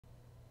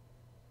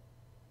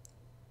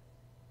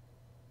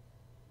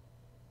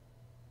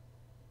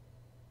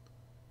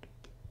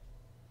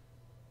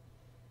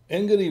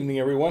And good evening,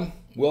 everyone.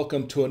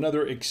 Welcome to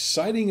another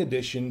exciting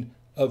edition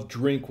of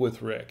Drink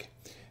with Rick.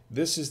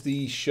 This is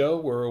the show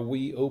where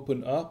we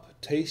open up,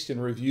 taste,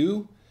 and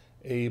review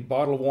a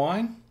bottle of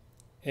wine.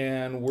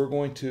 And we're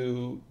going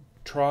to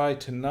try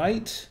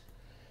tonight.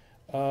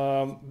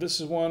 This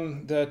is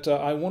one that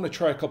I want to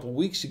try a few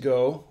weeks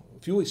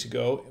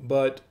ago,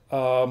 but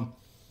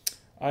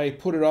I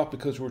put it off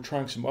because we were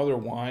trying some other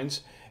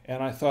wines.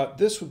 And I thought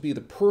this would be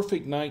the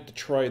perfect night to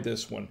try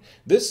this one.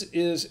 This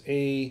is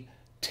a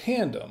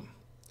Tandem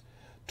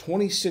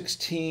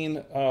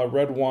 2016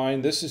 red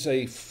wine. This is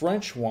a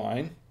French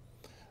wine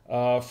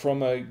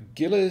from a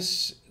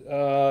Gilles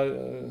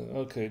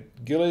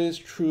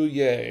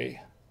Trouillet.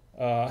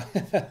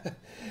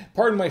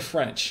 Pardon my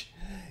French.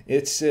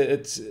 This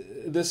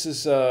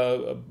is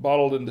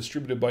bottled and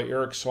distributed by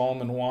Eric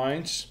Solomon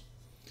Wines,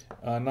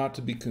 not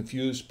to be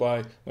confused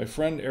by my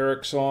friend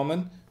Eric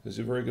Solomon, who's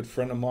a very good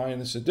friend of mine.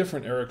 This is a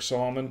different Eric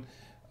Solomon.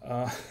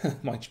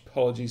 My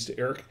apologies to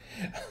Eric.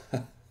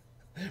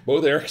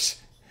 Both Erics.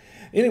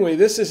 Anyway,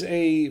 this is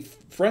a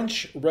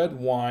French red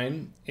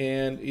wine,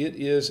 and it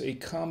is a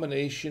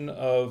combination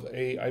of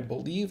I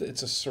believe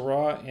it's a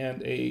Syrah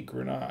and a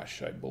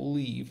Grenache, I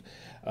believe.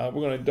 We're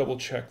going to double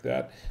check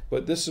that,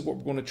 but this is what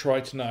we're going to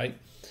try tonight.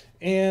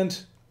 And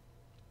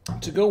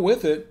to go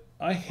with it,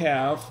 I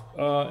have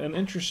an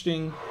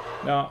interesting,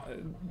 now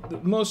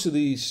most of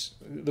these,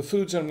 the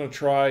foods I'm going to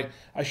try,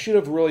 I should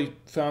have really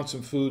found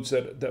some foods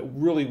that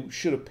really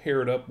should have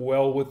paired up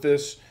well with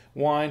this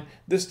wine.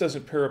 This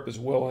doesn't pair up as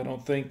well, I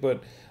don't think,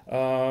 but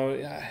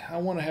I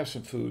want to have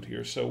some food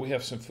here, so we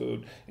have some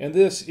food. And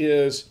this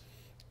is,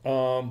 if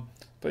I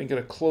can get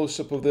a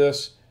close-up of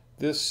this,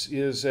 this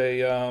is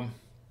a,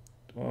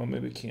 well,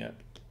 maybe we can't.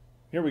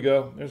 Here we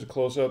go. There's a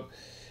close-up.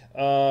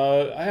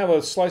 I have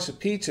a slice of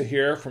pizza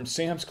here from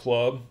Sam's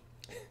Club,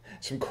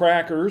 some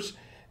crackers,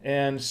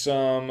 and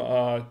some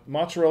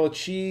mozzarella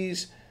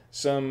cheese,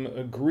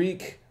 some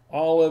Greek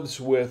olives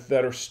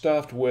that are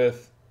stuffed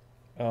with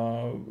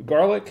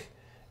garlic,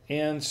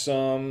 and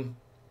some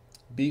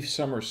beef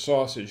summer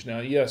sausage. Now,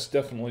 yes,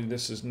 definitely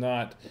this is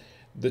not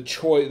the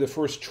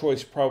first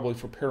choice probably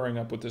for pairing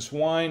up with this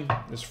wine,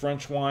 this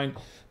French wine,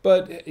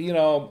 but you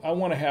know, I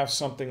want to have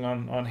something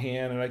on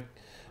hand, and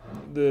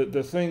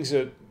the things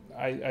that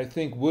I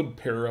think would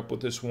pair up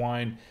with this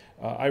wine,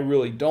 I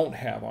really don't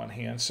have on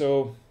hand.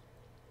 So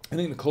I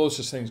think the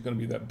closest thing is going to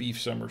be that beef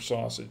summer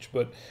sausage,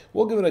 but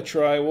we'll give it a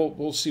try.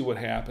 We'll see what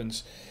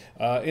happens.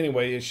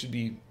 Anyway, it should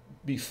be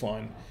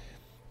fun.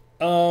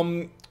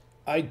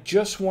 I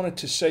just wanted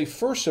to say,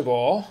 first of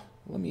all,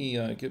 let me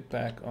get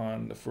back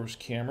on the first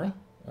camera,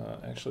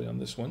 actually on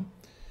this one.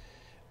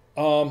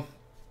 I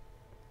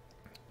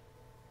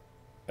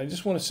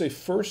just want to say,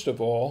 first of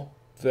all,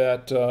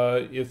 that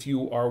if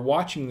you are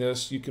watching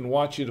this, you can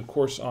watch it, of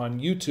course, on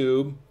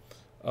YouTube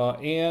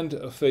and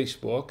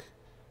Facebook.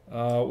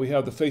 We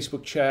have the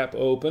Facebook chat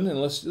open, and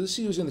let's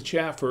see who's in the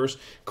chat first.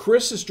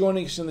 Chris is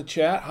joining us in the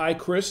chat. Hi,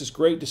 Chris. It's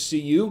great to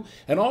see you.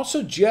 And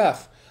also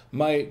Jeff,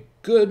 my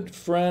good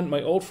friend,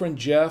 my old friend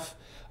Jeff.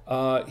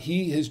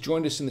 He has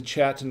joined us in the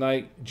chat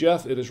tonight.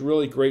 Jeff, it is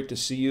really great to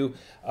see you.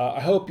 I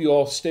hope you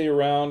all stick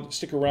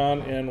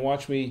around, and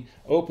watch me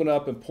open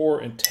up and pour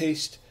and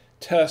test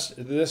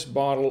this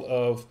bottle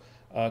of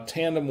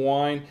Tandem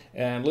wine,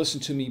 and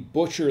listen to me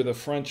butcher the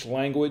French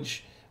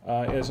language,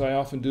 as I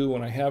often do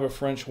when I have a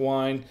French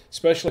wine,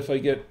 especially if I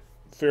get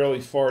fairly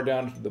far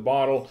down into the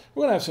bottle.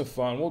 We're going to have some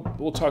fun.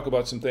 We'll talk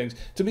about some things.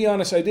 To be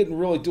honest, I didn't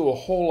really do a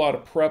whole lot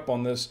of prep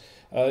on this.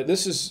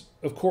 This is,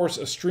 of course,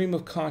 a stream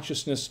of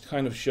consciousness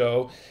kind of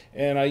show,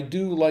 and I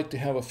do like to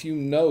have a few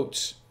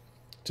notes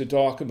to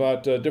talk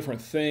about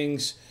different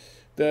things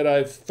that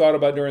I've thought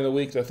about during the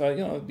week that I thought,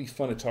 you know, it'd be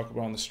fun to talk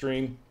about on the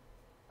stream.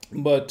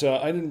 But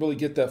I didn't really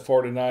get that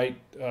far tonight.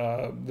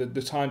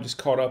 The time just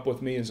caught up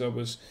with me as I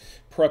was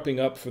prepping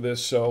up for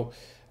this. So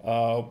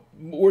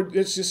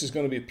this is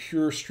going to be a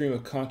pure stream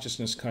of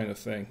consciousness kind of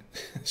thing.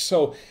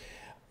 So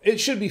it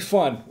should be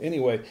fun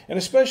anyway. And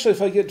especially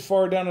if I get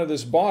far down to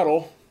this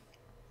bottle,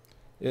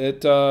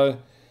 it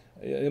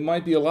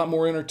might be a lot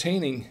more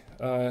entertaining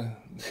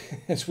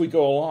as we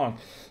go along.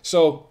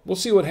 So we'll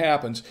see what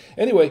happens.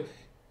 Anyway,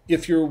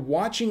 if you're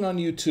watching on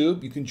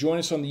YouTube, you can join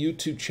us on the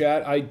YouTube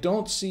chat. I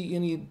don't see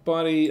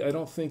anybody, I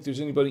don't think there's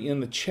anybody in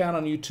the chat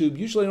on YouTube.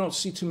 Usually I don't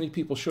see too many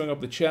people showing up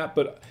in the chat,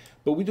 but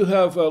we do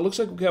have, looks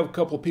like we have a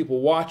couple of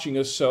people watching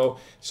us, so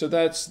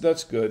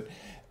that's good.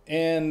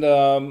 And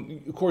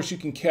of course you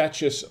can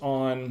catch us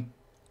on,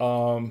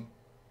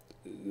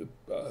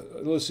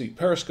 let's see,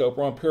 Periscope.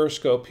 We're on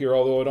Periscope here,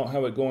 although I don't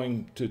have it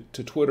going to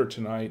Twitter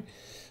tonight.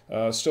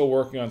 Still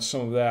working on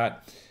some of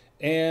that.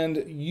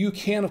 And you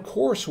can, of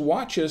course,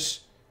 watch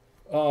us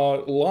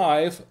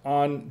live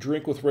on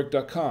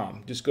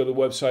drinkwithrick.com. Just go to the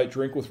website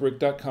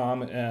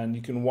drinkwithrick.com and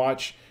you can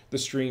watch the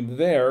stream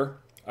there.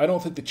 I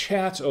don't think the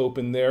chat's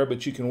open there,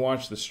 but you can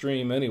watch the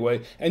stream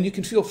anyway. And you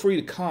can feel free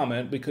to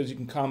comment, because you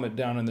can comment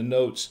down in the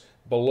notes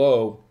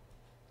below.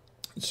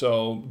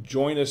 So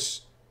join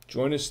us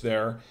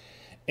there.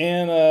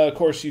 And of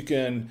course, you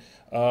can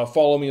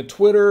follow me on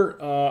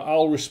Twitter.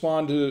 I'll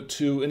respond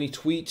to any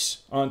tweets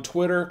on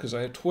Twitter because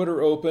I have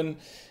Twitter open.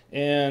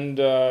 And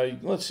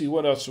let's see,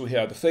 what else do we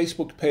have? The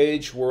Facebook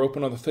page. We're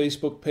open on the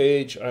Facebook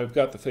page. I've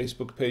got the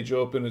Facebook page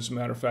open, as a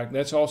matter of fact.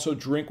 That's also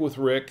Drink with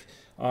Rick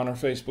on our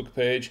Facebook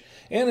page.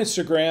 And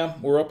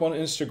Instagram. We're up on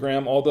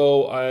Instagram,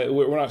 although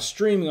we're not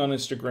streaming on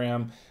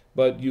Instagram,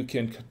 but you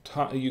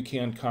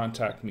can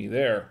contact me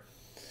there.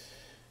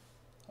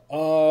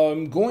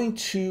 I'm going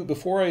to,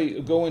 before I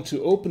go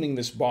into opening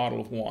this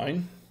bottle of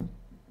wine,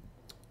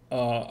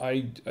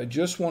 I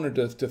just wanted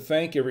to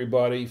thank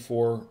everybody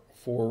for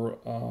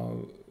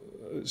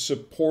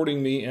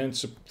supporting me and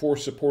for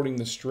supporting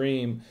the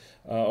stream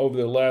over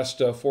the last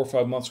 4 or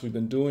 5 months we've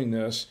been doing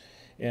this.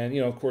 And,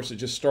 of course, it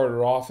just started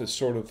off as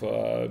sort of,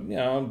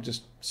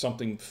 just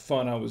something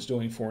fun I was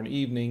doing for an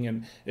evening,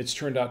 and it's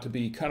turned out to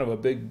be kind of a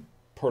big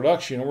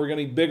production, and we're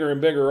getting bigger and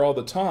bigger all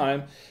the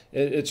time.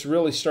 It's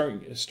really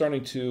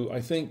starting to,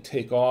 I think,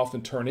 take off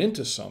and turn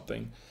into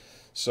something.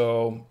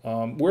 So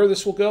where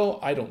this will go,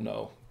 I don't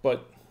know,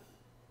 but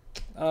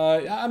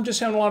I'm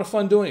just having a lot of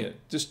fun doing it.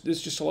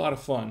 It's just a lot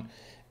of fun,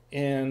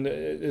 and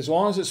as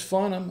long as it's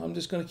fun, I'm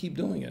just going to keep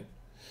doing it.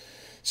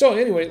 So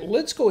anyway,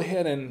 let's go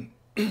ahead and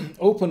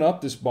open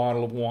up this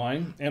bottle of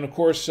wine, and of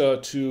course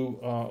to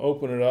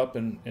open it up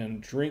and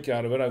drink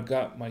out of it, I've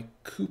got my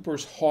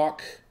Cooper's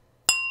Hawk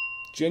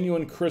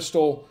genuine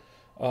crystal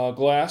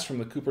glass from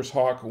the Cooper's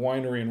Hawk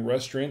Winery and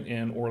Restaurant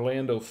in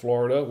Orlando,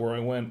 Florida, where I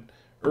went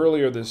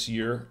earlier this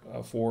year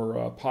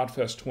for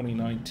Podfest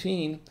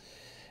 2019.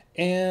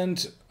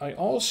 And I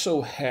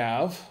also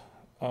have,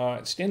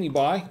 standing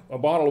by, a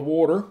bottle of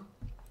water.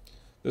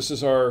 This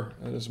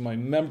is my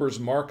Members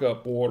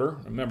Markup water,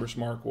 a Members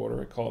Mark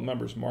water. I call it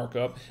Members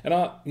Markup.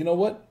 And you know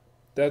what?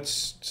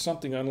 That's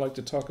something I'd like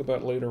to talk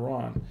about later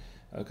on,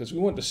 because we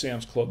went to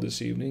Sam's Club this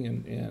evening,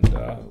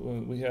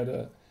 and we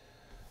had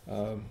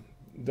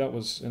that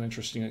was an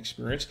interesting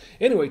experience.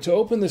 Anyway, to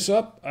open this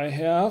up, I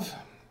have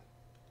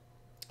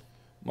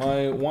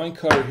my wine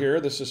cutter here.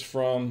 This is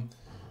from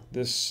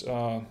this.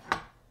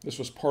 This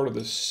was part of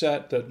the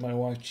set that my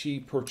wife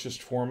Chi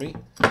purchased for me,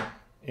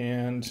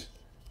 and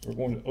we're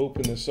going to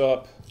open this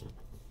up.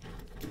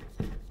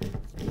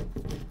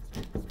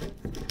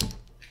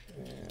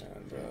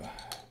 And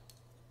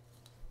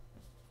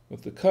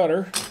with the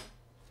cutter,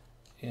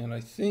 and I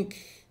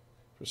think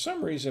for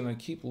some reason I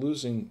keep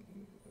losing.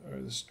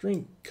 The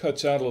stream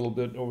cuts out a little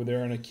bit over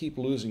there, and I keep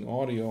losing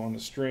audio on the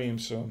stream,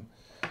 so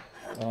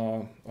I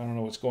don't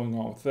know what's going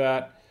on with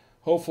that.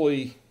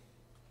 Hopefully,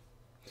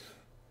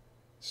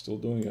 still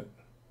doing it.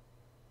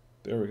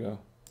 There we go.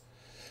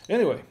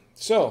 Anyway,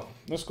 so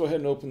let's go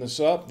ahead and open this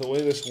up. The way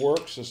this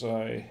works is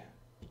I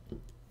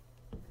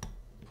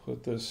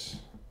put this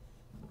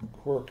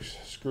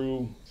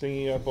corkscrew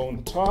thingy up on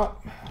the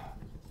top.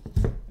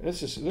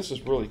 This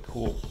is really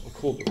cool, a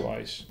cool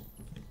device.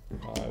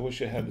 I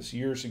wish I had this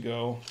years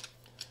ago.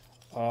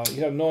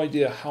 You have no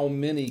idea how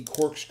many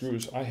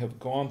corkscrews I have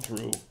gone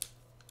through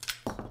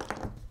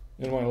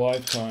in my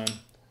lifetime,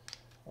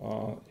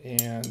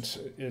 and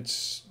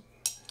it's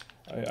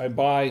I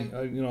buy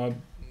I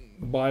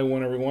buy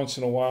one every once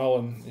in a while,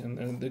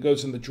 and it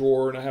goes in the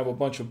drawer, and I have a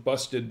bunch of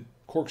busted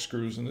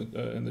corkscrews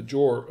in the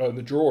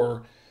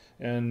drawer,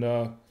 and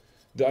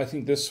I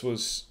think this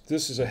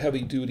is a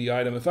heavy duty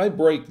item. If I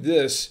break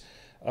this,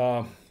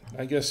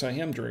 I guess I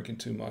am drinking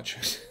too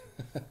much.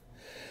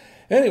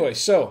 Anyway,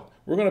 so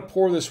we're going to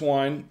pour this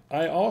wine.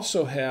 I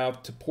also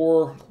have, to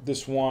pour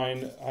this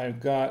wine, I've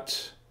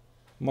got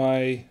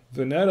my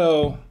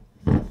Veneto.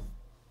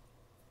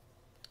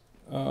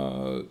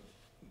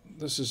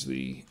 This is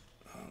the,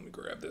 let me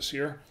grab this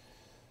here.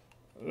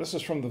 This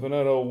is from the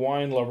Veneto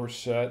Wine Lover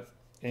set,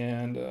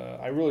 and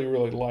I really,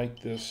 really like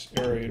this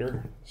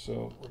aerator.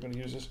 So we're going to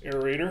use this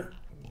aerator,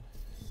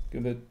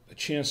 give it a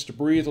chance to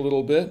breathe a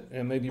little bit,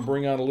 and maybe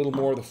bring out a little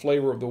more of the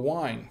flavor of the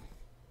wine.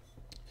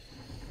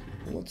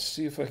 Let's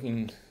see if I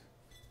can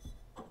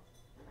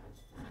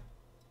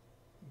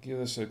give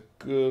this a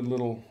good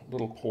little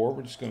pour.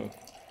 We're just going to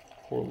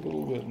pour a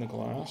little bit in the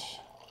glass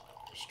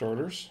for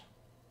starters.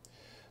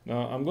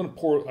 Now I'm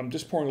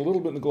just pouring a little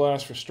bit in the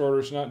glass for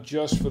starters, not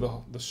just for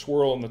the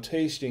swirl and the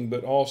tasting,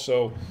 but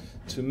also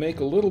to make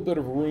a little bit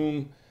of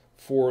room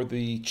for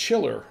the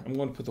chiller. I'm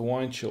going to put the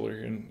wine chiller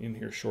in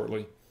here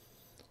shortly.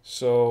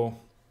 So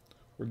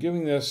we're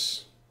giving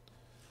this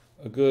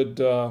a good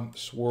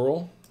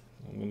swirl.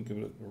 I'm going to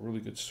give it a really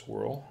good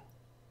swirl.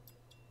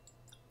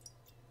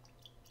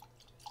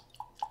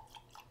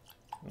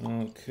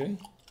 Okay.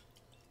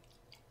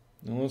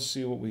 Now let's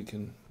see what we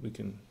can.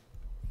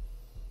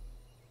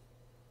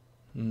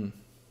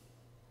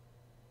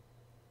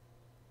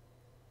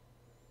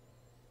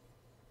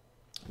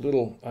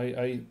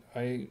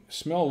 I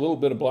smell a little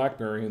bit of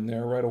blackberry in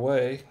there right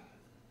away.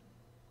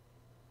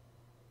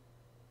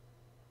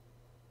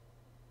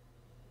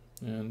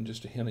 And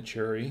just a hint of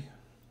cherry.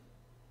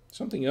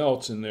 Something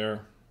else in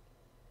there.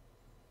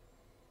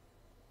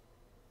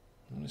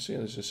 I want to say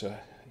there's just a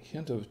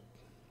hint of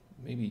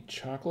maybe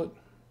chocolate.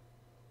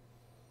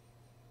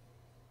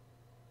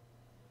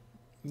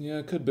 Yeah,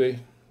 it could be.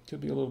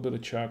 Could be a little bit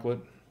of chocolate.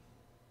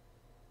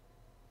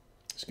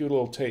 Let's give it a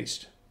little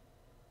taste.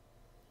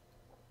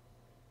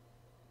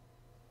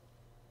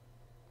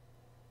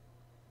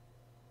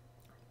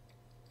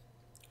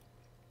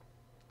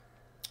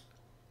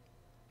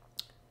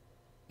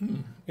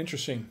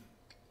 Interesting.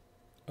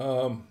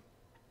 Some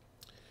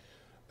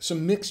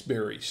mixed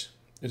berries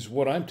is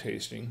what I'm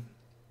tasting.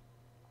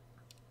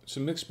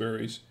 Some mixed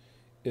berries.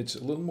 It's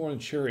a little more than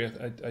cherry.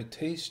 I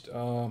taste.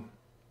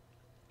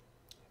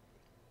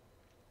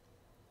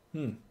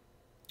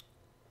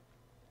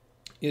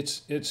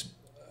 It's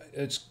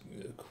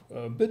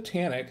a bit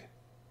tannic.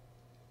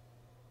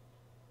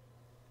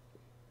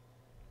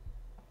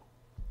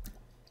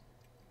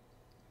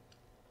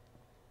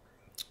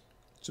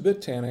 It's a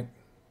bit tannic.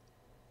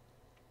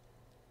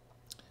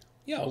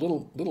 Yeah, a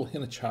little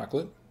hint of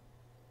chocolate.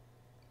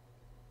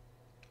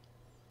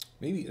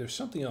 Maybe there's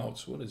something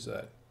else. What is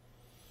that?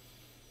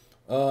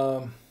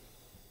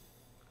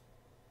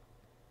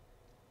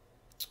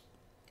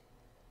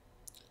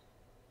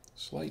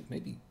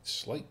 Maybe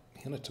slight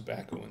hint of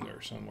tobacco in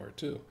there somewhere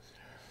too.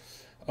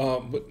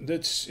 But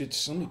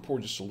it's. Let me pour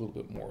just a little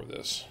bit more of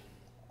this.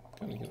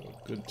 Kind of get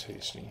a good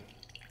tasting,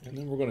 and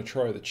then we're going to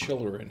try the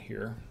chiller in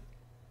here.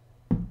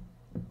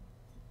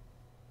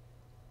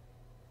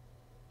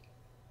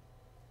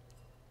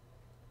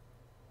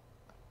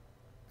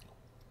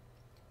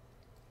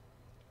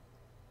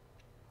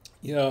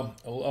 Yeah,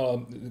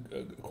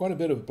 quite a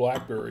bit of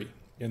blackberry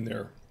in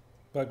there.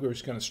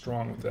 Blackberry's kind of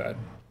strong with that,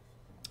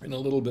 and a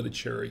little bit of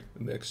cherry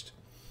mixed.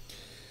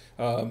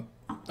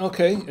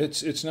 Okay,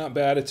 it's not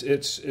bad.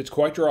 It's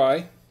quite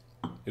dry.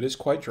 It is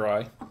quite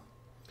dry.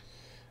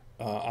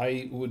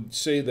 I would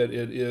say that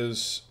it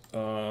is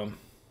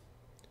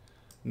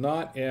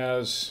not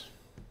as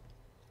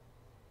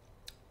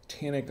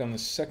tannic on the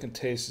second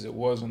taste as it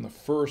was on the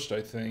first,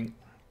 I think.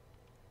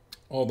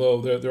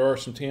 Although there are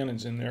some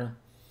tannins in there.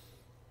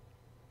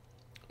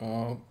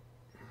 I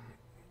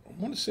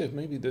want to say if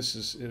maybe this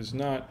is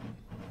not.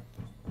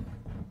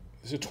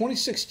 It's a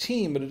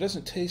 2016, but it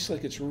doesn't taste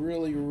like it's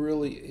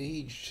really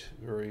aged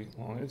very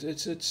long.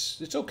 It's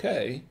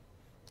okay.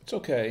 It's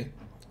okay.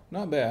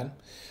 Not bad.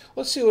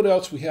 Let's see what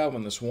else we have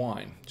on this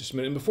wine. Just a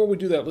minute. And before we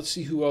do that, let's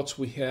see who else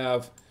we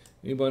have.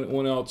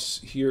 Anyone else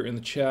here in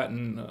the chat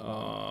and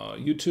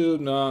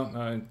YouTube? No,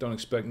 I don't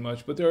expect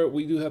much. But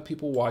we do have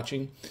people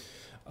watching.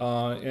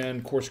 And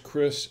of course,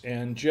 Chris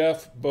and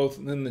Jeff, both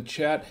in the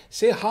chat.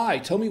 Say hi.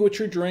 Tell me what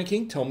you're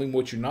drinking. Tell me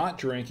what you're not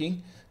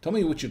drinking. Tell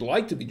me what you'd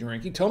like to be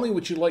drinking. Tell me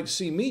what you'd like to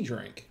see me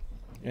drink.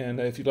 And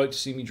if you'd like to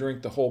see me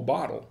drink the whole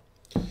bottle.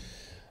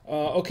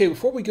 Okay,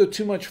 before we go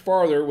too much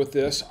farther with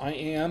this,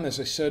 as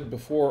I said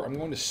before, I'm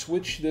going to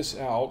switch this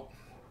out.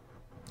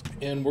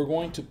 And we're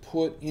going to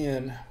put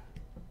in,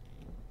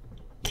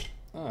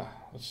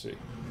 let's see.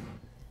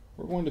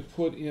 We're going to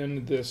put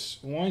in this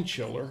wine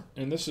chiller.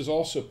 And this is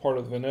also part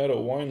of the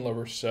Veneto Wine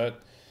Lover set.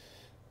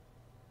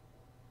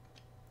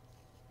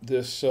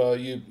 This,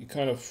 you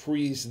kind of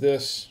freeze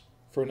this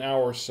for an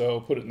hour or so,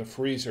 put it in the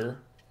freezer,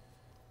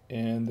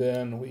 and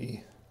then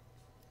we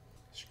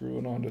screw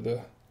it onto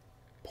the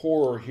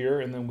pourer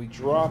here, and then we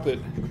drop it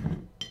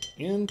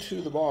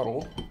into the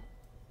bottle,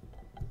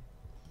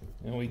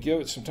 and we give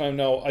it some time.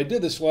 Now, I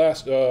did this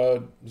was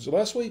it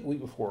last week?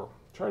 Week before.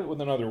 Tried it with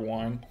another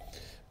wine,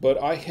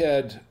 but I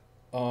had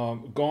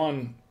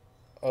gone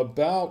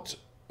about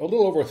a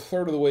little over a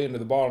third of the way into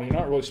the bottle. You're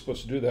not really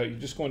supposed to do that. You're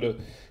just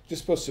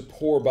supposed to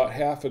pour about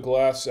half a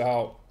glass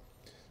out,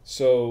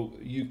 so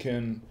you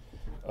can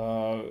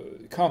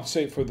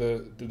compensate for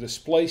the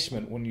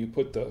displacement when you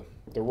put the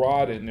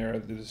rod in there.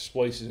 That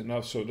displaces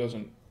enough so it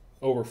doesn't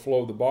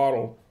overflow the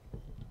bottle.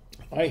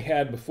 I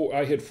had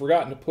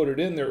forgotten to put it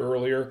in there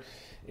earlier,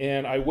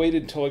 and I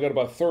waited until I got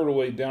about a third of the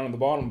way down in the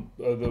bottom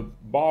of the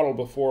bottle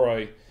before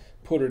I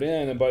put it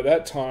in, and by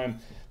that time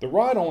the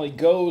rod only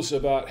goes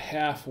about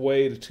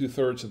halfway to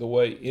 2/3 of the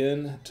way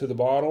into the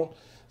bottle,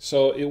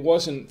 so it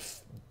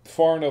wasn't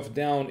far enough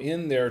down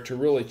in there to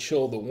really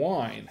chill the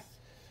wine.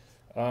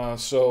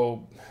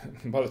 So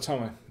by the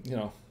time I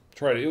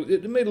tried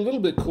it made a little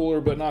bit cooler,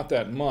 but not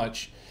that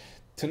much.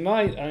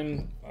 Tonight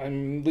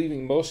I'm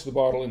leaving most of the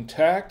bottle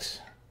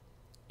intact,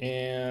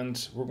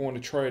 and we're going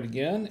to try it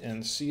again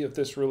and see if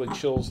this really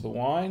chills the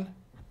wine.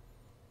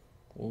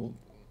 We'll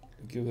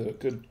give it a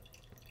good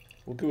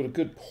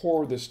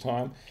pour this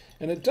time,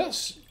 and it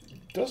does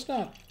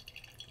not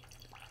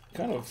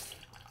kind of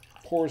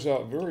pours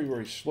out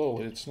very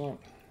slowly. It's not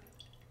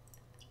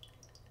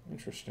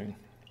interesting.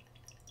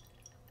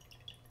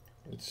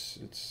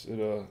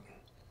 I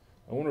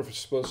wonder if it's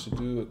supposed to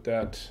do it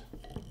that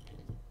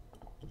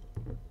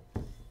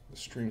the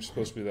stream's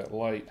supposed to be that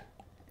light.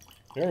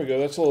 There we go.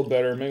 That's a little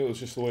better. Maybe it was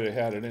just the way I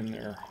had it in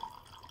there.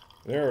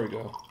 There we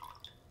go.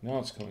 Now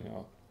it's coming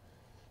out.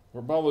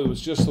 Or probably it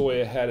was just the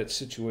way I had it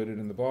situated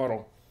in the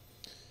bottle.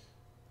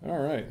 All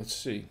right, let's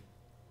see.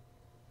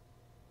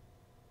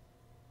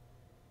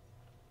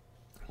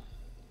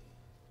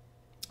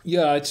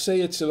 Yeah, I'd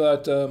say it's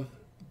about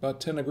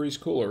 10 degrees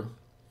cooler.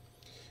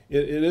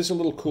 It is a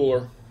little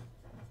cooler,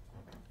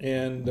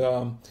 And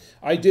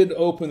I did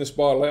open this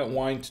bottle at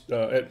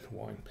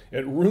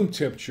at room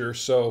temperature,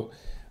 so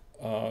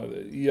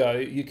yeah,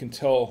 you can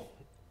tell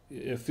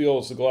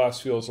the glass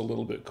feels a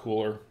little bit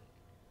cooler.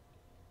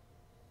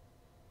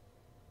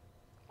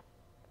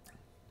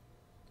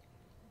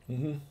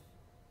 Mm-hmm.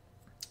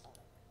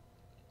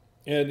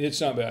 And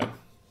it's not bad.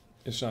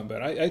 It's not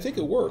bad. I think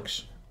it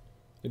works.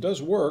 It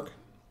does work.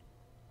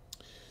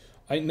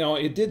 Now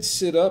it did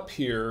sit up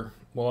here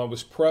while I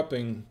was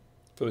prepping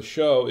for the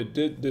show.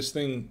 This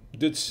thing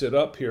did sit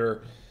up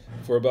here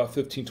for about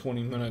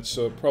 15-20 minutes,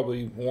 so it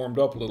probably warmed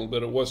up a little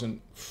bit. It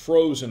wasn't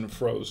frozen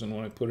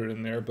when I put it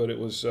in there, but it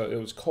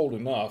was cold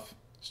enough.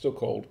 Still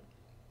cold.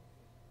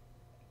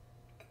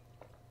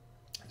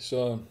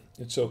 So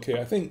it's okay.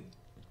 I think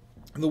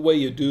the way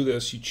you do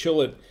this, you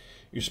chill it.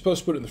 You're supposed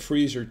to put it in the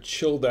freezer,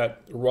 chill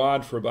that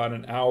rod for about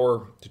an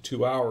hour to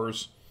 2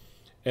 hours,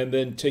 and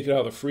then take it out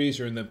of the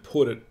freezer and then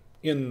put it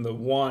in the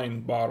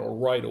wine bottle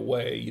right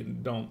away. You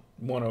don't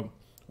want to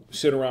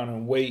sit around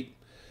and wait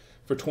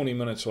for 20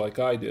 minutes like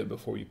I did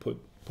before you put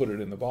it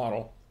in the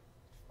bottle.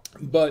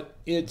 But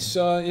it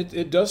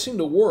does seem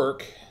to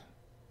work.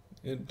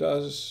 It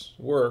does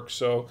work.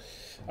 So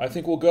I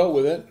think we'll go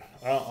with it.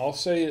 I'll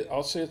say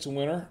it's a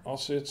winner. I'll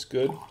say it's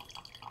good.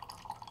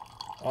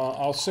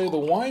 I'll say the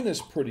wine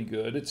is pretty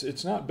good.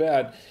 It's not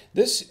bad.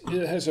 This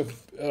has a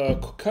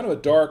kind of a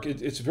dark.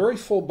 It's very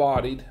full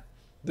bodied.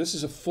 This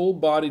is a full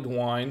bodied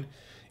wine.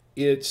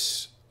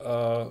 It's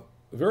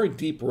very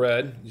deep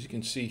red, as you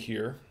can see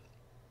here.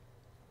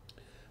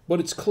 But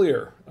it's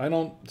clear. I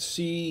really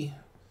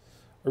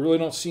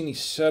don't see any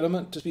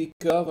sediment to speak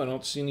of. I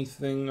don't see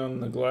anything on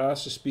the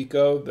glass to speak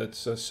of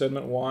that's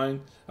sediment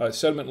wise,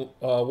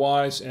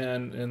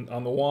 and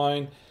on the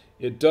wine,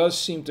 it does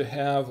seem to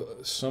have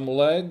some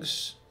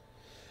legs.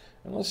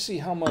 And let's see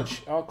how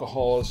much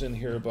alcohol is in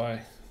here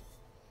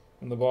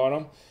on the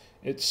bottom.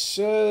 It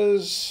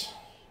says,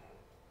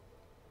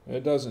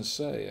 it doesn't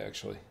say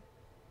actually.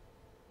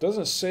 It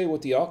doesn't say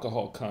what the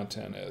alcohol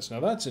content is.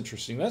 Now that's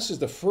interesting. This is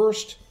the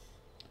first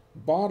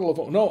bottle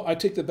of, no, I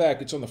take that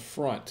back. It's on the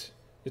front.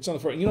 It's on the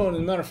front. You know, as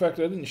a matter of fact,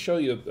 I didn't show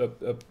you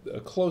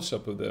a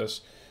close-up of this.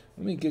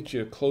 Let me get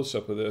you a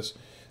close-up of this.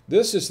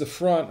 This is the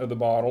front of the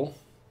bottle.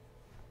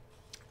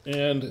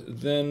 And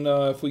then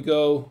if we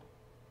go,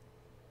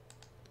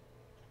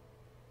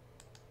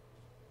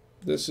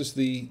 this is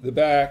the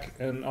back,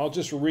 and I'll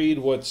just read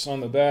what's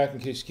on the back in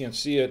case you can't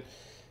see it.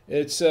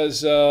 It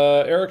says,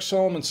 Eric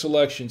Solomon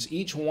Selections.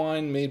 Each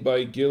wine made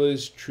by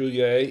Gilles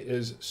Trullier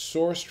is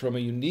sourced from a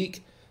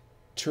unique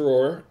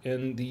terroir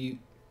in the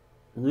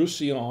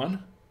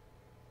Roussillon.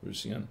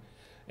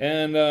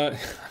 And I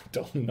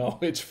don't know,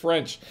 it's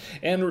French,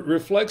 and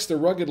reflects the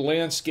rugged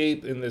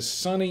landscape in this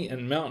sunny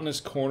and mountainous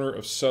corner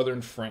of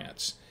southern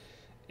France.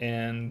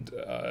 And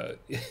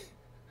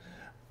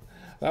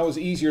that was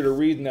easier to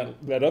read than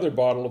that other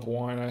bottle of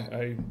wine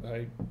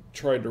I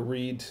tried to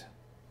read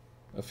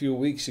a few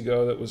weeks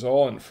ago that was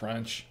all in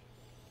French.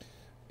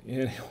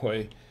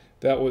 Anyway,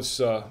 that was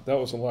a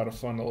lot of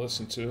fun to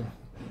listen to.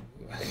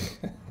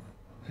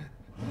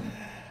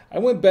 I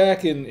went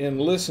back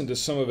and listened to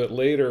some of it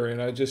later, and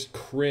I just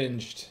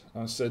cringed.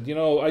 I said, you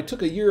know, I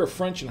took a year of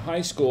French in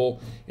high school,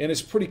 and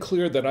it's pretty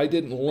clear that I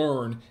didn't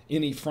learn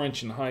any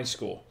French in high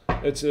school.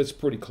 It's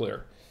pretty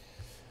clear.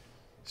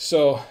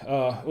 So,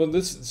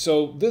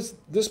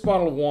 this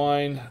bottle of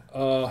wine,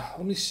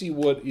 let me see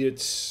what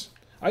it's.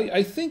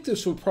 I think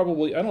this would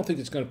probably. I don't think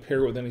it's going to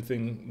pair with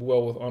anything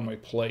well on my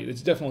plate.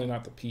 It's definitely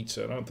not the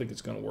pizza. I don't think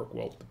it's going to work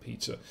well with the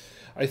pizza.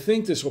 I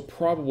think this will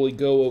probably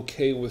go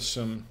okay with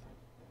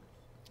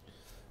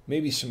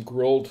maybe some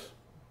grilled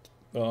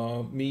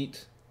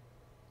meat.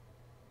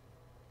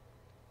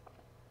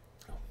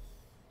 I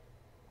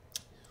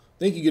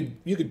think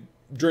you could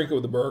drink it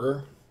with a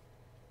burger.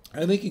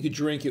 I think you could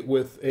drink it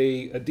with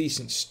a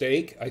decent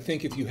steak. I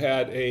think if you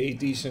had a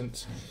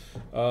decent,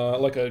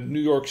 like a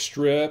New York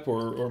strip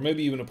or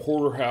maybe even a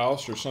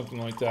porterhouse or something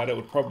like that, it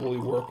would probably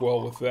work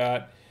well with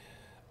that.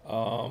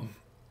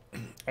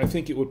 I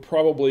think it would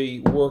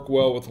probably work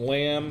well with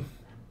lamb,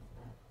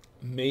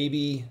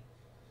 maybe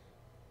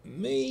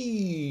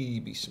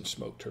some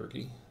smoked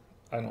turkey.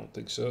 I don't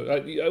think so.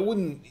 I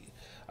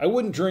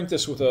wouldn't drink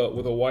this with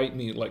a white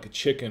meat like a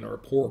chicken or a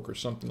pork or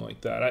something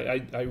like that.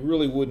 I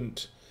really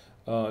wouldn't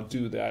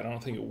do that. I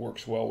don't think it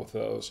works well with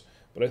those.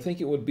 But I think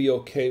it would be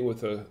okay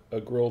with a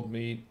grilled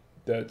meat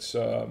that's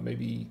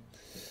maybe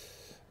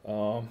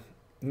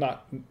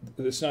not.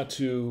 It's not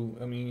too.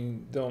 I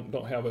mean,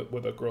 don't have it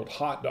with a grilled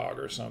hot dog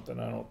or something.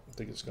 I don't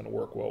think it's going to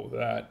work well with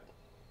that.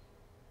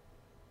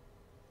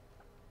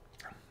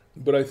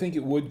 But I think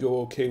it would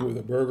go okay with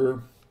a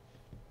burger,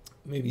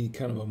 maybe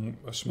kind of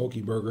a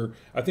smoky burger.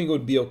 I think it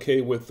would be okay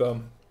with,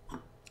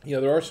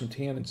 there are some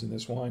tannins in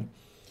this wine.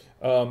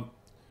 I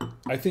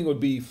think it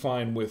would be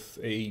fine with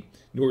a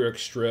New York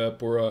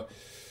strip or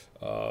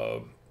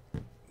I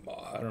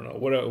don't know,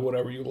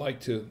 whatever you like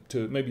to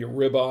maybe a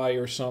ribeye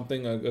or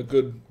something. A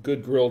good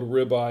grilled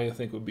ribeye I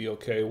think would be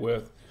okay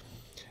with.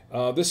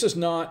 This is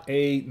not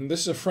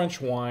this is a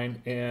French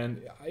wine,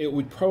 and it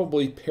would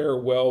probably pair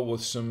well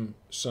with some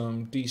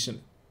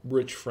decent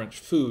rich French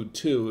food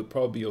too. It'd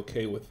probably be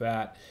okay with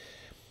that.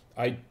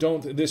 I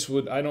don't think this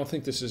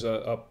is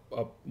a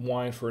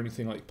wine for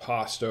anything like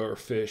pasta or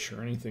fish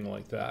or anything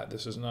like that.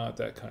 This is not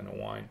that kind of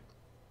wine.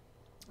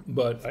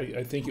 But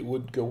I think it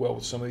would go well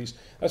with some of these.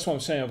 That's what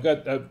I'm saying.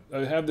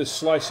 I have this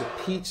slice of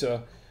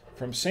pizza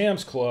from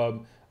Sam's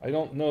Club. I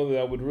don't know that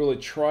I would really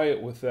try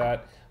it with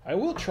that. I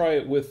will try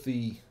it with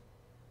the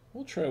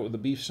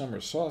beef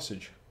summer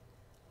sausage.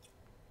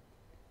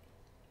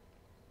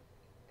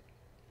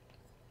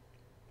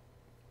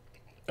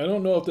 I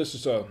don't know if this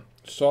is a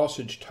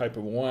sausage type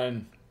of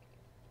wine.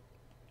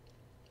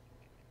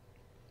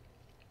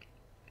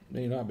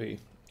 May not be.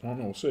 I don't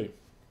know. We'll see.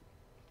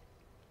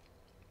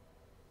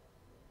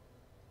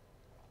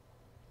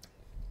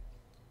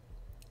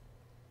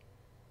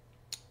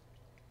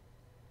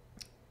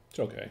 It's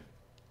okay.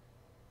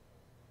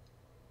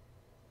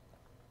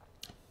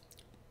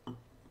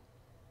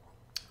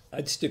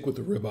 I'd stick with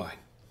the ribeye.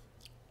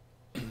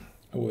 I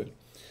would.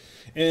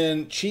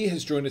 And Chi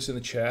has joined us in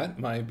the chat.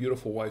 My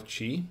beautiful wife,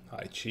 Chi.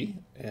 Hi, Chi.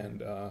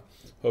 And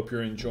hope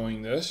you're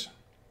enjoying this.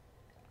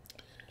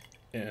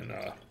 And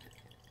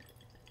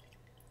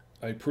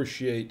I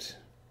appreciate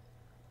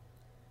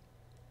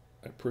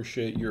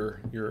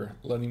your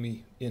letting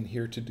me in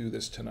here to do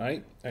this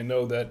tonight. I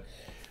know that.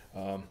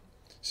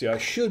 See, I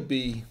should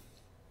be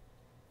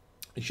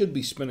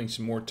spending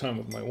some more time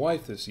with my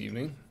wife this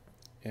evening,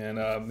 and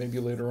maybe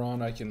later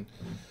on I can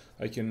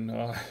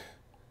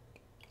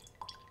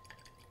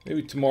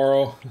maybe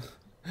tomorrow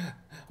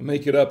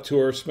make it up to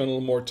her, spend a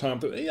little more time.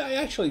 But yeah, I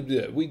actually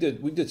did. We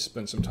did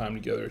spend some time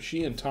together.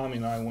 She and Tommy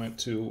and I went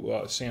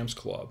to Sam's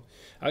Club.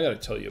 I got to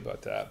tell you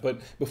about that. But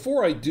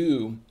before I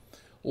do,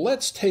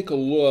 let's take a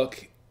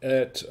look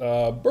at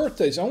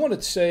birthdays. I want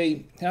to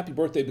say happy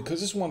birthday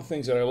because this is one of the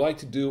things that I like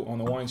to do on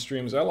the wine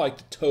stream is I like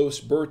to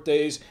toast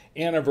birthdays,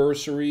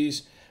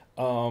 anniversaries.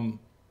 Jeff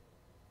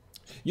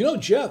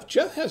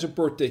has a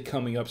birthday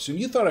coming up soon.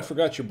 You thought I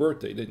forgot your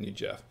birthday, didn't you,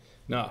 Jeff?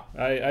 No,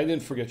 I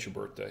didn't forget your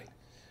birthday.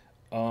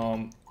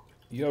 You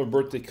have a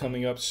birthday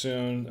coming up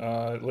soon,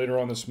 later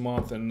on this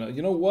month, and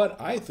you know what?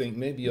 I think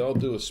maybe I'll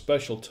do a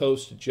special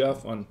toast to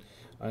Jeff on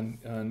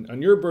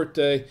your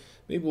birthday.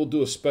 Maybe we'll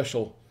do a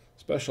special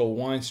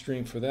wine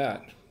stream for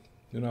that.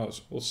 Who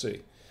knows? We'll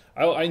see.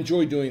 I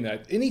enjoy doing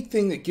that.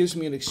 Anything that gives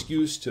me an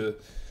excuse to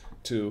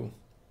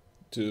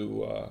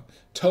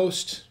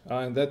toast,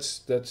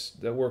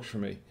 that works for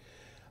me.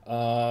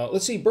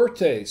 Let's see,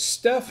 birthdays.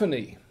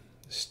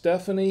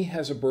 Stephanie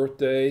has a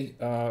birthday.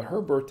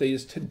 Her birthday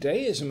is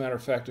today, as a matter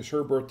of fact, is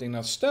her birthday.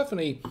 Now,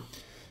 Stephanie,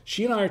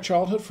 she and I are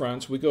childhood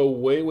friends. We go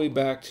way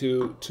back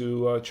to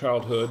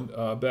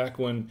childhood, back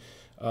when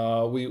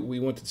we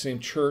went to the same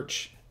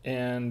church,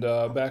 and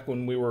back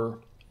when we were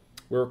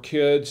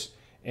kids.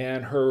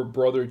 And her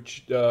brother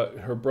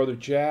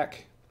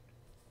Jack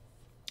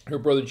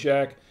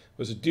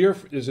is a dear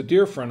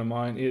friend of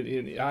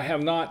mine. I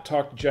have not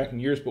talked to Jack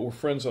in years, but we're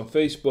friends on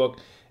Facebook.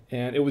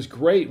 And it was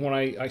great when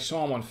I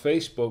saw him on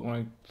Facebook. When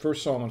I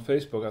first saw him on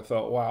Facebook, I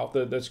thought, wow,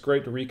 that's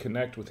great to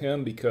reconnect with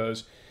him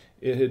because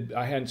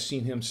I hadn't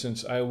seen him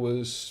since I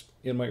was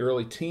in my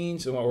early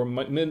teens or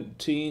my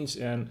mid-teens,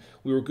 and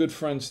we were good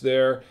friends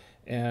there.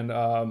 And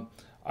I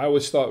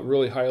always thought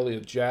really highly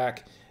of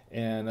Jack,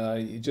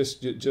 and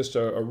just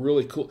a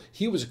really cool.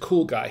 He was a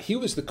cool guy. He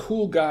was the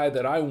cool guy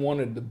that I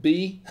wanted to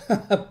be,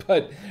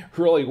 but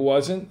really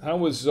wasn't. I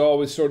was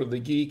always sort of the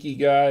geeky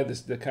guy,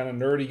 the kind of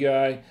nerdy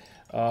guy.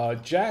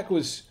 Jack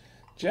was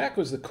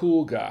the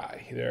cool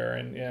guy there,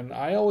 and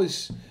I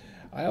always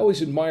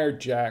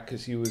admired Jack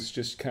because he was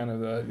just kind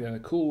of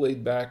a cool,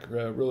 laid back,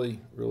 really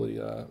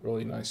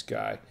nice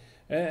guy,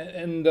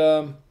 and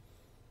I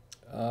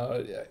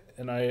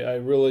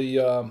really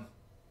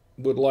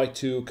would like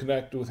to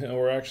connect with him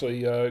or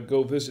actually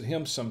go visit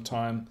him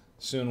sometime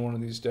soon, one of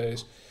these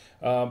days.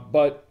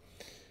 But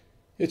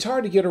it's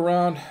hard to get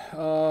around,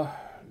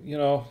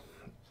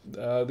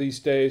 these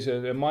days.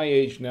 At my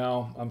age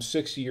now, I'm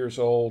 60 years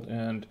old,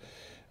 and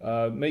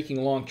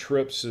making long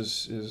trips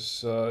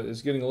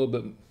is getting a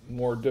little bit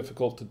more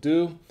difficult to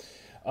do.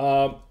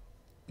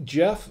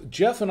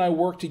 Jeff and I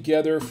worked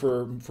together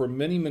for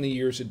many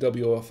years at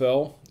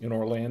WFL in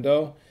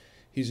Orlando.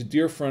 He's a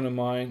dear friend of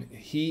mine.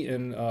 He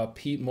and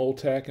Pete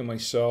Moltak and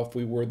myself,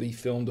 we were the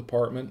film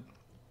department,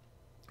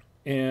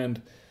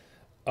 and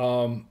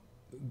I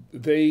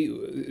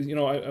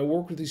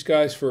worked with these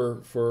guys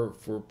for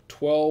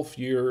 12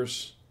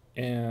 years,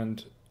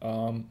 and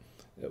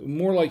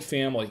more like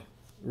family,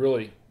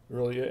 really.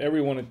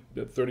 Everyone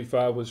at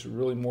 35 was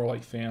really more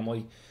like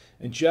family.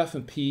 And Jeff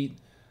and Pete,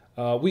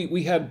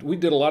 we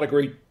did a lot of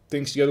great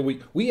things together.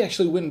 We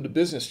actually went into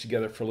business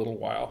together for a little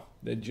while.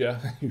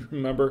 Jeff, you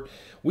remember?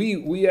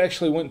 We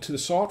actually went to the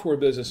software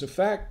business. In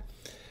fact,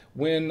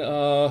 when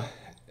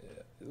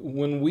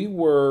we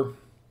were,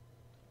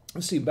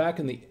 back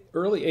in the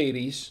early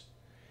 80s,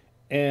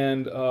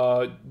 and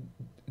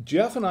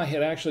Jeff and I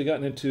had actually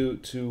gotten into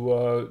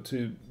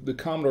to the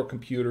Commodore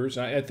computers.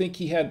 I think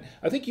you had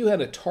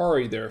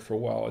Atari there for a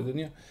while, didn't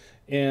you?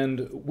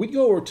 And we'd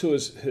go over to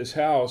his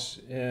house,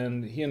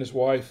 and he and his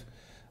wife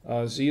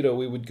Zita,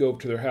 we would go up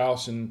to their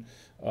house, and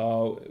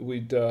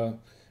we'd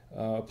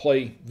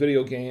play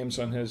video games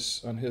on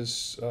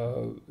his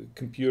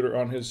computer,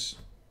 on his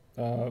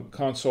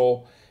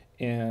console.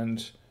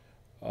 And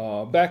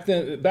back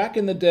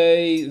in the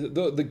day,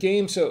 the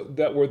games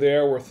that were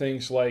there were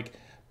things like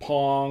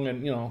Pong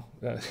and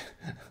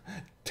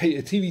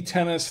TV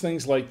tennis,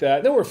 things like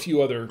that. There were a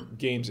few other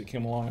games that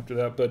came along after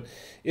that, but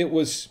it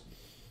was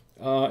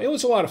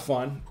a lot of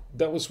fun.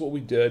 That was what we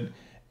did.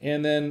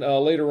 And then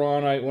later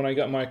on, when I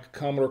got my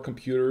Commodore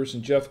computers,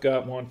 and Jeff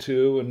got one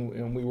too,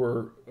 and we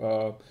were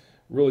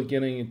really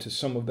getting into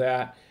some of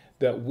that,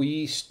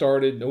 we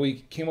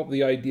came up with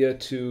the idea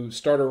to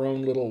start our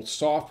own little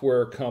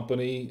software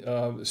company,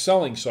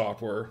 selling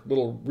software,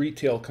 little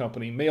retail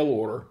company, mail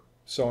order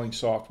selling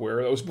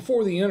software. That was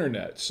before the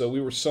internet, so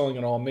we were selling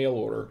it all mail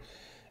order.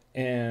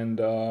 And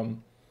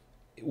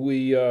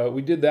we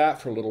did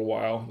that for a little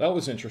while. That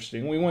was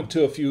interesting. We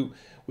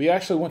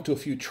actually went to a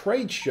few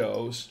trade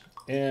shows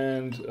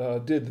and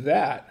did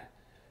that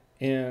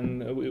on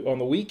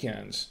the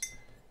weekends.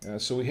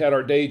 So we had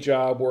our day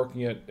job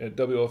working at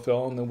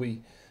WFL, and then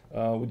we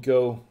would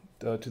go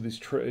to these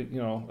trade.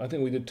 I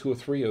think we did 2 or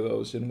 3 of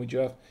those, didn't we,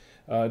 Jeff?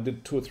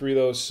 Did 2 or 3 of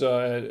those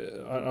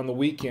on the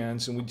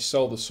weekends, and we'd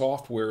sell the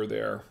software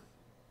there.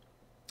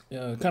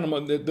 Kind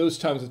of those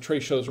times the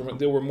trade shows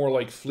were more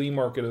like flea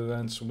market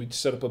events, and we'd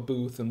set up a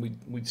booth and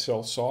we'd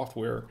sell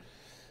software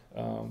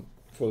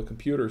for the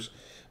computers.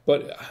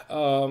 But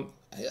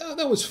yeah,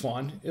 that was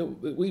fun.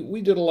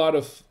 We did a lot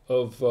of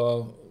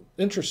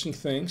interesting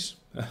things.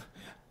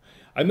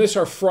 I miss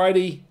our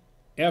Friday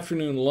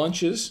afternoon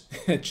lunches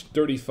at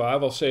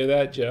 35. I'll say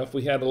that, Jeff.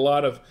 We had a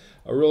lot of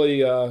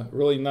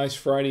really nice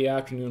Friday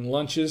afternoon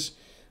lunches.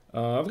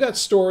 I've got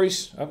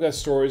stories.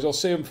 I'll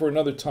save them for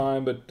another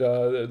time, but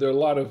there are a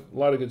lot of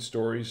good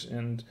stories,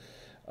 and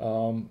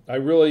I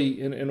really,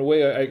 in a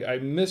way, I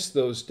miss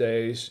those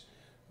days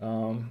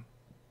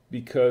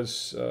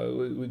because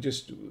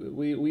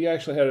we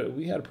actually had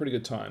a pretty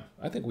good time.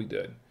 I think we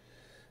did.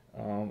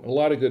 A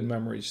lot of good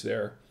memories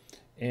there,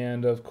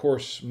 and of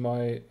course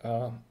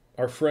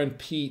our friend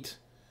Pete,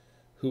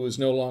 who is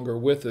no longer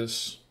with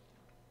us,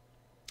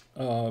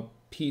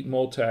 Pete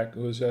Moltak,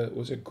 was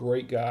a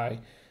great guy.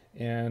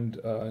 And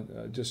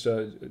just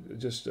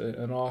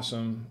an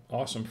awesome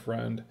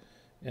friend,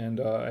 and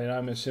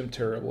I miss him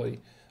terribly.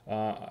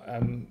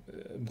 I'm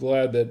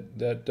glad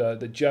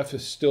that Jeff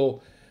is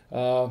still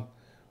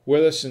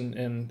with us,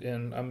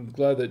 and I'm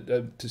glad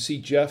that to see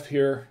Jeff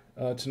here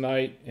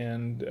tonight.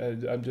 And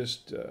I'm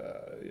just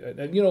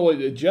and you know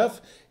what,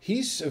 Jeff,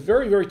 he's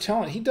very, very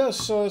talented. He does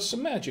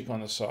some magic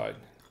on the side.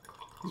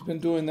 He's been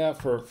doing that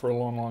for a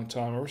long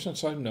time, ever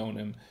since I've known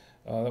him.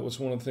 That was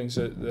one of the things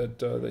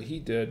that he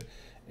did.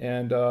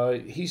 And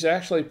he's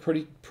actually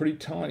pretty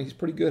talented. He's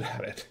pretty good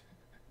at it,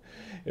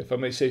 if I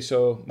may say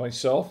so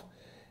myself.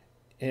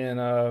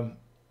 And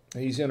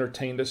he's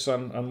entertained us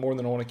on more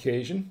than one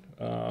occasion.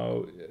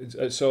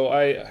 So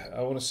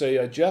I want to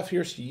say, Jeff,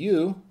 here's to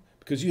you,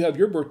 because you have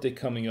your birthday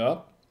coming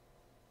up.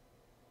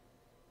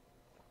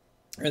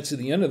 It's at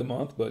the end of the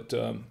month, but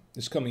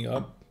it's coming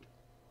up.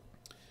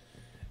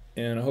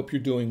 And I hope you're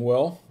doing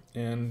well.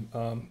 And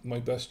my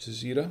best to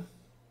Zita.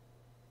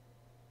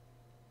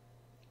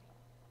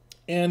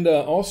 And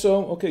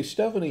also, okay,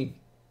 Stephanie,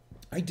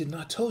 I did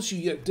not toast you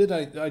yet, did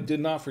I? I did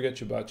not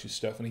forget about you,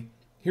 Stephanie.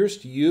 Here's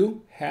to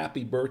you.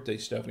 Happy birthday,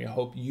 Stephanie. I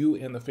hope you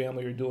and the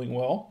family are doing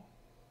well.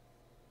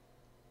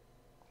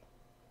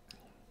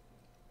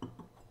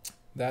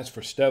 That's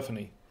for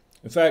Stephanie.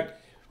 In fact,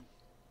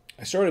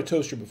 I started a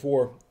toaster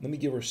before. Let me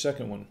give her a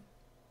second one.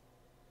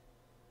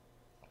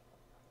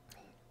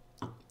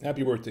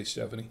 Happy birthday,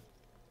 Stephanie.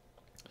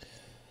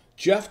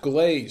 Jeff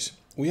Glaze.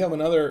 We have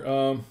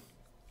another...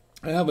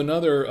 I have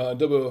another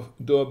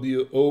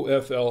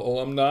WWOFL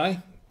alumni,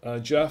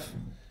 Jeff.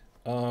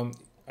 I'm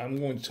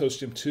going to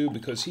toast him too,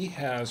 because he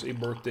has a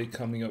birthday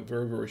coming up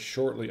very, very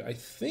shortly. I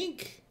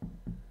think,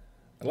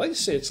 I'd like to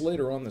say it's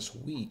later on this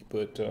week,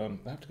 but I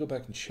have to go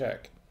back and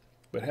check.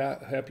 But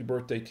happy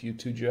birthday to you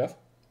too, Jeff.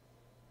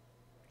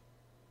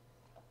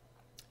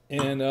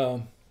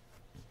 And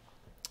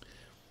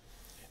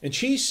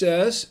she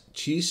says,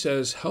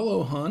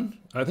 hello, hun.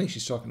 I think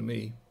she's talking to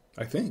me.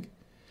 I think.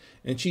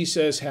 And she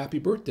says, happy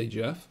birthday,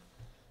 Jeff.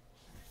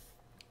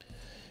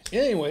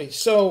 Anyway,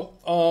 so,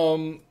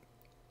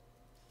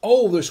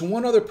 there's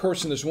one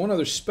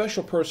other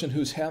special person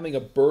who's having a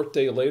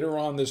birthday later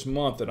on this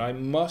month that I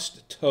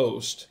must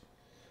toast.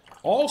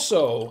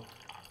 Also,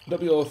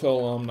 WFL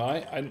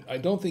alumni. I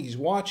don't think he's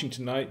watching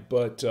tonight,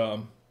 but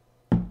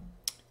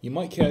you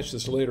might catch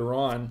this later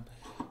on.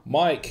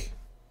 Mike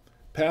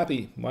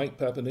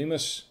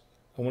Papademos,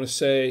 I want to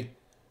say...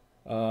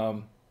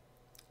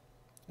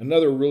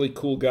 another really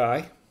cool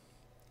guy.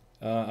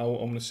 I'm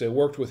going to say I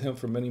worked with him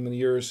for many, many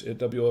years at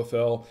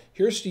WFL.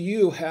 Here's to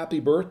you.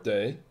 Happy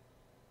birthday.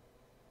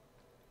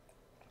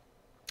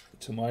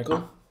 to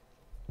Michael.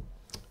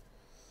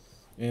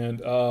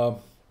 And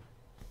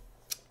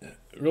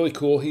really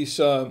cool. He's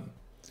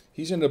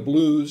into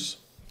blues,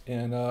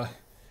 and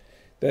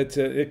that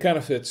it kind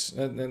of fits.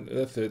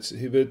 That fits.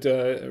 But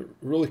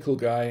really cool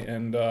guy,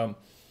 and I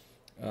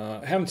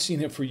haven't seen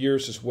him for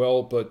years as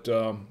well. But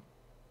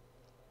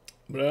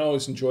I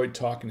always enjoyed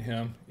talking to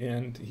him,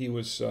 and he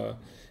was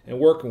and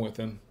working with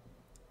him.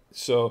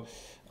 So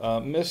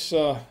miss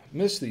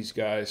these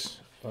guys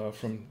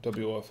from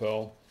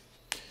WFL.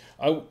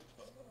 I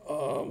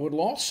would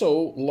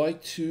also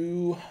like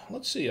to,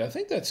 let's see, I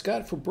think that's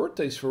got it for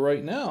birthdays for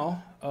right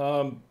now.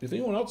 If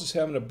anyone else is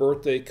having a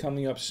birthday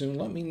coming up soon,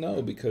 let me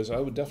know, because I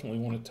would definitely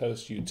want to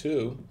toast you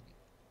too.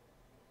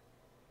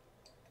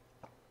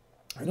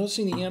 I don't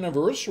see any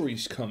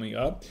anniversaries coming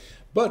up,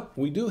 but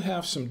we do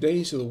have some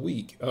days of the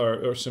week,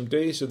 or some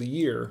days of the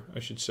year, I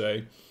should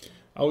say.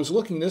 I was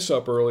looking this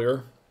up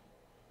earlier.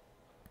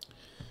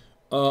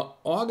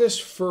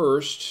 August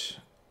 1st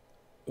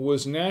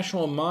was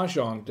National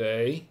Mahjong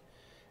Day,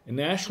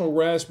 National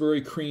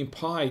Raspberry Cream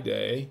Pie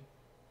Day,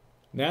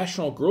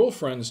 National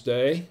Girlfriends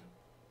Day,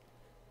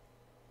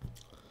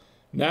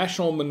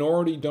 National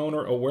Minority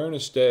Donor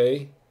Awareness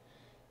Day,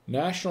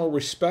 National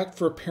Respect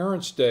for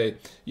Parents Day.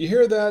 You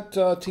hear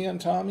that, T.N.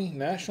 Tommy?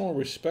 National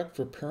Respect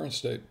for Parents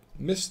Day.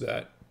 Missed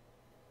that.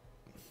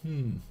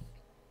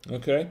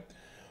 Okay.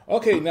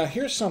 Okay, now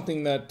here's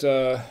something that,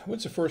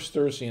 what's the first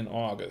Thursday in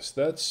August?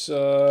 That's,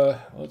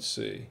 let's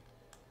see.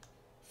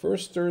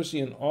 First Thursday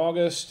in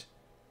August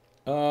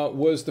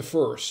was the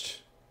 1st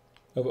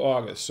of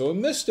August. So I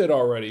missed it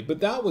already,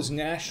 but that was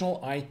National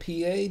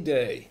IPA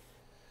Day.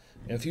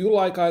 And if you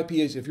like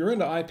IPAs, if you're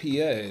into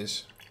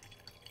IPAs,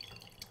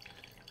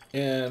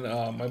 and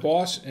my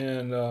boss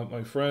and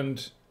my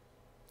friend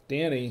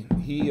Danny,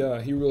 he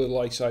really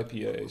likes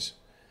IPAs.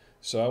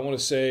 So I want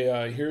to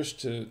say here's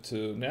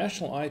to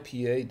National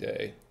IPA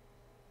Day.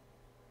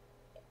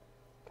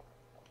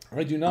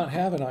 I do not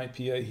have an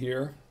IPA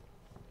here.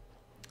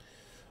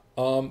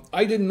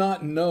 I did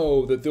not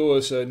know that there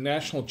was a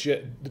National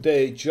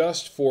Day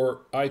just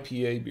for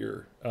IPA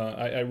beer.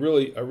 I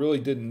really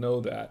didn't know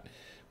that.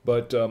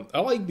 But I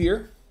like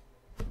beer.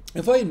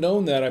 If I had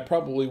known that, I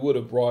probably would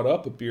have brought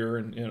up a beer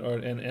and an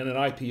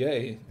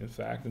IPA, in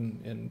fact,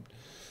 and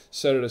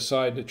set it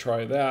aside to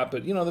try that.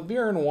 But, you know, the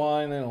beer and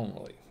wine, they don't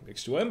really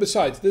mix too well. And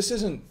besides, this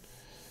isn't,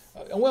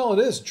 well, it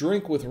is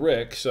Drink with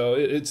Rick, so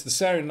it's the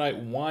Saturday night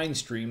wine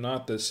stream,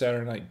 not the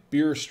Saturday night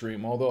beer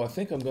stream, although I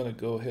think I'm going to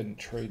go ahead and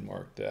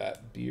trademark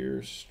that,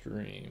 beer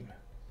stream.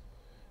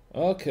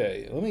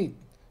 Okay, let me,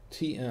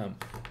 TM,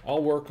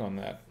 I'll work on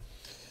that.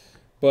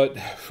 But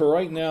for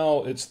right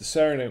now, it's the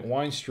Saturday night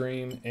wine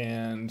stream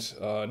and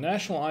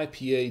National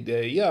IPA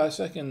Day. Yes,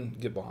 I can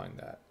get behind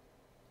that.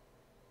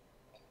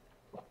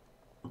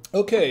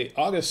 Okay,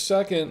 August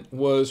 2nd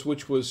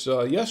which was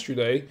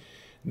yesterday,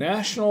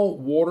 National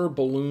Water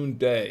Balloon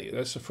Day.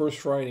 That's the first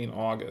Friday in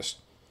August.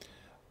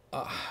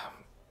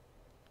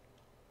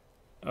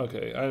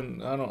 Okay, I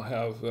don't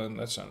have,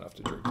 that's not enough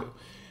to drink to.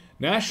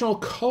 National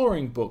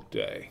Coloring Book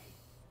Day.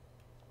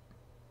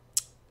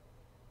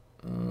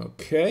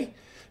 Okay.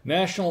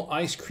 National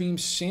Ice Cream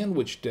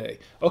Sandwich Day.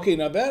 Okay,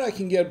 now that I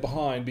can get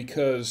behind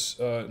because,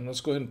 and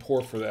let's go ahead and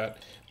pour for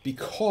that,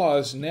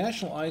 because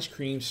National Ice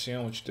Cream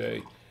Sandwich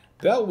Day,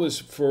 that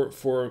was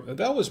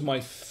that was my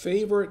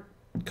favorite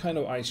kind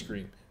of ice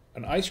cream,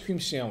 an ice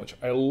cream sandwich.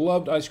 I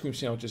loved ice cream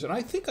sandwiches, and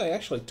I think I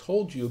actually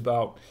told you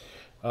about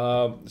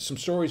some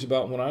stories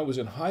about when I was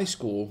in high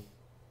school,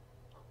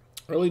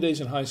 early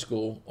days in high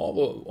school,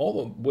 all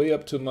the way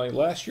up to my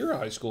last year of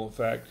high school, in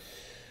fact.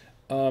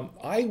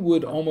 I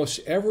would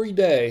almost every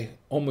day,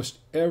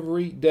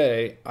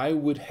 I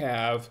would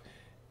have,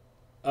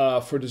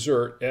 for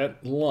dessert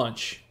at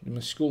lunch, in my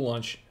school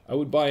lunch, I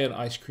would buy an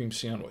ice cream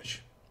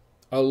sandwich.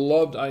 I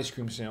loved ice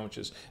cream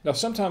sandwiches. Now,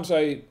 sometimes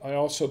I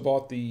also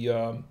bought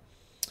the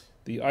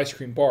ice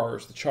cream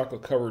bars, the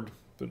chocolate-covered,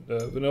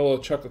 vanilla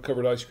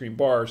chocolate-covered ice cream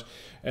bars,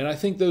 and I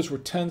think those were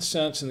 10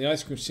 cents, and the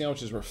ice cream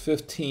sandwiches were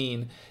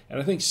 15. And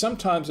I think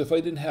sometimes if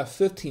I didn't have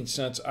 15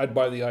 cents, I'd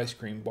buy the ice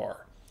cream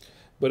bar.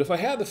 But if I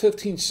had the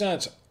 15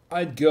 cents,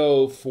 I'd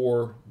go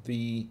for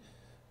the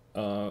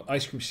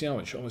ice cream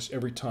sandwich almost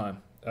every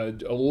time. I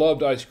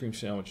loved ice cream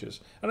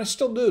sandwiches, and I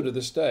still do to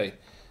this day.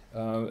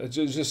 It's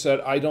just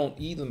that I don't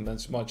eat them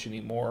as much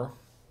anymore.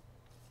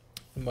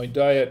 In my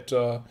diet,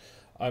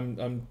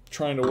 I'm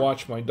trying to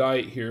watch my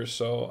diet here,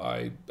 so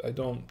I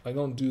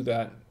don't do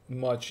that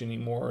much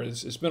anymore.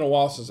 It's been a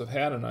while since I've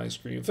had an ice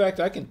cream. In fact,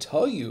 I can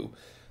tell you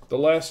the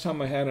last time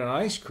I had an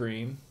ice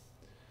cream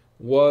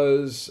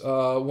was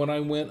when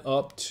I went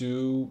up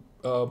to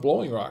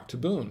Blowing Rock, to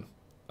Boone,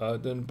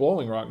 in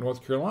Blowing Rock,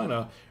 North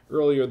Carolina,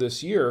 earlier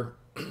this year.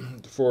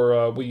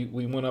 For we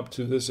went up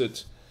to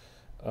visit,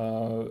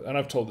 and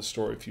I've told this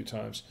story a few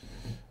times.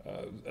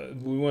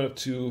 We went up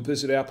to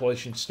visit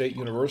Appalachian State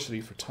University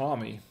for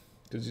Tommy,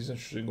 because he's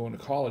interested in going to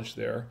college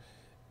there,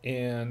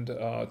 and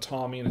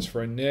Tommy and his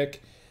friend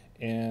Nick,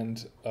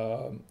 and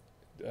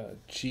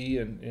Chi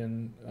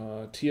and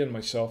Tia and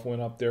myself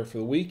went up there for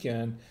the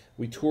weekend.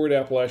 We toured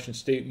Appalachian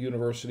State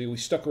University. We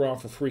stuck around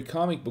for Free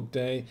Comic Book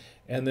Day,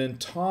 and then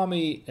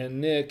Tommy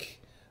and Nick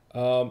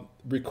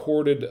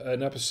recorded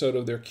an episode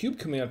of their Cube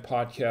Command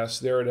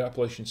podcast there at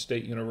Appalachian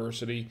State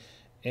University.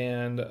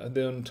 And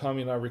then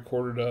Tommy and I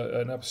recorded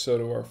an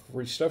episode of our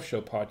Free Stuff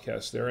Show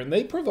podcast there, and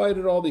they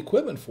provided all the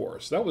equipment for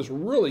us. That was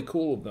really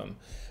cool of them.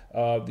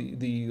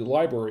 The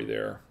library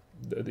there,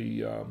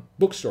 the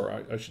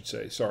bookstore, I should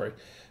say. Sorry,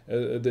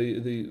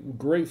 the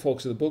great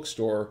folks at the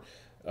bookstore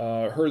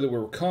heard that we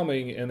were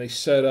coming, and they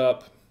set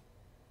up.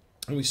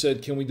 And we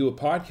said, "Can we do a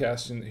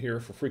podcast in here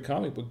for Free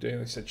Comic Book Day?"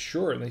 And they said,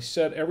 "Sure." And they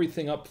set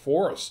everything up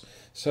for us.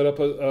 Set up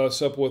us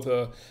up with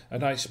a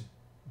nice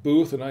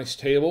booth, a nice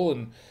table,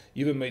 and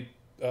even made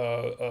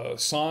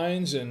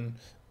signs and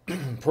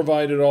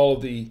provided all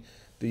of the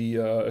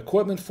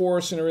equipment for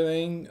us and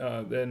everything.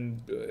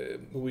 Then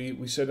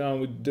we sat down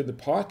and we did the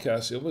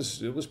podcast. It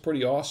was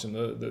pretty awesome.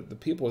 The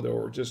people there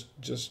were just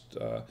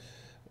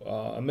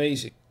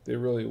amazing. They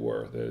really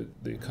were.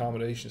 The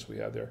accommodations we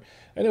had there.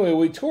 Anyway,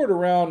 we toured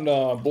around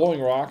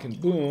Blowing Rock and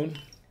Boone.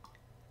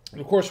 And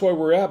of course, while we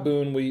were at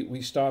Boone,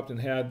 we stopped and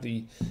had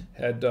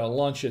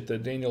lunch at the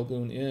Daniel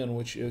Boone Inn,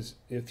 which is,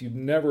 if you've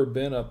never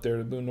been up there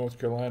to Boone, North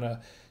Carolina,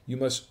 you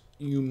must,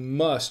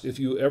 if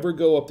you ever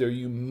go up there,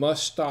 you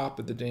must stop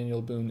at the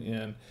Daniel Boone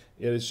Inn.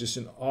 It is just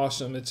an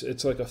awesome,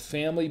 it's like a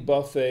family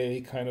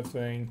buffet kind of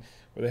thing,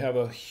 where they have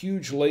a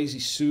huge Lazy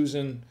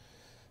Susan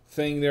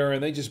thing there,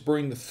 and they just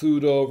bring the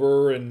food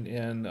over, and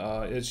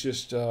it's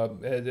just,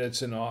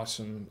 it's an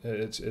awesome,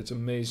 it's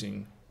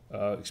amazing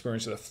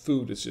experience. The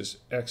food is just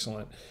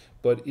excellent,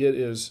 but it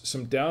is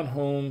some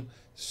down-home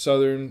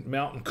southern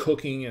mountain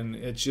cooking, and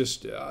it's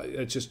just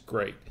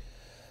great.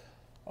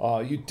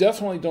 You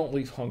definitely don't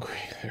leave hungry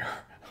there.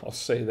 I'll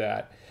say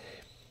that.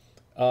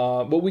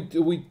 But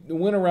we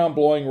went around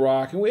Blowing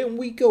Rock, and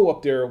we go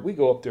up there. We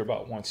go up there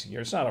about once a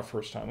year. It's not our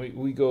first time.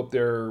 We go up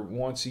there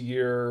once a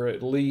year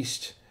at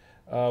least.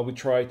 We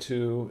try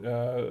to.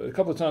 A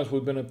couple of times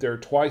we've been up there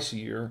twice a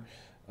year,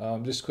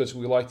 just because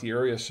we like the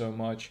area so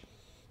much,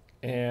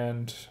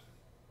 and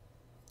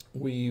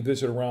we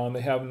visit around.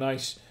 They have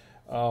nice.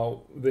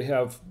 They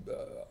have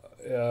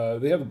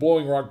the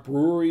Blowing Rock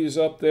breweries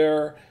up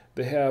there.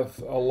 They have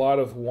a lot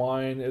of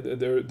wine.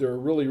 They're a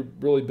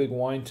really big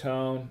wine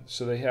town,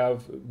 so they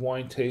have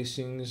wine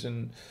tastings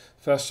and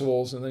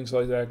festivals and things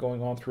like that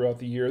going on throughout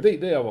the year. They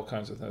have all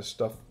kinds of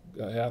stuff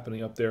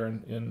happening up there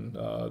in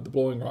the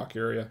Blowing Rock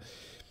area.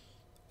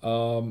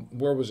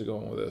 Where was it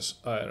going with this?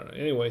 I don't know.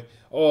 Anyway,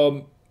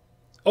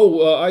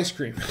 ice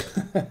cream.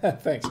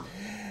 Thanks.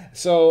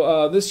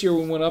 So this year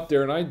we went up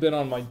there, and I'd been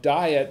on my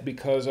diet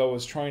because I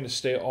was trying to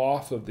stay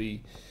off of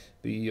the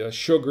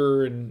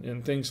sugar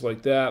and things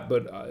like that.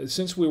 But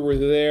since we were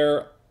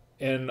there,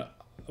 and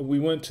we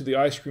went to the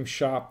ice cream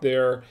shop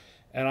there,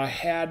 and I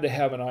had to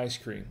have an ice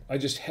cream. I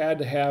just had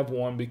to have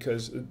one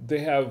because they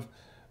have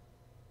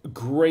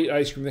great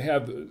ice cream. They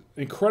have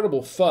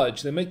incredible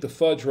fudge. They make the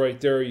fudge right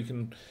there.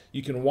 You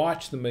can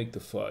watch them make the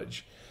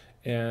fudge,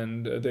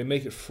 and they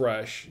make it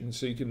fresh, and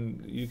so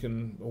you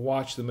can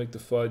watch them make the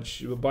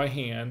fudge by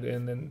hand,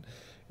 and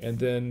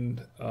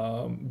then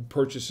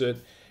purchase it.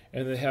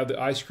 And they have the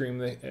ice cream.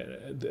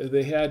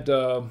 They had.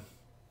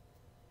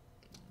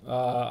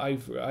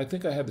 I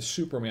think I had the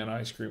Superman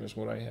ice cream is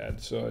what I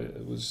had. So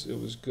it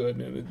was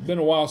good. And it's been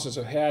a while since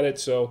I've had it.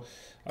 So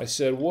I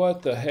said,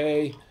 "What the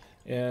hey?"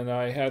 And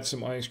I had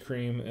some ice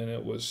cream, and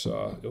it was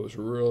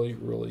really,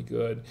 really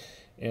good.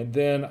 And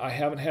then I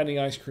haven't had any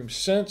ice cream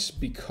since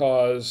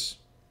because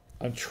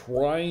I'm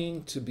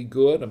trying to be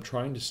good. I'm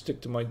trying to stick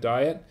to my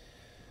diet.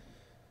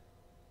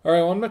 All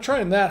right, well, I'm not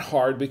trying that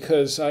hard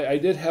because I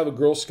did have a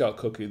Girl Scout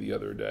cookie the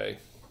other day.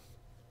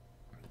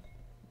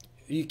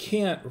 You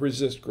can't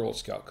resist Girl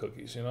Scout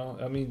cookies, you know?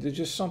 I mean, there's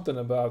just something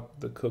about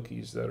the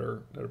cookies that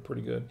are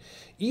pretty good.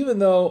 Even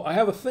though I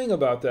have a thing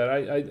about that.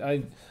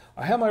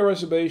 I have my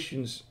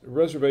reservations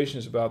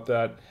about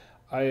that.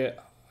 I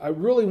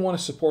really want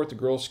to support the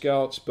Girl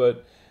Scouts,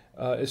 but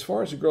as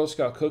far as the Girl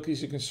Scout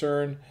cookies are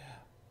concerned,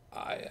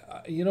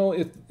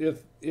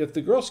 if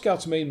the Girl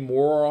Scouts made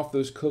more off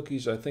those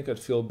cookies, I think I'd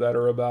feel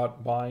better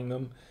about buying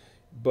them,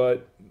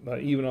 but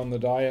even on the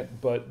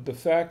diet. But the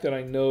fact that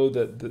I know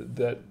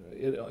that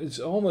it's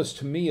almost,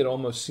 to me, it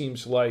almost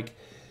seems like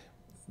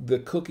the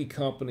cookie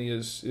company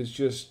is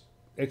just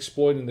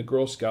exploiting the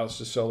Girl Scouts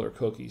to sell their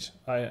cookies.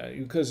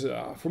 Because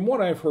from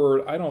what I've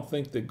heard, I don't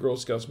think the Girl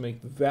Scouts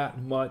make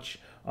that much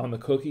on the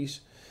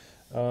cookies.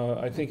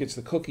 I think it's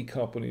the cookie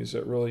companies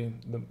that really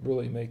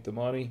make the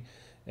money.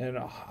 And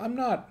I'm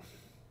not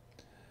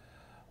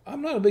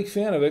a big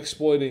fan of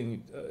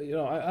exploiting.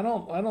 I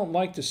don't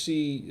like to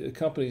see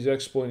companies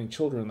exploiting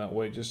children that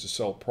way just to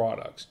sell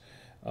products.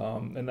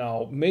 And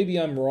now maybe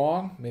I'm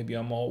wrong, maybe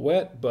I'm all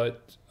wet,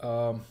 but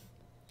I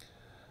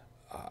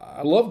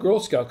love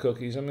Girl Scout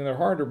cookies. I mean, they're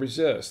hard to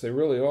resist. They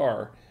really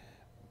are.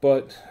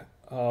 But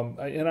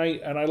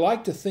I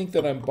like to think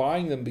that I'm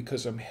buying them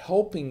because I'm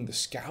helping the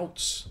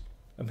Scouts.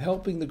 I'm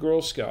helping the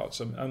Girl Scouts.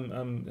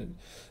 I'm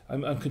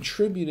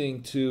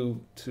contributing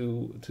to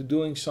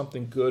doing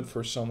something good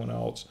for someone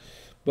else.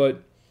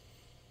 But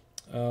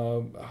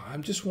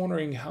I'm just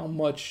wondering how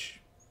much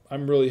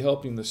I'm really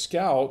helping the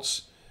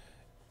Scouts,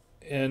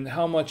 and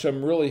how much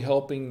I'm really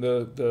helping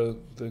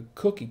the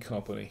cookie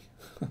company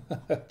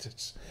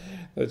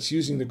that's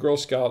using the Girl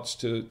Scouts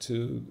to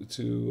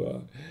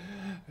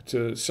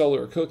sell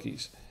their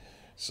cookies.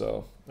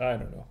 So I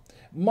don't know.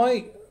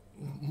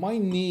 My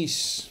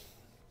niece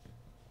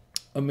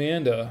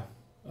Amanda,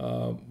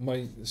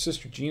 my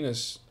sister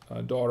Gina's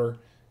daughter,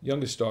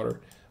 youngest daughter,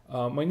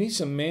 my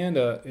niece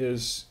Amanda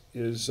is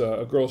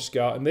a Girl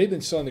Scout, and they've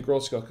been selling the Girl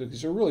Scout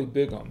cookies. They're really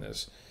big on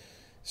this.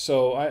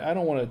 So I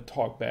don't want to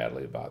talk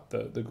badly about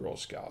the Girl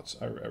Scouts.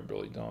 I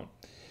really don't.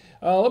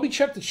 Let me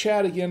check the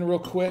chat again real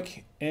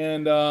quick.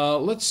 And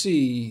let's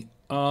see.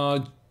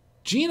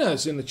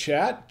 Gina's in the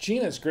chat.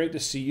 Gina, it's great to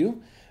see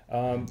you.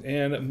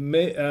 And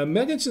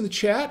Megan's in the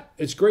chat.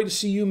 It's great to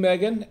see you,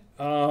 Megan.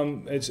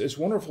 It's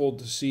wonderful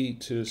to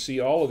see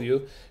all of you.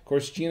 Of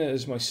course, Gina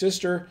is my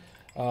sister.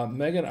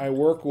 Megan I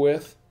work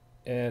with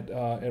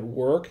at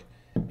work.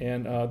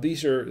 And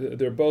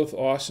they're both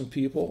awesome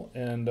people.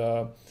 And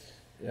I'm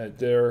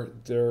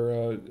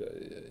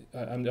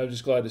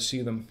just glad to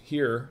see them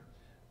here,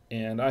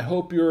 and I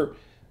hope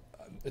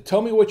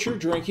tell me what you're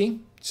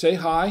drinking. Say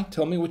hi.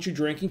 Tell me what you're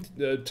drinking.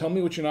 Tell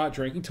me what you're not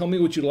drinking. Tell me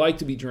what you like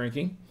to be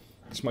drinking.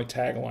 It's my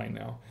tagline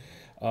now.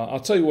 I'll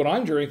tell you what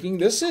I'm drinking.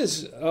 This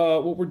is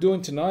what we're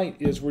doing tonight.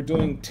 Is we're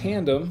doing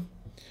Tandem.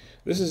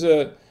 This is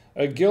a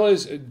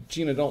Gillies.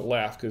 Gina, don't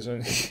laugh because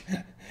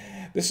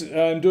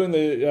I'm doing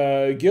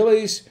the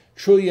Gillies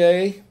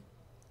Trouillet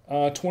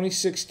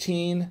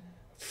 2016.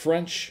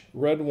 French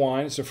red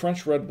wine. It's a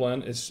French red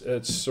blend. It's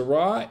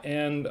Syrah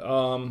and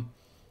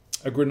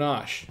a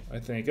Grenache, I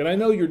think. And I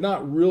know you're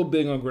not real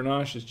big on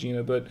Grenaches,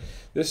 Gina, but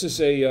this is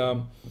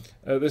a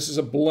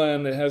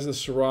blend. It has the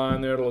Syrah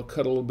in there. It'll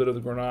cut a little bit of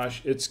the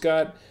Grenache. It's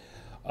got.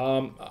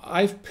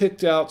 I've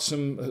picked out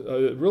some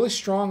really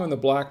strong on the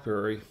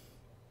blackberry,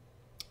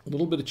 a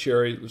little bit of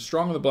cherry,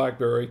 strong on the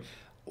blackberry,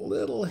 a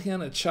little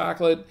hint of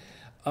chocolate.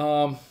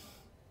 I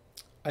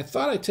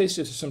thought I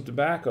tasted some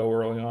tobacco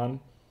early on.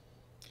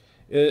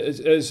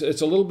 It's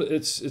a little bit.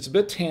 It's a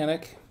bit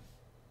tannic,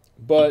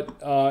 but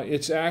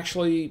it's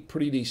actually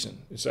pretty decent.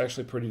 It's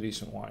actually pretty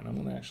decent wine. I'm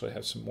going to actually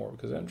have some more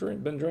because I've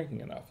been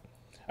drinking enough.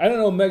 I don't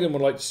know. Megan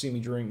would like to see me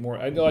drink more.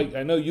 I know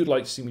you'd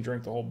like to see me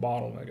drink the whole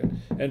bottle,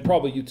 Megan, and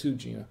probably you too,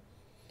 Gina.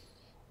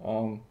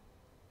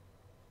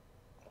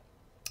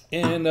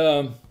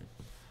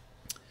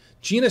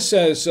 Gina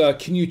says,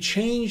 "Can you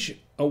change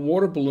a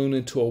water balloon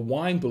into a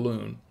wine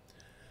balloon?"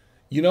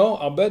 You know,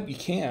 I'll bet you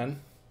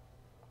can.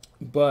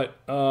 But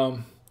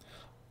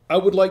I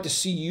would like to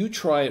see you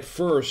try it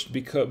first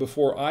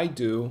before I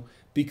do,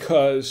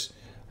 because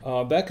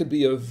that could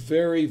be a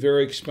very,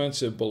 very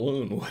expensive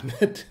balloon,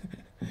 wouldn't it?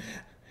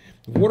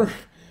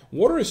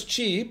 Water is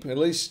cheap, at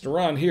least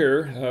around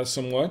here,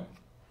 somewhat.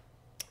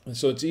 And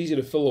so it's easy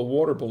to fill a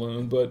water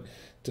balloon, but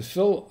to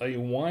fill a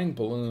wine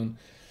balloon,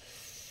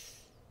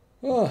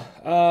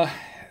 yeah,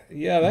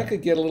 that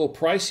could get a little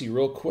pricey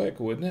real quick,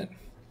 wouldn't it?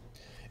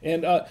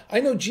 And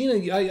I know,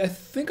 Gina, I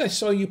think I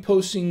saw you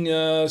posting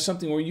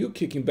something where you were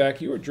kicking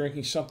back. You were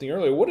drinking something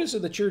earlier. What is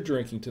it that you're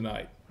drinking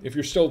tonight? If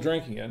you're still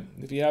drinking it,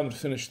 if you haven't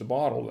finished the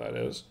bottle, that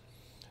is.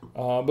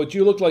 But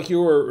you looked like you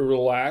were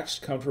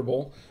relaxed,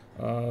 comfortable,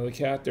 the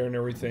cat there and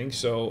everything.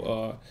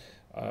 So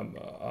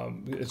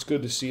it's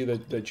good to see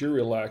that you're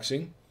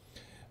relaxing.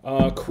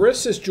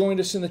 Chris has joined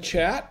us in the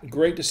chat.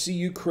 Great to see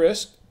you,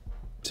 Chris.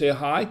 Say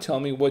hi. Tell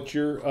me what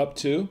you're up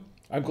to.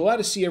 I'm glad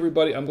to see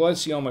everybody. I'm glad to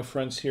see all my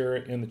friends here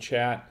in the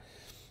chat.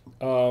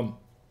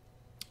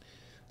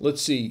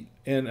 Let's see.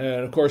 And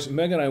of course,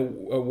 Megan I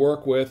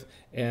work with,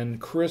 and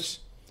Chris.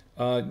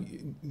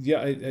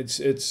 Yeah,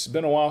 it's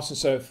been a while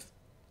since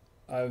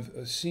I've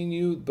seen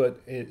you, but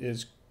it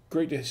is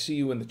great to see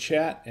you in the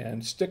chat.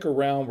 And stick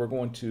around. We're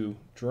going to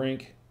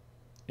drink,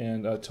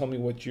 and tell me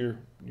what you're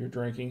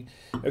drinking.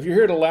 If you're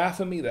here to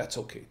laugh at me, that's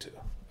okay too.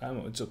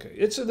 It's okay.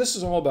 This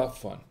is all about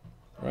fun,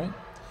 right?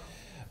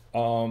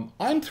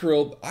 I'm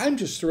thrilled. I'm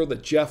just thrilled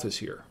that Jeff is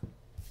here.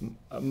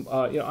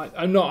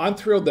 I'm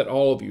thrilled that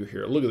all of you are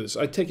here. Look at this.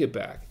 I take it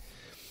back.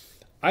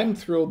 I'm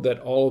thrilled that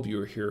all of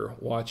you are here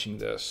watching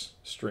this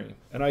stream,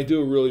 and I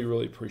do really,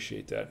 really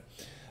appreciate that.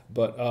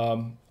 But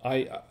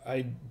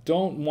I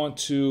don't want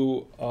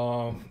to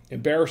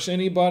embarrass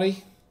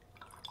anybody.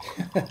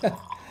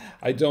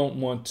 I don't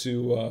want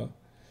to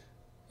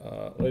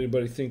let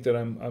anybody think that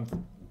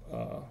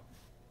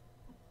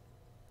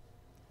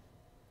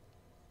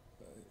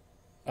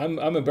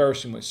I'm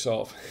embarrassing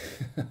myself.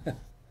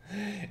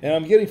 And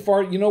I'm getting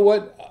far. You know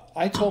what?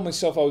 I told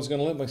myself I was going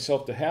to limit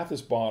myself to half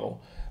this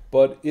bottle,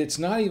 but it's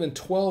not even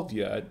 12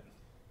 yet.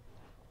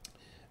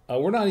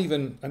 We're not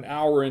even an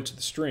hour into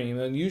the stream,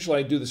 and usually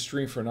I do the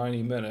stream for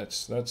 90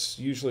 minutes. That's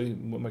usually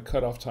what my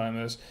cutoff time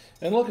is.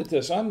 And look at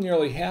this. I'm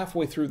nearly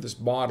halfway through this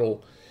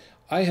bottle.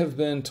 I have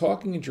been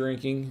talking and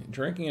drinking,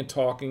 drinking and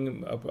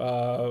talking,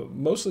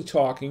 mostly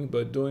talking,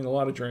 but doing a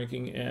lot of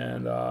drinking,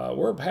 and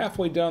we're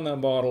halfway down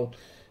that bottle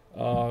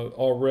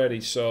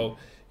already, so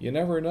you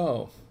never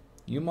know.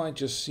 You might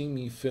just see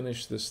me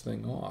finish this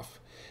thing off.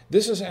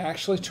 This is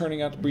actually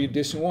turning out to be a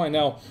decent wine.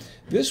 Now,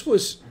 this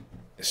was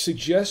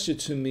suggested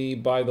to me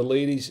by the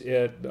ladies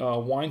at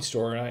Wine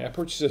Store, and I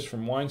purchased this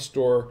from Wine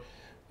Store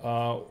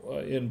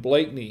in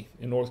Blakeney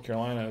in North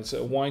Carolina. It's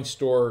at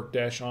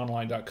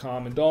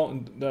winestore-online.com. And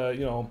don't,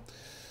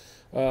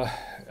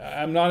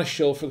 I'm not a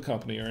shill for the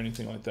company or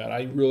anything like that.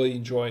 I really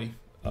enjoy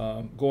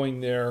going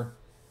there,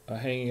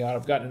 hanging out.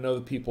 I've gotten to know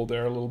the people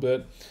there a little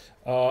bit.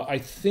 I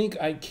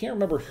can't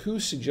remember who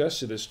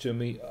suggested this to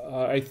me.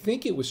 I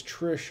think it was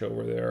Trish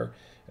over there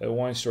at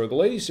Wine Store. The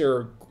ladies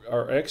there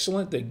are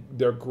excellent.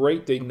 They're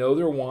great. They know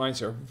their wines.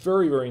 They're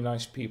very, very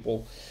nice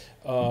people.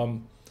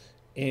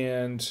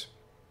 And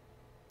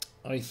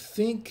I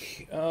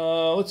think,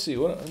 let's see,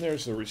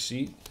 there's the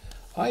receipt.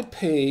 I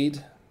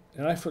paid,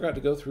 and I forgot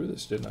to go through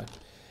this, didn't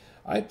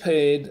I? I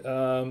paid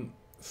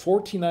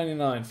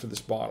 $14.99 for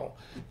this bottle.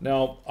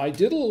 Now, I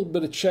did a little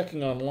bit of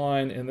checking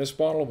online, and this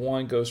bottle of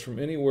wine goes from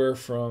anywhere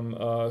from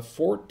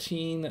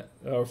 $14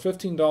 or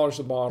 $15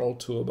 a bottle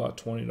to about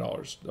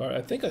 $20.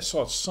 I think I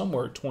saw it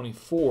somewhere at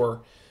 $24.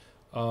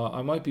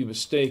 I might be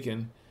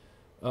mistaken.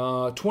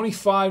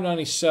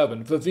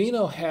 $25.97.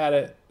 Vivino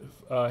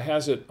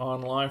has it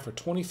online for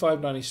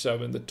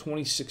 $25.97. The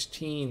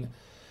 2016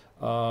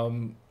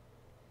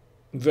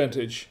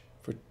 vintage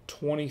for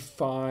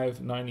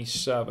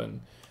 $25.97.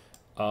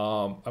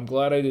 I'm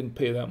glad I didn't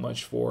pay that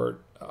much for it.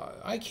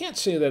 I can't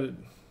say that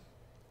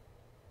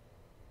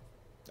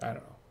I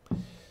don't know.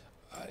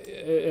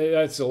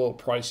 That's a little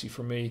pricey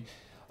for me.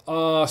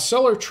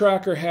 Seller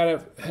Tracker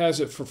has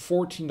it for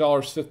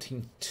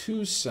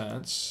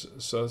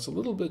 $14.52, so it's a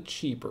little bit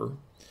cheaper.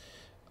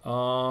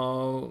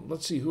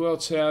 Let's see, who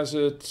else has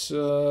it?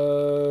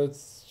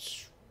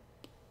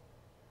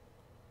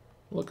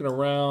 Looking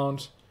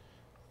around,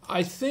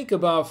 I think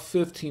about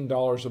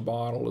 $15 a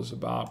bottle is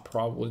about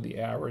probably the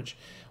average.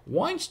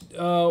 Wine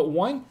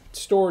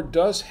Store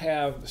does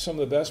have some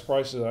of the best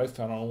prices that I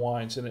found on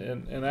wines,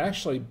 and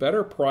actually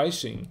better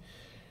pricing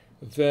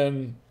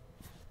than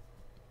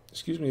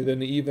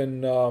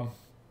even the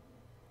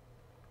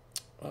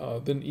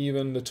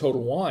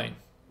Total Wine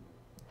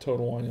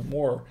and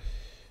More,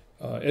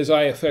 as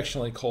I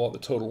affectionately call it, the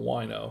Total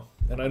Wino,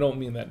 and I don't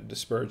mean that in a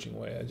disparaging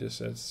way. I just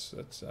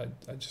like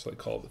to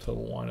call it the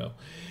Total Wino.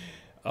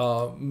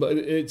 But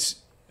it's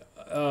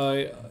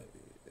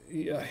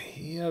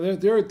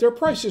their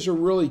prices are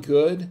really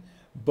good,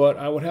 but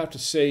I would have to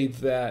say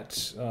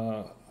that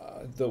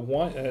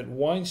at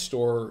Wine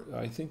Store,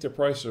 I think their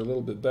prices are a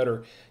little bit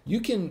better.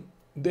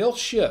 They'll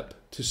ship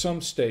to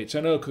some states.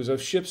 I know because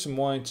I've shipped some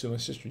wine to my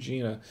sister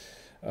Gina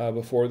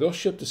before. They'll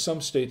ship to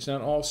some states,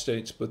 not all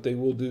states, but they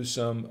will do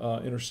some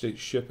interstate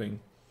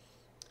shipping,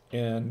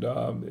 and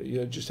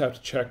you just have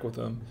to check with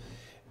them.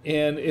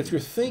 And if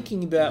you're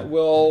thinking that,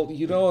 well,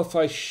 if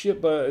I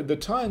ship, the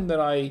time that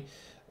I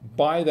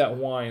buy that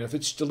wine, if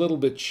it's a little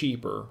bit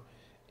cheaper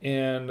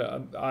and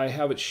I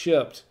have it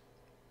shipped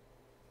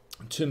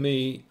to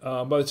me,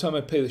 by the time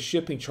I pay the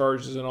shipping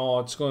charges and all,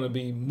 it's going to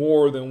be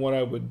more than what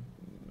it would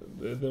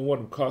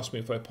cost me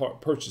if I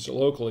purchase it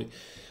locally.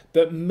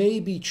 That may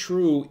be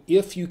true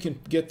if you can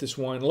get this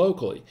wine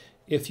locally.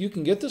 If you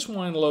can get this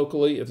wine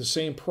locally at the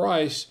same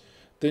price,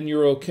 then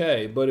you're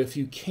okay. But if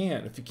you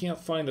can't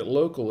find it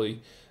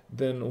locally,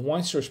 then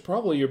Wine Store is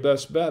probably your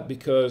best bet,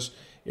 because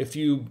if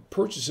you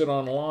purchase it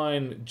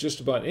online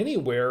just about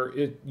anywhere,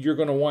 you're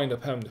going to wind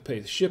up having to pay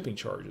the shipping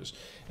charges.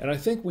 And I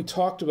think we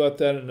talked about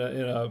that in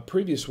a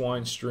previous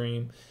wine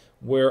stream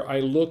where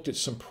I looked at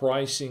some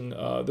pricing.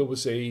 There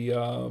was I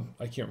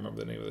can't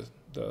remember the name of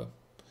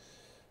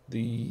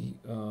the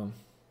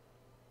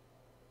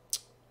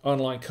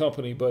online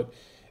company, but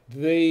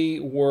they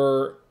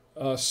were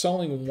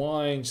selling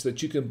wines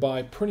that you can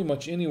buy pretty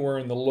much anywhere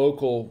in the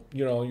local,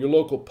 your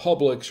local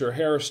Publix or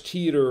Harris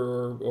Teeter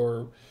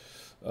or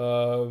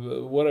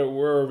whatever,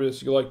 wherever it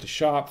is you like to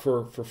shop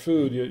for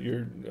food,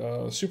 your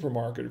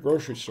supermarket or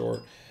grocery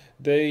store.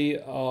 They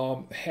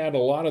had a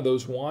lot of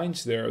those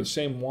wines there, the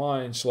same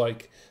wines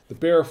like the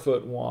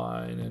Barefoot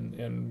wine,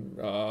 and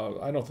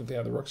I don't think they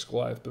had the Rex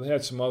Goliath, but they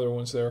had some other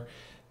ones there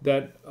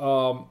that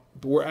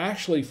were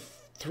actually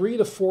 $3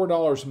 to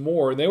 $4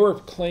 more. And they were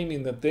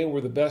claiming that they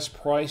were the best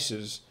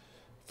prices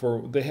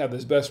they had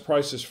the best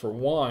prices for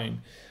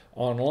wine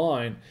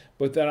online.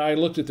 But then I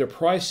looked at their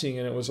pricing,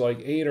 and it was like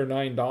 $8 or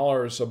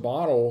 $9 a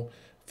bottle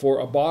for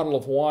a bottle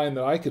of wine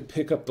that I could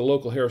pick up the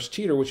local Harris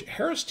Teeter, which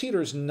Harris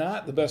Teeter is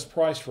not the best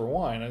price for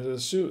wine. At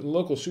the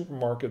local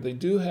supermarket, they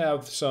do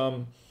have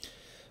some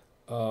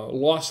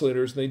loss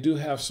leaders, and they do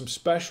have some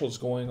specials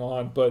going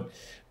on, but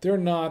they're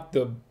not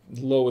the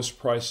lowest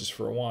prices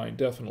for wine,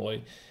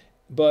 definitely.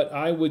 But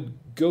I would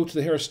go to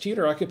the Harris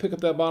Teeter. I could pick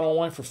up that bottle of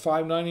wine for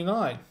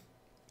 $5.99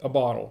 a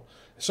bottle.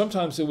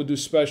 Sometimes they would do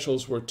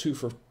specials where two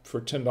for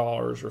 $10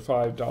 or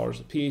 $5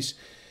 a piece.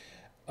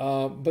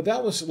 But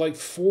that was like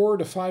 $4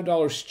 to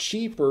 $5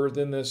 cheaper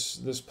than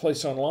this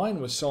place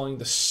online was selling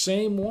the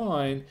same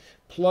wine.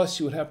 Plus,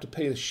 you would have to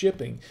pay the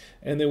shipping,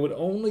 and they would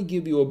only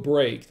give you a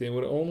break. They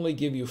would only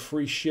give you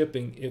free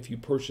shipping if you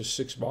purchase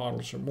 6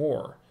 bottles or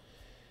more.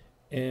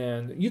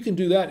 And you can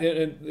do that.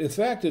 And in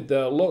fact, at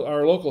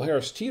our local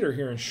Harris Teeter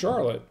here in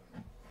Charlotte,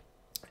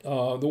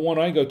 the one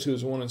I go to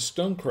is the one in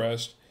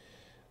Stonecrest.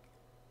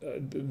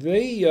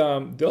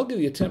 They'll give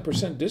you a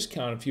 10%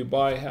 discount if you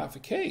buy half a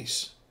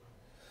case.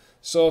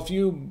 So if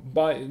you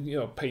buy,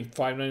 pay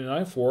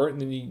 $5.99 for it,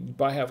 and then you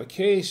buy half a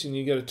case and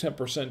you get a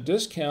 10%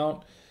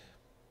 discount,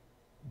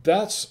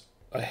 that's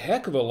a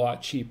heck of a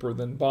lot cheaper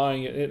than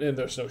buying it, and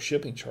there's no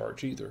shipping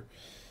charge either.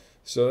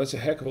 So that's a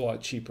heck of a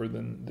lot cheaper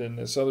than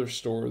this other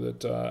store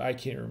that I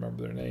can't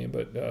remember their name,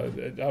 but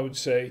I would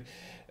say,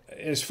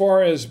 as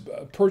far as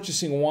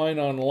purchasing wine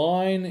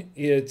online,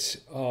 it's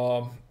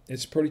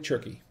pretty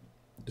tricky.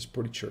 It's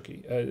pretty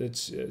tricky.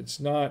 It's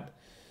not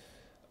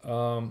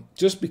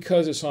just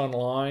because it's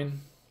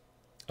online,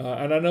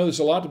 and I know there's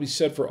a lot to be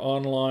said for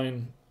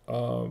online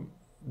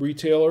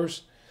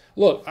retailers.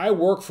 Look, I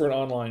work for an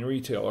online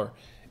retailer,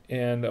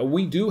 and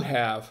we do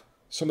have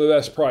some of the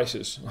best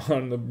prices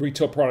on the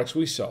retail products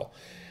we sell.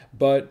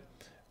 But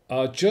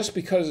just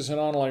because it's an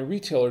online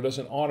retailer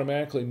doesn't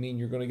automatically mean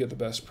you're going to get the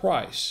best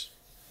price.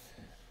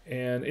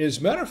 And as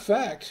a matter of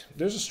fact,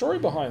 there's a story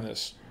behind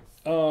this.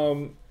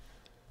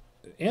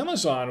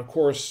 Amazon, of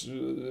course,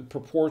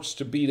 purports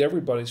to beat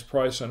everybody's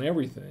price on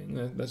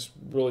everything. That's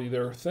really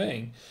their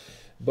thing.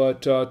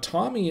 But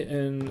Tommy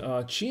and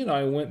Chi and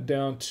I went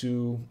down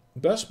to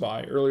Best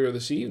Buy earlier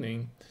this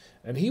evening,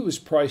 and he was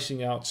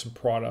pricing out some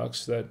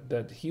products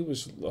that he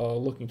was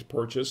looking to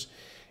purchase.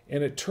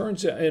 And it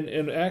turns out,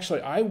 and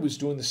actually I was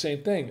doing the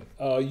same thing.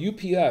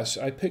 UPS,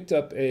 I picked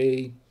up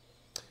an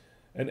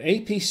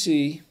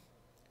APC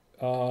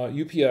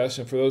UPS,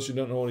 and for those who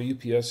don't know what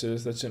a UPS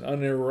is, that's an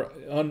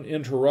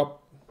uninterruptible.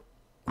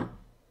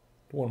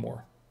 One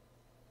more.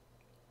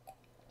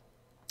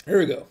 Here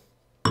we go.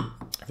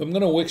 If I'm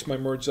going to mix my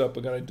words up,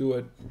 I got to do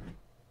it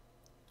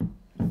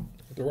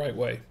the right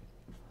way.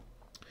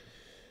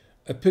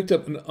 I picked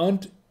up an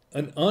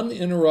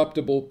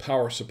uninterruptible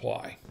power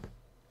supply,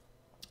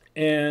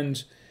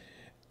 and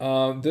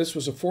this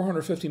was a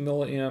 450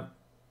 milliamp,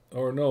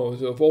 or no, it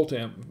was a volt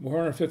amp,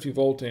 450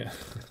 volt amp.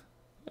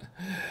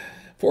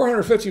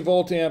 450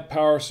 volt amp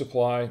power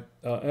supply,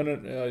 and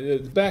a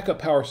backup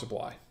power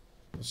supply.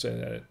 Let's say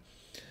that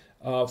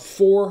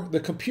for the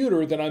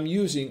computer that I'm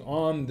using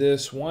on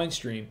this wine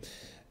stream.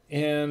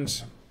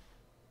 And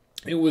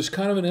it was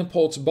kind of an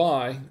impulse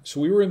buy.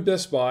 So we were in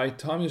Best Buy.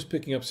 Tommy was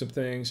picking up some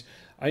things.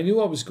 I knew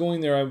I was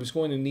going there. I was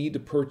going to need to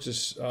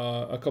purchase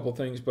a couple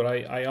things, but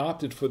I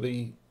opted for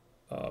the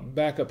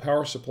backup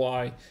power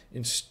supply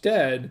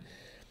instead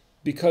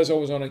because I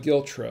was on a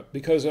guilt trip.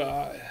 Because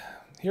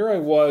here I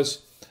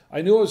was.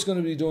 I knew I was going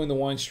to be doing the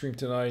wine stream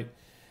tonight,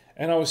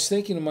 and I was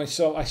thinking to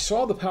myself, I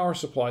saw the power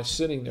supply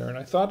sitting there, and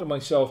I thought to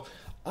myself,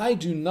 I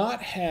do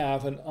not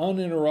have an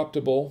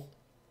uninterruptible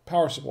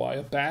power supply,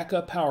 a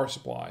backup power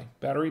supply,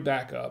 battery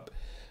backup,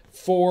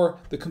 for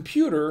the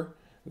computer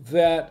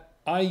that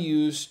I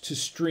use to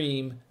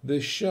stream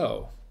this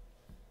show.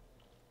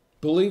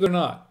 Believe it or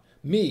not,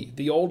 me,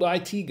 the old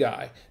IT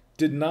guy,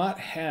 did not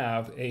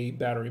have a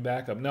battery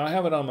backup. Now, I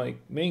have it on my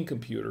main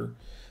computer,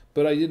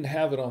 but I didn't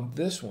have it on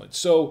this one.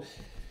 So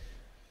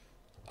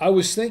I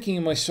was thinking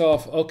to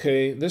myself,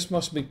 okay, this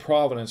must be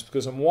Providence,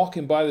 because I'm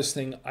walking by this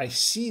thing, I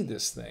see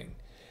this thing.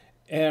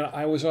 And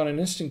I was on an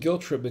instant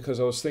guilt trip because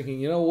I was thinking,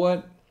 you know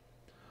what?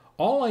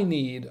 All I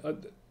need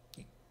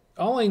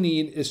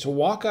is to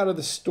walk out of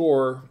the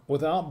store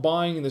without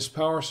buying this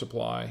power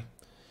supply,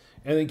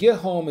 and then get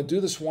home and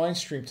do this wine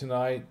stream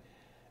tonight,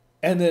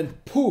 and then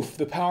poof,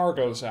 the power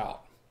goes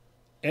out.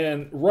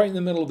 And right in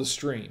the middle of the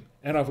stream.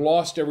 And I've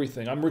lost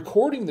everything. I'm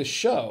recording the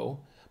show,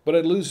 but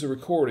I'd lose the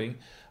recording.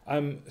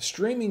 I'm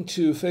streaming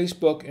to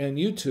Facebook and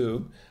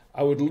YouTube.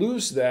 I would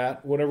lose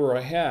that, whatever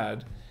I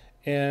had,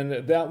 and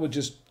that would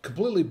just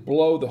completely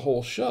blow the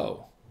whole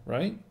show,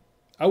 right?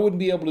 I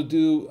wouldn't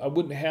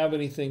have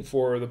anything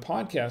for the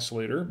podcast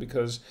later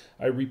because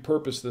I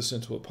repurposed this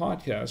into a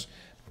podcast.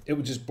 It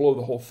would just blow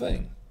the whole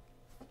thing.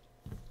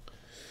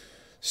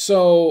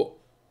 So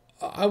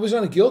I was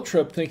on a guilt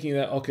trip thinking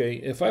that, okay,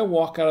 if I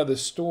walk out of the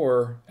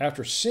store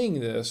after seeing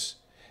this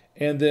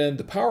and then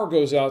the power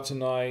goes out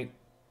tonight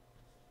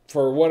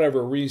for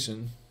whatever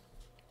reason,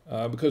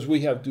 because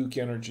we have Duke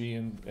Energy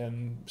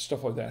and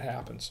stuff like that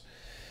happens.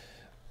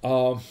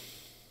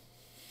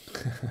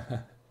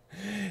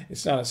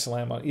 It's not a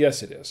slam on.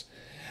 Yes, it is.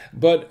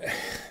 But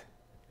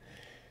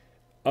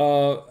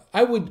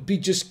I would be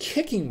just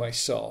kicking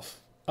myself.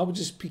 I would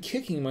just be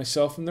kicking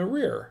myself in the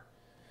rear.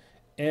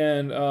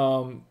 And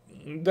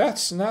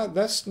that's not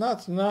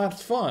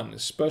fun,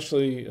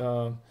 especially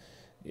no,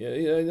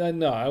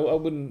 I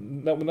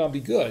wouldn't. That would not be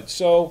good.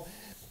 So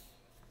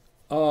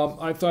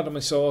I thought to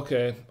myself,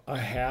 okay, I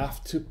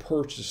have to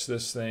purchase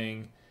this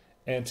thing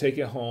and take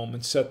it home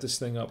and set this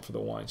thing up for the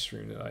wine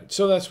stream tonight.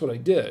 So that's what I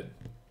did.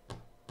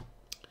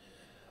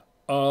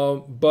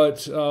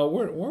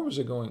 Where was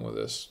I going with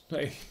this?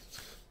 Hey,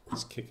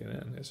 it's kicking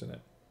in, isn't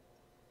it?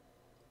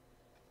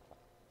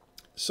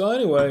 So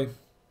anyway,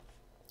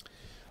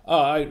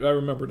 I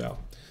remember now.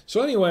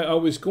 So anyway, I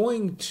was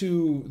going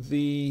to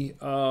the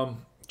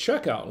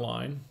checkout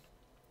line,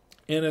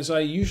 and as I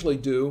usually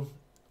do,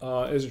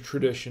 as a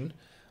tradition,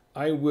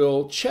 I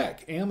will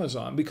check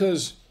Amazon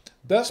because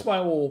Best Buy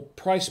will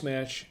price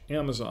match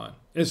Amazon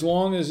as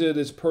long as it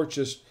is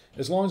purchased,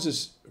 as long as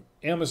it's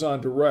Amazon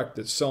Direct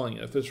that's selling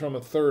it. If it's from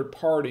a third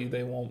party,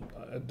 they won't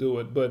do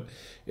it. But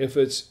if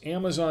it's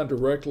Amazon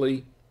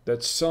directly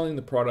that's selling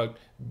the product,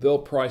 they'll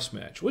price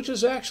match, which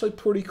is actually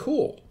pretty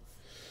cool.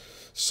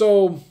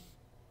 So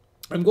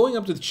I'm going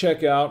up to the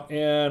checkout,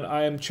 and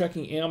I am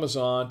checking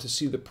Amazon to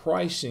see the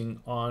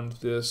pricing on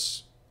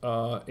this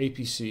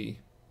APC,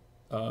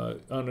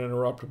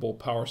 uninterruptible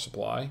power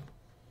supply.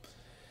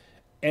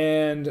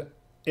 And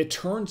it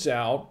turns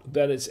out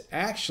that it's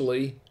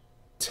actually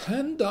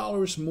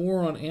 $10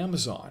 more on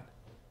Amazon.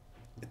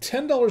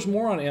 $10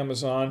 more on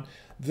Amazon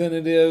than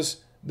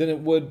it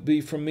would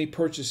be from me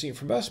purchasing it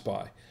from Best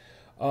Buy,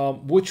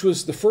 which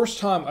was the first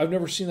time. I've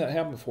never seen that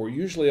happen before.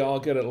 Usually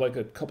I'll get it like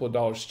a couple of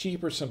dollars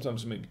cheaper,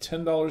 sometimes maybe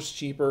 $10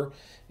 cheaper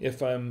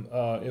if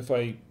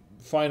I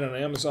find on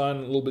Amazon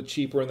a little bit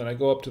cheaper, and then I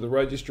go up to the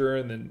register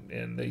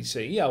and they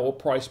say, yeah, we'll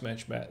price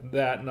match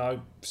that, and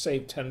I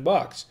save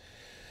 $10.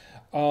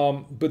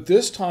 But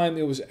this time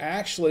it was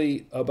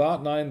actually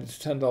about $9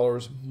 to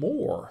 $10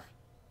 more.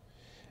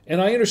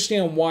 And I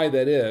understand why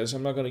that is.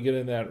 I'm not going to get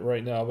into that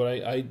right now, but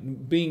I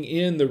being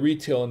in the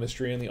retail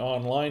industry, in the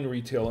online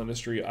retail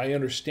industry, I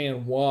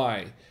understand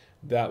why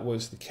that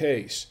was the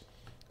case.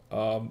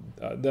 I'm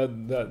not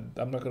going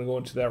to go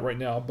into that right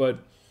now, but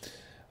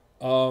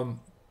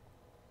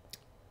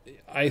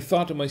I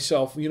thought to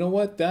myself, you know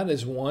what? That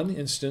is one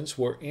instance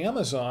where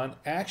Amazon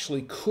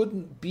actually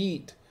couldn't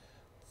beat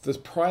the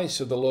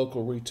price of the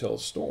local retail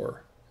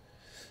store.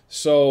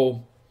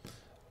 So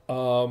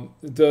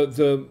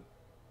the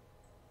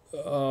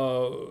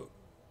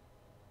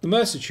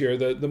message here,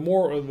 the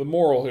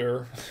moral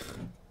here,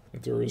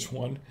 if there is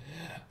one,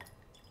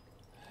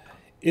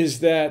 is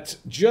that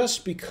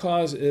just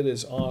because it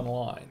is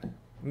online,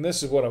 and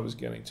this is what I was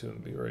getting to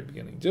in the very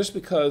beginning, just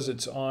because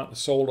it's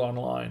sold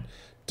online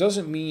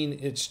doesn't mean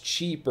it's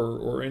cheaper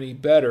or any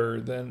better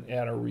than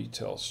at a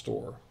retail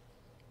store.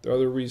 There are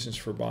other reasons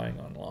for buying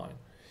online.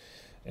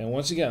 And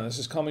once again, this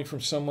is coming from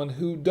someone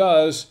who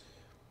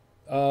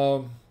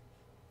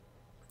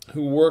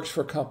works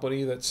for a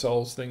company that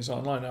sells things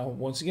online. Now,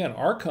 once again,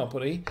 our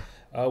company,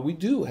 we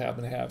do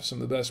happen to have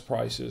some of the best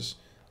prices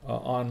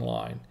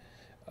online,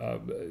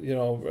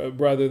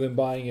 rather than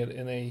buying it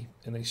in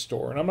a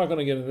store. And I'm not going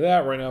to get into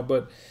that right now,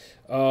 but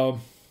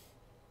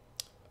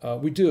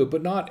we do.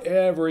 But not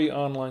every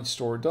online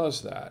store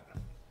does that.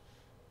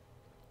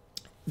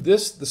 The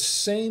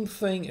same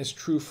thing is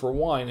true for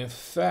wine. In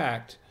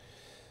fact,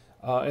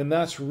 and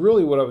that's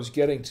really what I was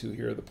getting to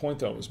here. The point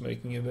that I was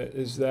making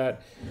is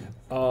that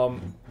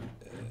buying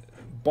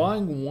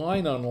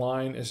wine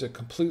online is a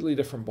completely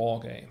different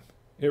ballgame.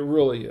 It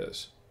really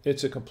is.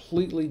 It's a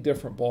completely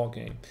different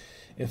ballgame.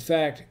 In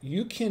fact,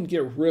 you can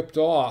get ripped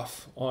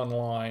off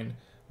online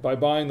by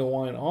buying the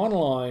wine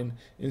online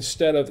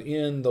instead of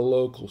in the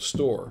local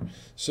store.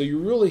 So you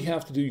really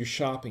have to do your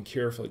shopping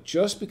carefully.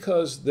 Just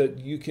because that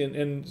you can,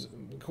 and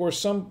of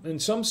course, in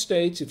some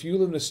states, if you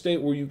live in a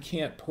state where you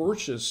can't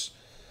purchase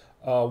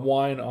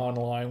wine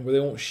online, where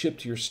they won't ship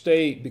to your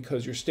state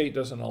because your state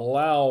doesn't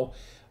allow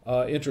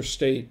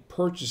interstate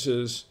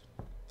purchases,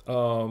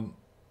 of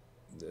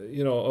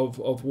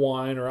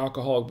wine or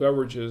alcoholic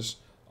beverages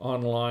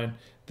online,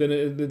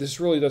 then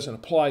this really doesn't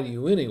apply to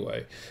you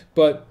anyway.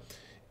 But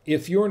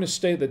if you're in a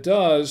state that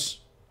does,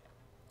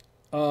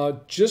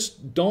 don't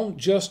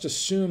just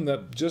assume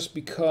that just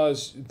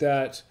because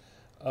that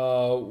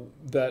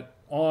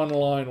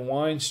online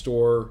wine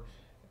store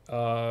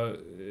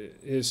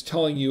is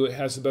telling you it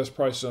has the best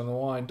prices on the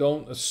wine.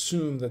 Don't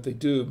assume that they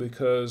do,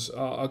 because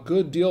a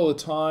good deal of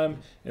the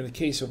time, in the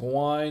case of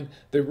wine,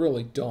 they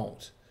really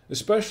don't.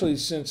 Especially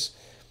since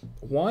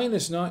wine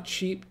is not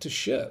cheap to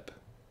ship.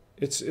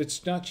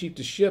 It's not cheap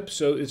to ship,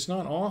 so it's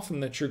not often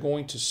that you're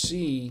going to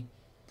see,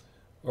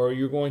 or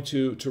you're going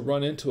to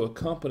run into a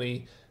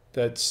company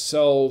that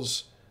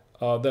sells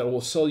that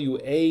will sell you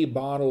a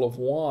bottle of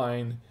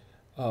wine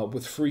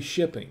with free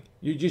shipping.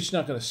 You're just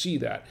not going to see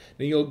that.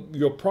 Now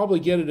you'll probably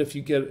get it if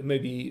you get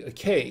maybe a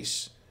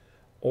case,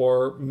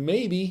 or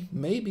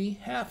maybe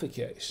half a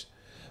case.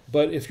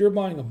 But if you're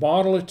buying a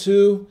bottle or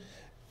two,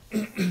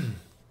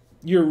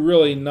 you're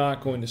really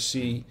not going to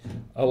see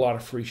a lot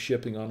of free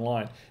shipping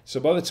online. So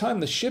by the time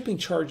the shipping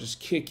charges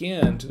kick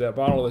in to that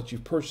bottle that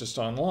you've purchased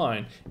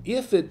online,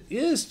 if it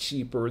is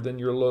cheaper than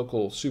your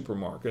local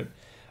supermarket,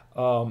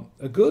 a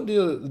good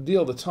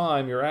deal of the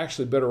time, you're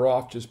actually better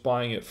off just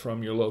buying it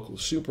from your local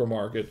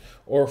supermarket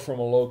or from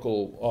a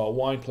local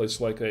wine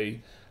place like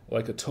a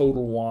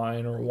Total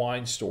Wine or a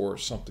wine store or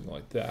something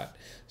like that.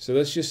 So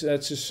that's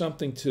just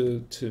something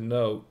to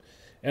note.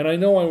 And I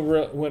know I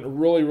went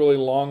really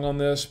long on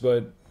this,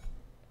 but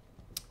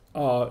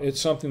it's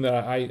something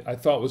that I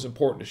thought was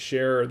important to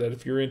share, that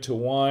if you're into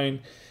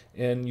wine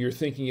and you're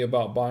thinking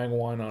about buying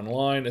wine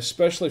online,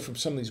 especially from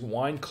some of these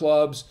wine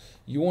clubs,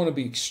 you want to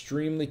be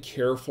extremely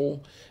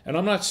careful. And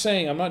I'm not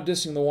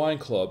dissing the wine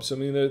clubs. I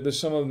mean, there's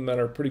some of them that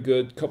are pretty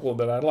good, a couple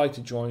that I'd like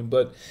to join,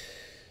 but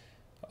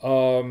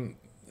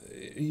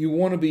you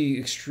want to be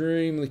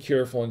extremely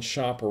careful and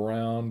shop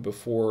around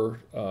before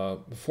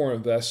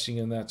investing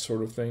in that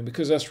sort of thing,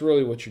 because that's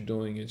really what you're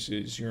doing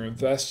is you're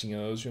investing in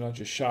those. You're not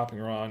just shopping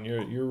around.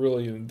 You're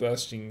really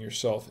investing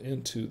yourself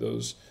into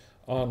those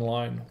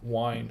online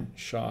wine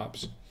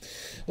shops.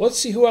 Let's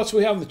see who else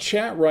we have in the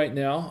chat right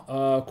now.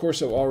 Of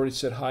course, I've already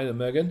said hi to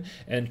Megan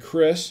and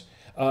Chris.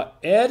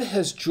 Ed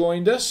has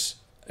joined us.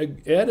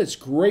 Ed, it's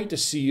great to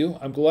see you.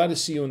 I'm glad to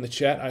see you in the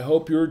chat. I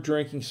hope you're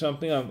drinking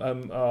something.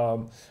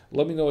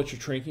 Let me know what you're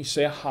drinking.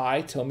 Say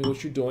hi. Tell me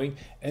what you're doing.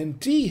 And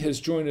Dee has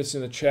joined us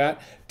in the chat.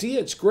 Dee,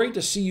 it's great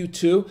to see you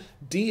too.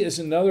 Dee is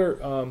another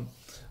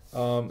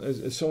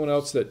is someone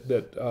else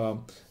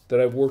that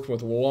I've worked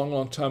with a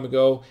long time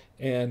ago,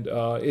 and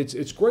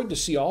it's great to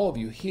see all of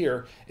you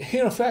here. And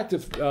in fact,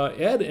 if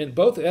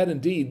both Ed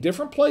and Dee,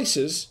 different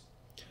places,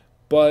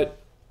 but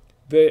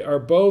they are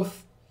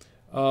both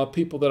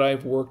people that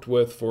I've worked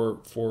with for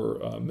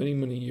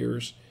many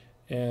years,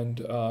 and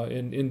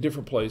in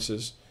different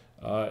places.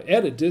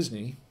 Ed at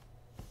Disney.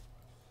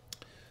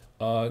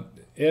 Ed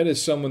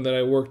is someone that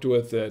I worked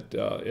with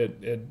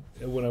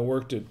when I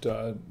worked at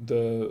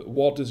the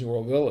Walt Disney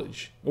World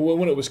Village,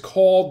 when it was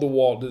called the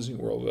Walt Disney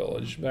World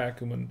Village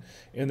back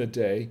in the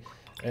day.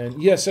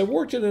 And yes, I've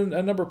worked in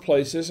a number of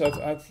places.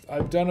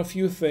 I've done a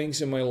few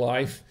things in my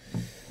life.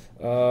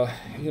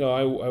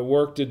 I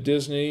worked at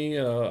Disney,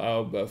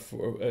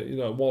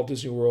 Walt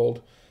Disney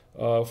World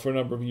for a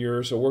number of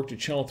years. I worked at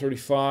Channel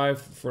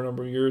 35 for a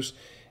number of years.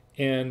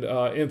 And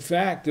in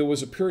fact, there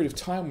was a period of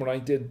time when I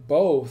did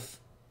both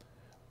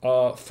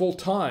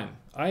full-time.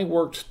 I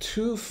worked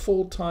 2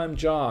 full-time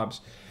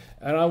jobs.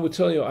 And I would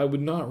tell you, I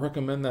would not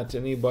recommend that to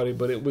anybody,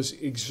 but it was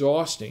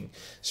exhausting,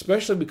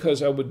 especially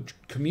because I would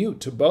commute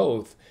to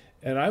both.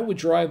 And I would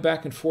drive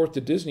back and forth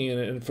to Disney.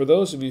 And for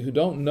those of you who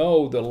don't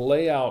know the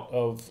layout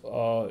of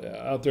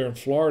out there in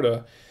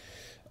Florida,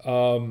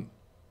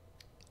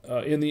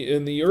 in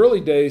the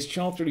early days,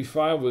 Channel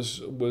 35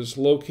 was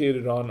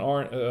located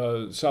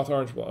on South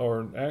Orange,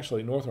 or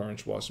actually North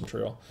Orange Blossom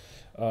Trail.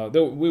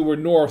 We were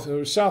north, it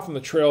was south on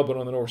the trail, but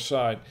on the north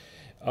side.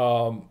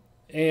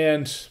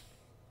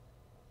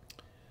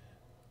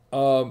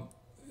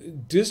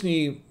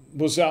 Disney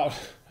was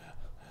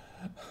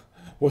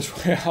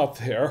way out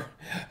there.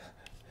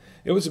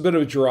 It was a bit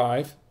of a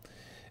drive,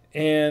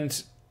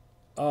 and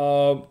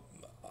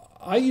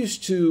I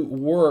used to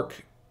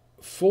work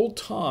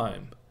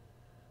full-time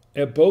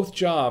at both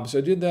jobs.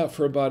 I did that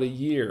for about a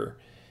year,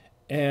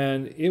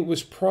 and it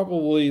was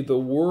probably the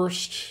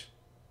worst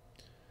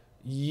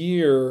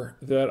year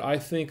that I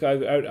think I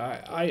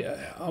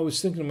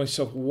was thinking to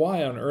myself,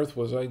 why on earth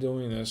was I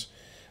doing this?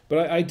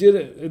 But I did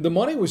it. The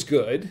money was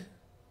good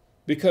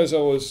because I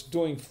was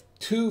doing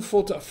 2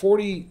 full-time,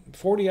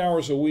 40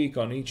 hours a week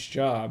on each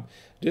job.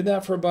 Did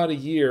that for about a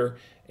year,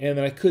 and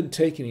then I couldn't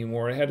take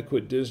anymore. I had to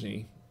quit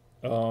Disney.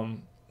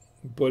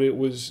 But it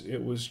was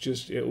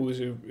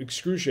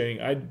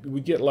excruciating.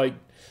 We'd get like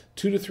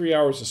 2 to 3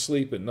 hours of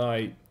sleep at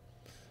night.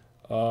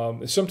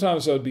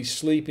 Sometimes I would be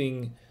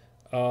sleeping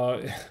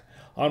on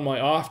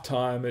my off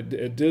time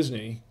at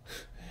Disney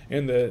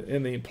in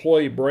the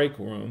employee break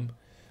room.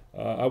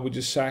 I would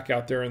just sack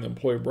out there in the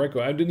employee break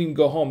room. I didn't even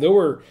go home. There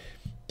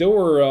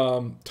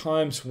were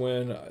times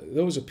when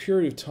there was a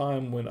period of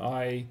time when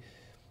I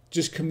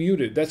just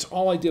commuted. That's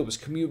all I did was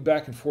commute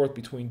back and forth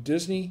between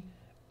Disney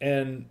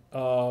and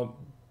the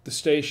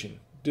station,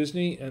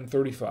 Disney and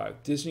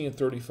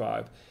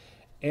 35,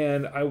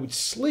 and I would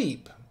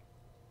sleep,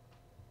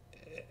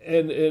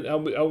 and I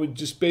would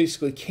just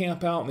basically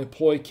camp out in the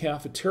employee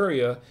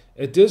cafeteria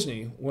at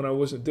Disney when I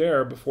wasn't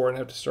there before I'd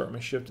have to start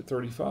my shift at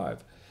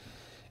 35.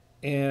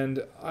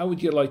 And I would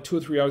get like 2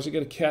 or 3 hours. I'd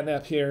get a cat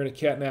nap here and a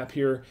cat nap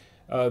here,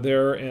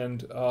 there,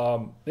 and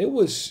it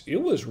was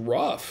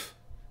rough.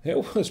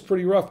 It was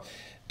pretty rough.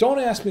 Don't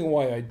ask me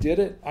why I did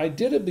it. I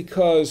did it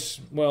because,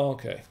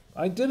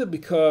 I did it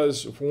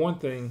because, for one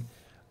thing,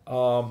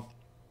 the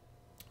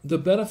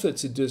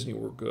benefits at Disney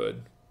were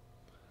good.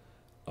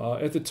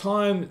 At the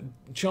time,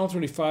 Channel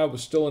 35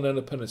 was still an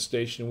independent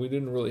station. We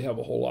didn't really have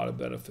a whole lot of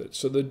benefits.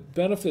 So the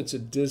benefits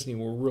at Disney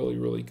were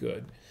really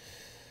good.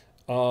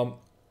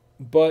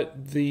 But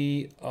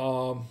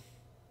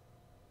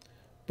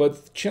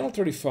Channel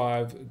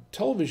 35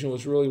 television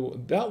was really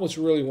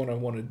what I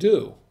wanted to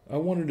do. I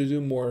wanted to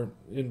do more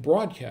in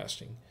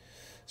broadcasting.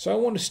 So I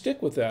wanted to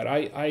stick with that.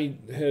 I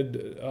had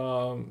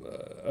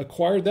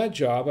acquired that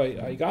job.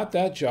 I got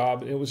that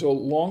job. It was a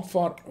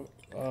long-fought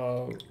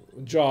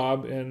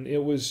job, and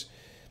it was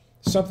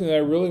something that I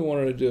really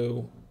wanted to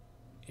do,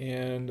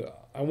 and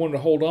I wanted to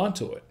hold on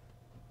to it.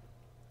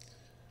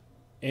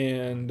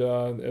 And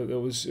it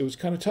was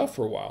kind of tough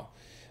for a while.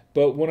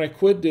 But when I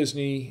quit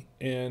Disney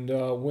and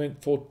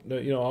went full,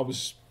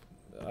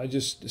 I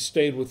just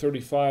stayed with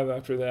 35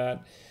 after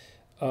that.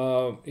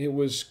 it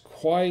was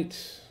quite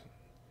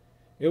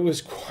a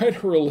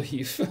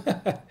relief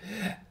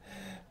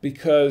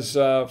because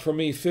for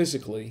me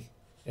physically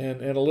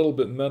and a little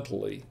bit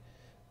mentally,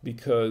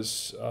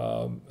 because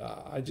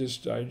I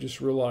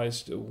just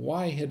realized,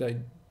 why had I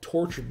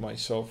tortured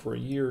myself for a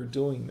year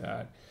doing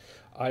that?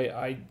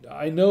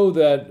 I know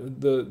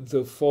that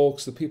the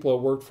folks, the people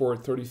I worked for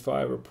at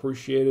 35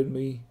 appreciated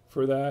me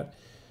for that.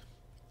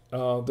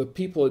 The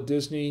people at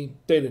Disney,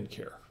 they didn't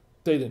care.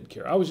 They didn't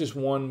care. I was just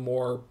one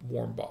more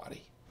warm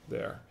body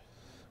there,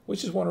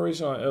 which is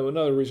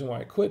another reason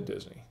why I quit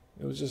Disney.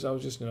 I was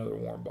just another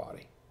warm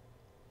body,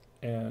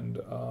 and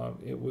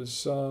it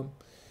was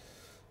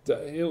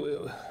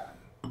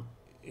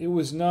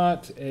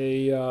not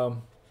a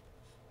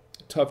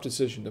tough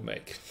decision to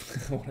make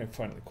when I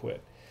finally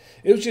quit.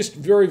 It was just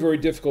very, very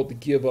difficult to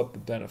give up the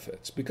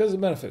benefits, because the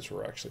benefits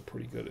were actually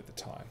pretty good at the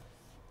time.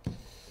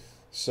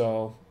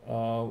 So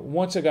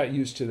once I got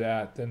used to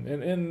that, then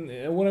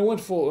and when I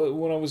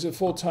was at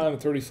full time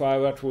at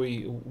 35, after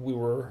we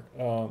were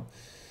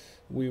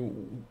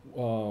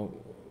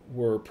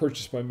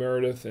purchased by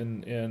Meredith,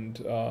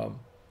 and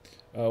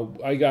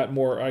I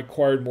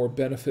acquired more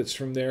benefits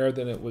from there.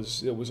 Then it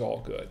was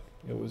all good.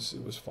 It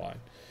was fine,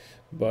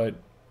 but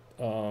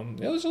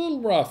it was a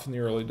little rough in the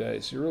early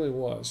days. It really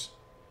was.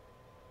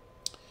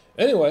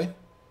 Anyway,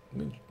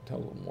 let me tell a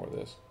little more of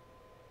this.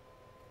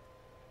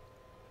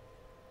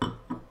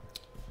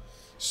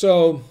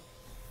 So,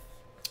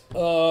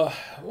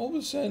 what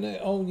was that?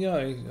 Oh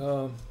yeah,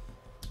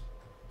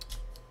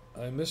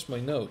 I missed my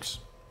notes.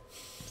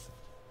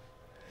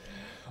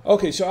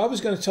 Okay, so I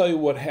was going to tell you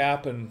what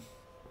happened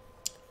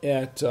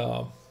at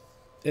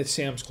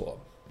Sam's Club.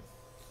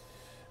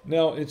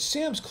 Now, at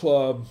Sam's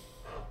Club,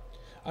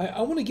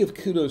 I want to give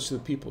kudos to the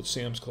people at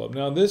Sam's Club.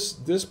 Now,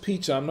 this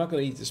pizza, I'm not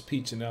going to eat this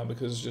pizza now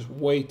because it's just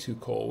way too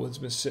cold. It's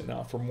been sitting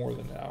out for more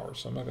than an hour,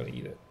 so I'm not going to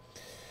eat it.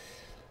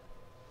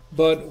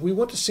 But we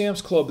went to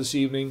Sam's Club this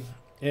evening,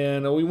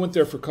 and we went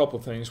there for a couple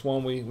of things.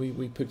 One,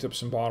 we picked up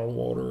some bottled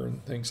water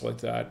and things like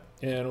that,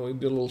 and we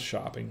did a little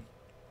shopping.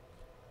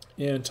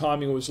 And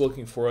Tommy was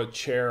looking for a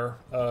chair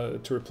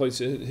to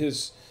replace it.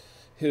 His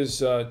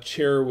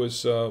chair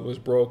was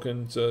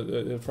broken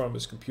in front of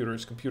his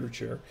computer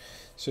chair,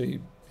 so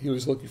he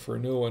was looking for a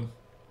new one.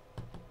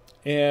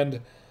 And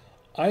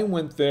I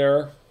went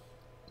there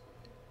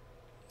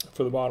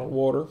for the bottled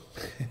water.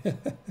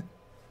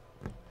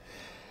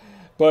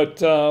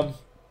 But, and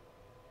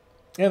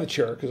the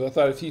chair, because I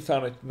thought if he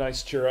found a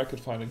nice chair, I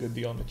could find a good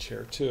deal on the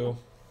chair too,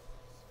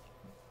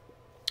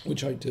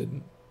 which I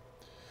didn't.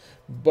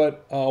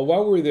 But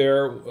while we were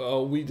there,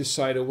 we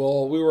decided,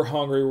 well, we were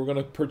hungry, we were going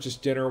to purchase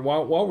dinner.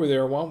 While we're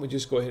there, why don't we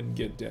just go ahead and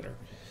get dinner?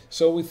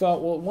 So we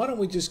thought, well, why don't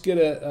we just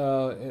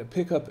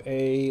pick up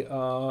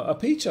a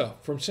pizza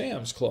from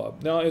Sam's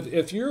Club? Now,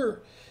 if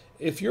you're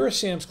a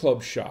Sam's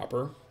Club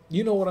shopper,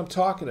 you know what I'm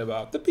talking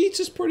about. The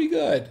pizza's pretty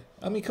good.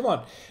 I mean, come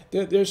on.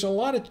 There's a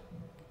lot of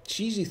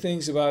cheesy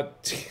things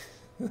about,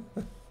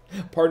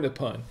 pardon the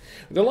pun.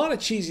 There are a lot of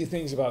cheesy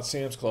things about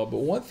Sam's Club, but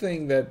one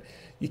thing that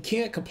you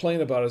can't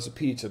complain about is the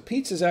pizza.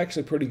 Pizza's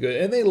actually pretty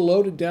good, and they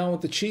load it down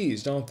with the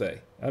cheese, don't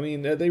they? I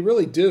mean, they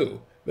really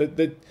do.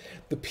 The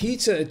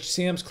pizza at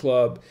Sam's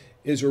Club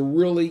is a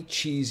really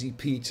cheesy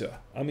pizza.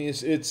 I mean,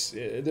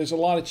 there's a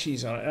lot of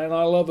cheese on it, and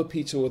I love a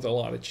pizza with a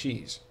lot of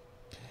cheese.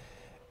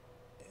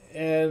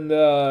 And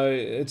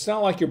it's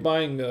not like you're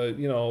buying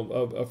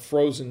a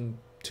frozen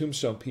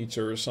Tombstone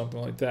pizza or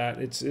something like that.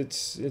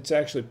 It's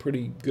actually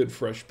pretty good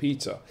fresh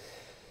pizza.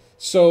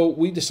 So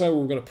we decided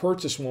we were going to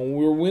purchase one.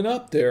 We went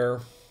up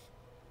there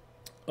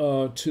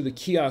to the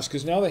kiosk,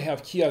 because now they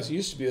have kiosks. It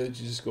used to be that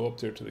you just go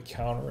up there to the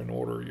counter and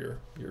order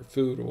your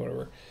food or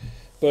whatever.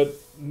 But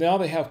now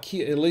they have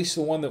at least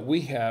the one that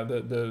we have,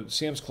 the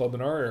Sam's Club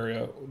in our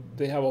area,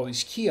 they have all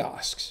these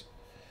kiosks.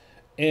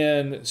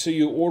 And so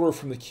you order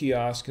from the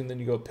kiosk and then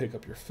you go pick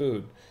up your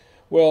food.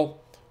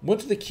 Well,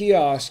 went to the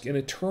kiosk, and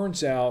it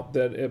turns out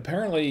that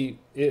apparently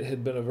it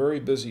had been a very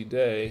busy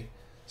day,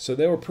 so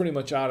they were pretty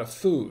much out of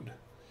food.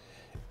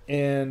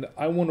 And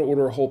I wanted to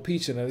order a whole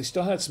pizza. Now, they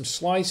still had some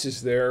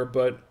slices there,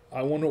 but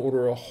I wanted to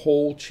order a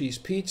whole cheese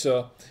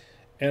pizza,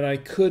 and I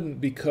couldn't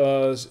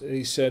because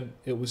he said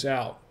it was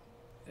out.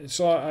 And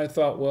so I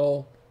thought,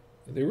 well,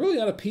 are they really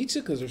out of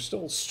pizza? Because they're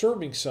still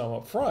serving some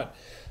up front.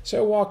 So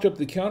I walked up to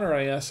the counter,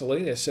 and I asked the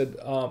lady, I said,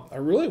 I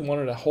really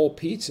wanted a whole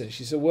pizza. And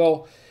she said,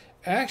 well,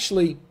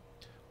 actually,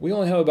 we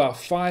only have about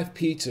 5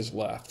 pizzas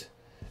left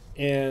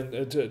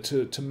and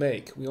to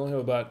make. We only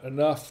have about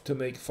enough to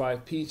make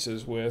 5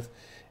 pizzas with,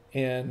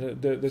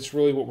 and that's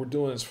really what we're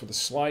doing is for the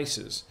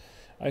slices.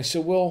 I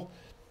said, well,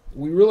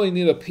 we really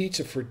need a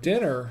pizza for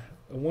dinner.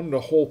 I wanted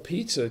a whole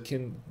pizza.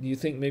 Do you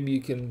think maybe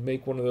you can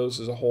make one of those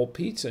as a whole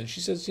pizza? And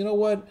she says, you know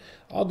what?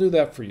 I'll do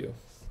that for you.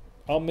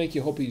 I'll make you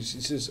a whole pizza.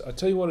 She says, I'll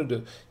tell you what to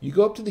do. You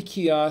go up to the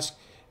kiosk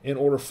and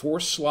order 4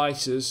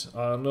 slices.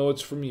 I know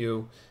it's from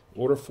you.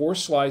 Order 4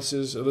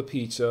 slices of the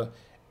pizza,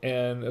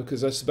 and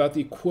because that's about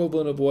the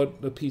equivalent of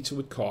what the pizza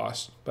would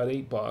cost, about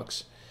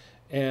 $8,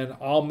 and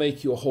I'll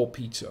make you a whole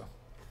pizza.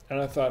 And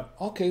I thought,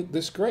 okay,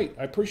 this is great.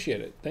 I appreciate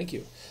it. Thank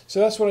you.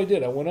 So that's what I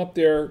did. I went up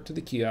there to the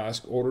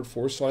kiosk, ordered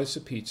 4 slices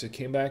of pizza,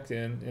 came back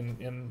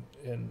in,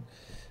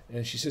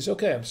 and she says,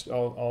 okay,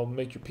 I'll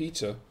make your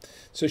pizza.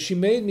 So she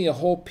made me a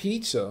whole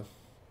pizza.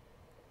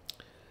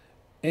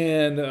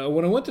 And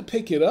when I went to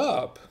pick it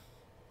up,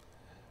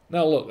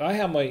 now look, I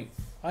have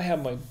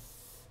my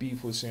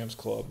beef with Sam's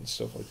Club and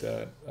stuff like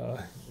that.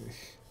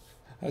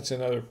 That's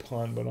another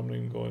pun, but I'm not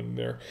even going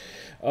there.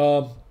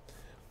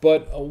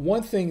 But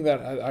one thing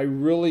that I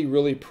really,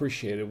 really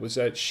appreciated was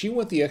that she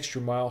went the extra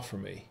mile for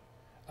me.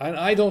 And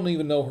I don't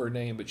even know her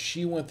name, but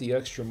she went the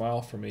extra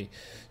mile for me.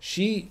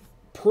 She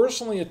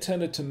personally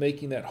attended to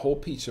making that whole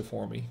pizza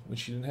for me when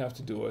she didn't have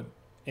to do it.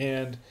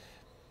 And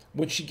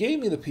when she gave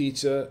me the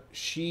pizza,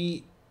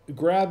 she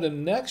grabbed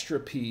an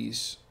extra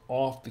piece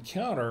off the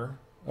counter,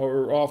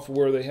 or off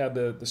where they had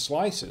the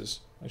slices,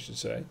 I should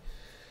say.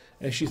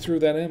 And she threw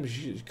that in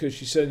because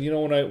she said, you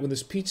know, when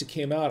this pizza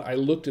came out, I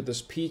looked at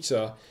this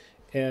pizza,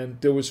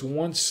 and there was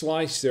one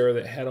slice there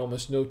that had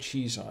almost no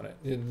cheese on it.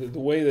 The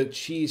way that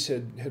cheese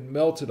had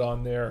melted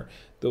on there,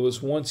 there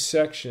was one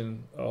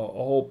section,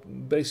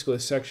 basically a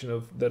section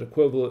of that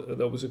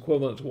was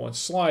equivalent to one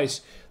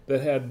slice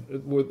there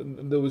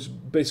was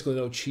basically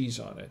no cheese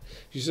on it.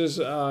 She says,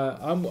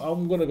 I'm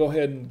going to go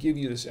ahead and give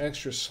you this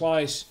extra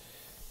slice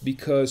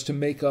because to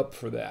make up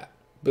for that.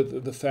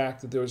 But the fact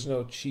that there was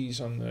no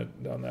cheese on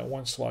that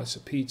one slice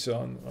of pizza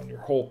on your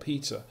whole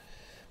pizza.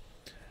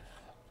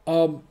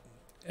 And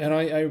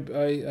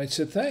I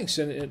said thanks,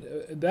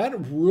 and that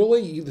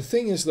really, the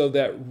thing is though,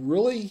 that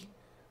really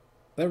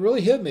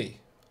hit me.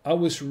 I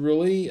was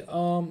really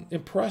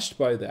impressed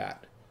by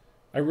that.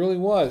 I really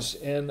was,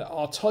 and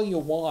I'll tell you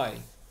why.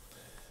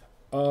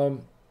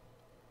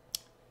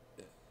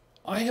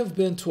 I have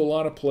been to a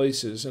lot of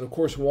places, and of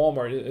course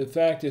Walmart. In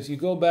fact, if you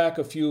go back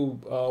a few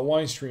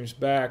wine streams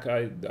back,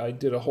 I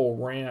did a whole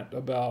rant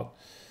about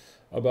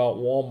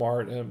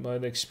Walmart and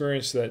an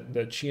experience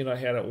that she and I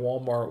had at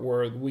Walmart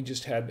where we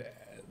just had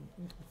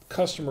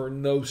customer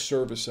no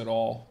service at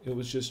all. It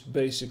was just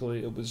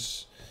basically it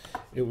was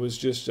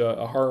just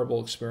a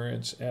horrible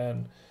experience,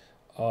 and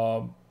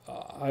I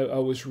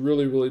was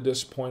really, really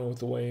disappointed with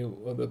the way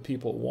the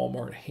people at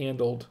Walmart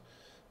handled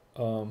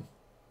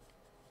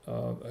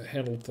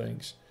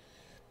things.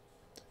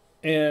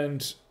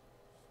 And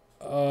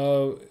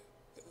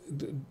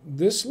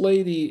this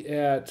lady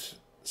at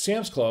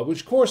Sam's Club,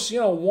 which of course, you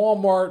know,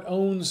 Walmart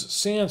owns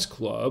Sam's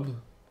Club.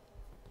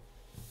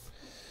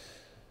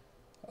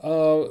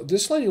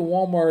 This lady at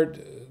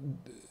Walmart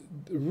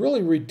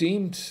really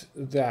redeemed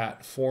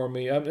that for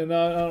me. And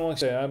I don't want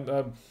to say I'm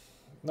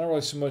not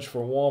really so much for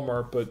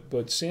Walmart,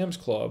 but Sam's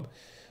Club.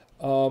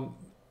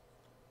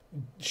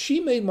 She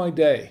made my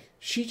day.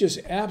 She just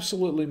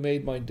absolutely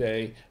made my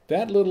day.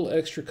 That little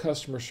extra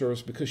customer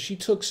service, because she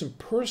took some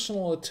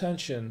personal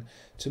attention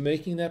to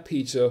making that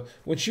pizza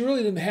when she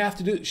really didn't have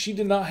to do. She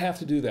did not have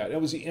to do that. It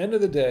was the end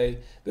of the day.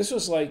 This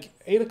was like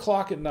 8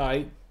 o'clock at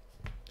night,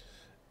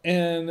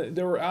 and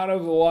they were out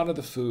of a lot of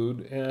the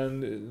food,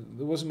 and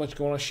there wasn't much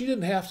going on. She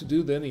didn't have to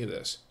do any of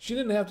this. She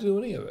didn't have to do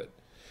any of it,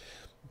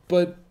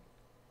 but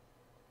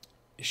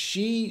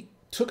she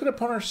took it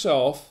upon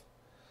herself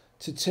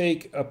to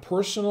take a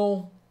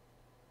personal.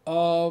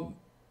 To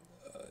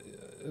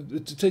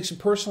take some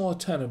personal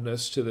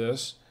attentiveness to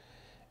this,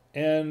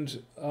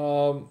 and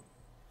to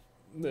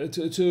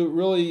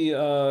really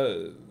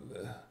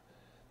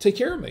take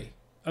care of me.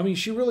 I mean,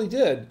 she really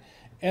did,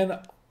 and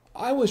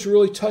I was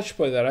really touched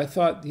by that. I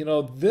thought, you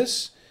know,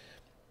 this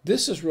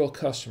is real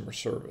customer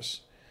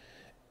service.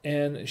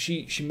 And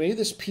she made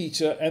this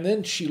pizza, and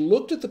then she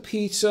looked at the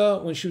pizza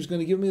when she was going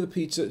to give me the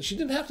pizza. She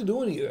didn't have to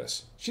do any of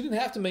this. She didn't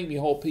have to make me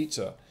a whole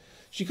pizza.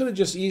 She could have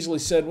just easily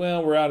said,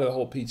 well, we're out of the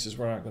whole pizzas.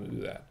 We're not going to do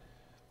that.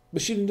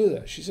 But she didn't do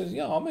that. She said,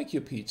 yeah, I'll make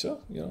you a pizza,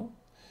 you know.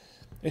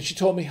 And she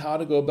told me how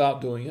to go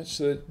about doing it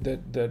so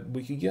that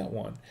we could get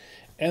one.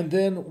 And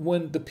then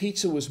when the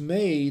pizza was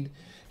made,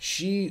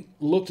 she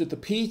looked at the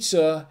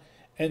pizza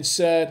and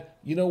said,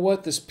 you know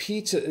what, this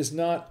pizza is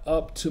not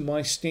up to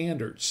my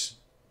standards,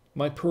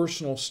 my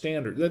personal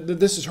standard.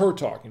 This is her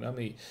talking. I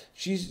mean,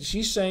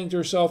 she's saying to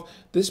herself,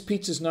 this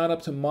pizza is not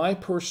up to my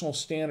personal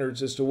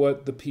standards as to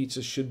what the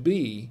pizza should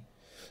be.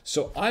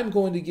 So I'm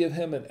going to give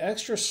him an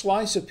extra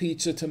slice of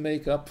pizza to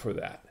make up for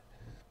that.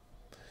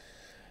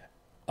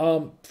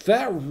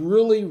 That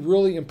really,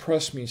 really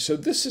impressed me. So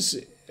this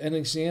is an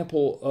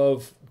example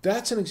of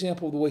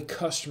the way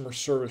customer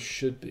service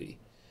should be.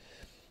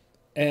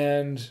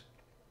 And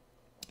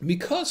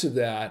because of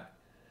that,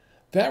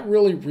 that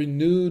really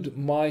renewed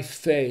my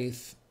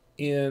faith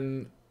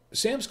in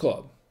Sam's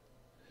Club.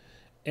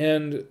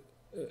 And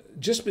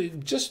just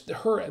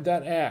her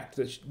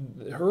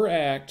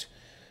act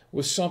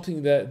was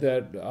something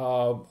that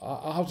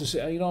I'll have to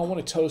say, you know, I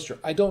want to toast her.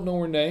 I don't know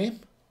her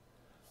name.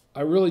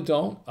 I really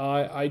don't.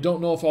 I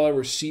don't know if I'll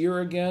ever see her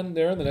again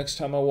there the next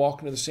time I walk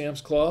into the Sam's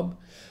Club.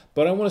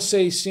 But I want to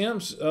say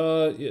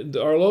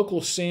our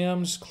local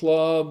Sam's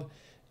Club,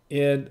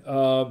 and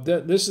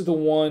this is the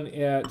one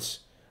at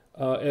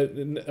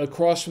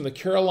across from the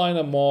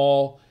Carolina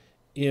Mall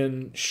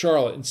in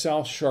Charlotte, in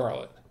South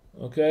Charlotte,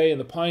 okay, in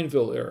the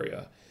Pineville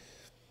area.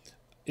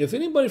 If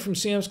anybody from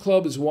Sam's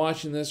Club is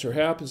watching this or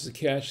happens to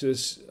catch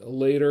this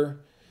later,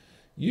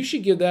 you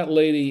should give that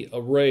lady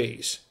a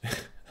raise.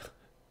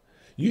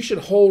 You should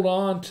hold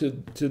on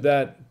to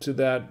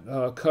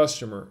that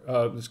customer.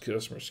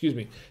 Excuse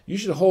me. You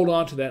should hold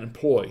on to that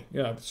employee.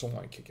 Yeah,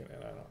 someone kicking in.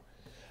 I don't know.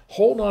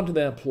 Hold on to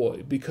that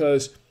employee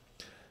because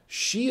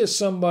she is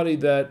somebody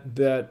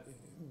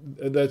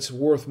that's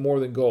worth more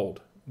than gold,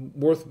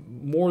 worth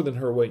more than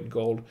her weight in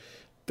gold.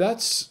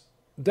 That's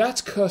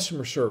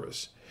customer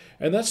service,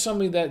 and that's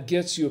somebody that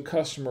gets you a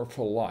customer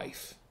for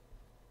life.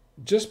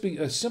 Just be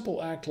a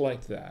simple act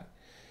like that.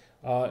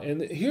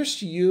 And here's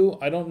to you.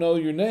 I don't know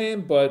your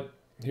name, but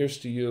here's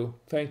to you.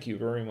 Thank you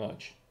very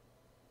much.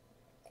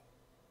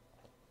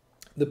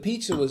 The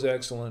pizza was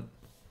excellent,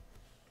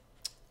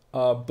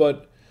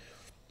 but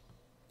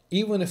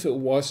even if it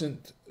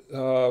wasn't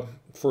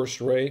first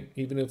rate,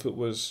 even if it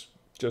was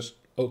just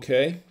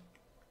okay,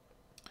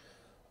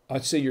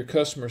 I'd say your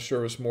customer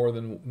service more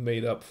than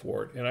made up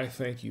for it, and I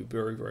thank you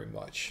very, very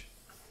much.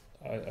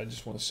 I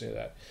just want to say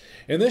that.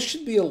 And this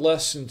should be a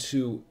lesson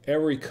to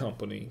every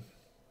company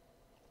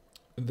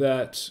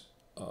that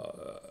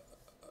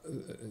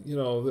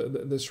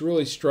that's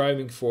really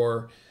striving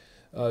for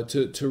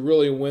to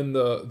really win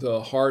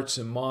the hearts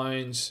and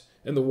minds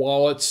and the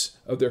wallets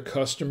of their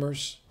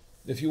customers.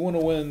 If you want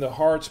to win the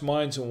hearts,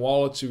 minds, and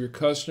wallets of your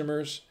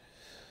customers,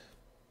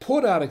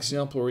 put out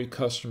exemplary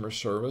customer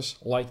service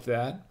like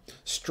that.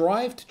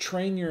 Strive to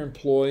train your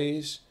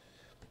employees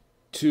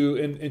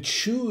and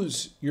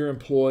choose your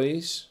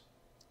employees.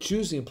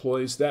 Choose the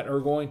employees that are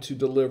going to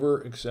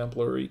deliver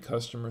exemplary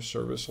customer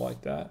service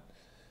like that.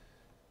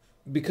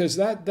 Because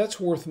that's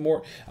worth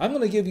more. I'm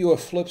going to give you a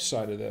flip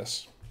side of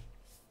this.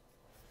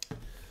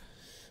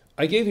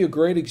 I gave you a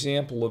great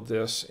example of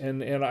this,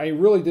 and I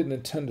really didn't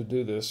intend to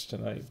do this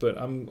tonight, but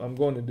I'm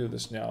going to do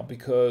this now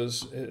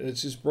because it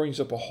just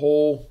brings up a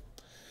whole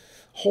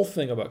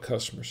thing about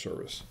customer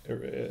service,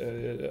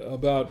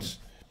 about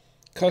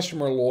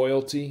customer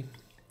loyalty.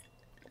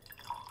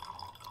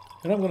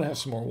 And I'm going to have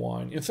some more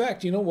wine. In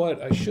fact, you know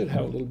what? I should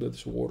have a little bit of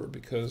this water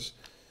because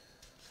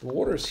the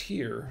water's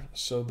here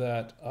so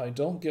that I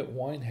don't get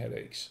wine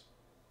headaches.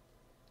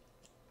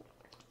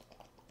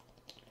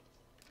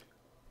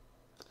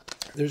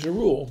 There's a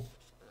rule,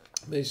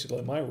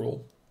 basically my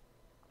rule.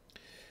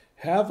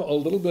 Have a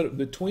little bit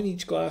between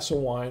each glass of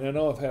wine. I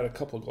know I've had a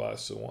couple of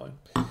glasses of wine.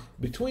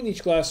 Between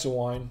each glass of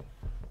wine,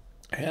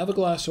 have a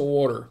glass of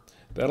water.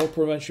 That'll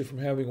prevent you from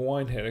having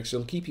wine headaches.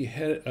 It'll keep you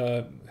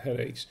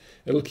headaches.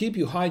 It'll keep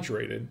you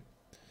hydrated,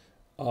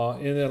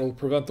 and it'll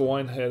prevent the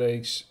wine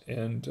headaches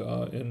and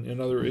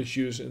other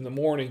issues in the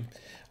morning.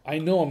 I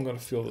know I'm going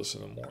to feel this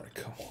in the morning.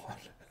 Come on.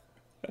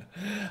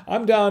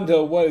 I'm down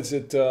to, what is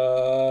it?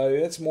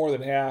 It's more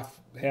than half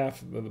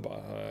of the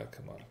bottle.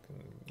 Come on, a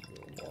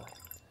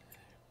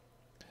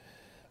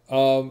little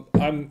more.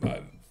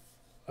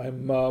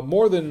 I'm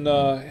more than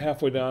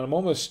halfway down. I'm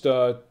almost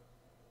 2/3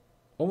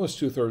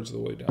 of the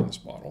way down this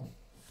bottle,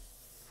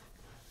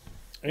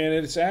 and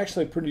it's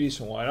actually a pretty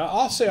decent wine.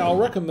 I'll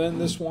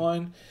recommend this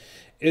wine.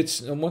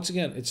 And once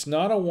again, it's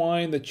not a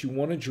wine that you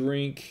want to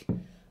drink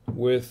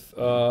with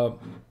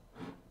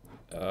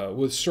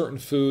certain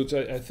foods.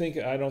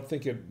 I don't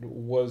think it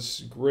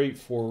was great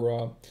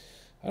for.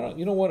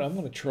 You know what? I'm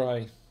going to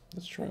try.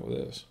 Let's try it with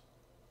this.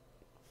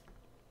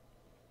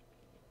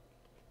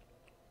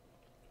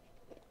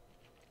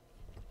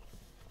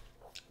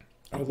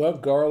 I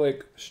love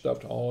garlic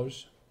stuffed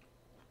olives.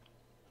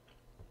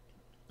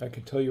 I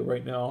can tell you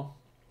right now,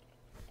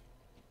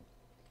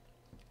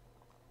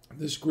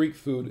 this Greek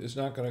food is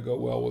not going to go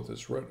well with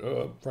this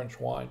French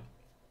wine.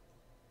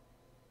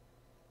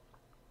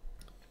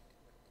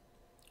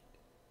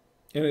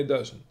 And it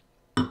doesn't.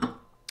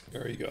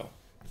 There you go.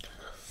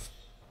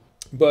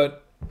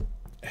 But,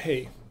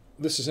 hey,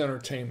 this is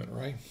entertainment,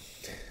 right?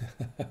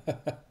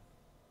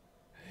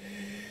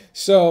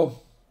 So,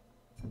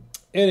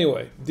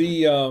 anyway,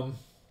 the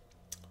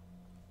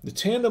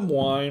Tandem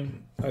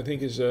wine, I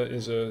think, is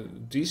a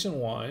decent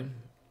wine,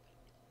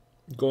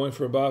 going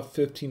for about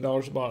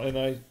 $15 a bottle, and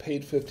I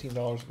paid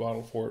 $15 a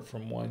bottle for it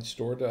from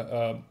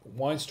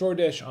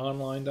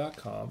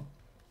winestore-online.com.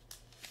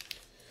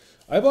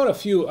 I bought a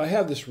few. I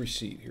have this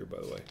receipt here, by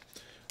the way.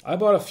 I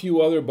bought a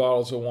few other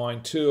bottles of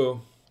wine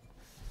too,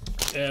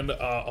 and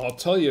I'll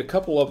tell you a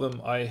couple of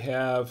them. I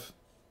have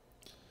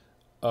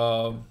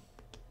a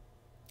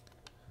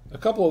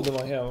couple of them.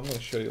 I'm going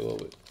to show you a little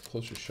bit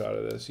closer shot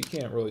of this. You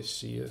can't really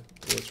see it,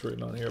 what's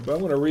written on here, but I'm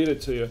going to read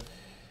it to you.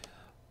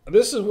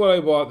 This is what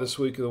I bought this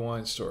week at the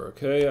wine store.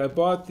 Okay, I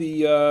bought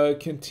the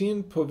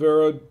Cantin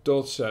Povero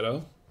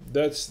Dolcetto.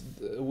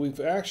 We've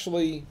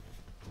actually,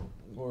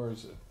 where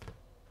is it?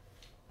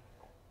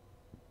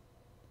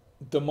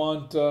 The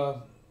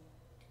Monferro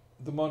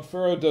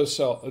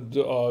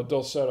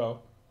Dolcetto.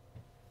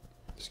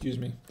 Excuse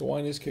me. The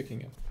wine is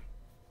kicking in,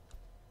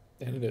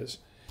 and it is.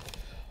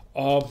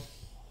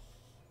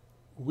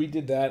 We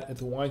did that at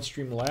the wine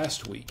stream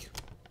last week.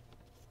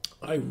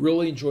 I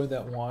really enjoyed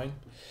that wine.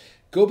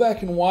 Go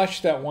back and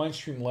watch that wine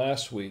stream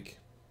last week.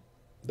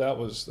 That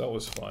was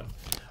fun.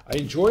 I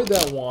enjoyed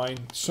that wine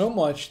so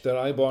much that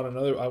I bought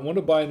another. I want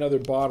to buy another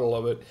bottle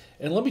of it.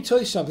 And let me tell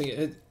you something.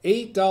 At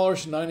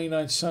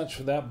 $8.99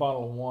 for that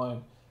bottle of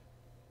wine,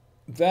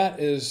 that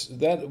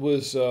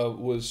was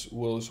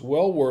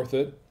well worth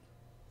it.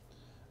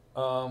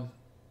 I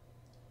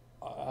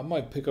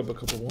might pick up a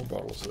couple more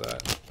bottles of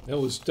that. It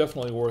was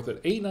definitely worth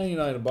it.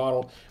 $8.99 a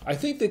bottle. I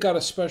think they got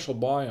a special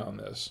buy on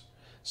this,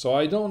 so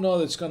I don't know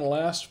that it's going to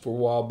last for a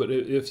while. But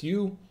if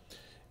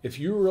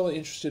you're really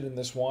interested in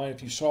this wine,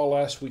 if you saw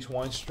last week's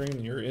wine stream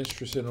and you're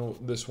interested in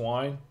this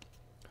wine,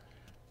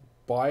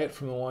 buy it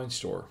from the wine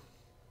store.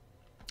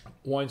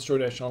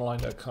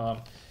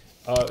 winestore-online.com.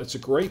 It's a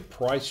great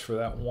price for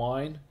that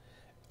wine.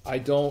 I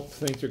don't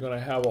think they're going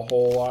to have a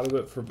whole lot of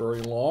it for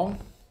very long.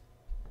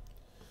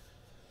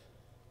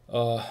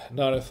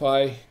 Not if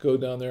I go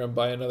down there and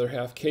buy another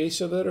half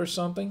case of it or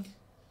something,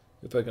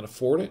 if I can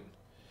afford it.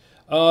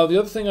 The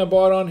other thing I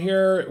bought on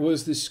here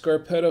was the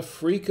Scarpetta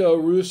Frico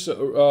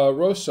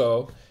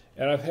Rosso,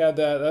 and I've had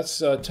that. That's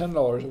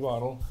 $10 a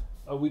bottle.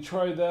 We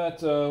tried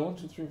that 1,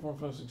 2, 3, 4,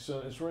 5, 6,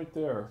 7. It's right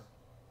there.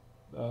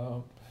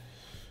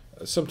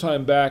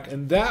 Sometime back,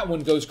 and that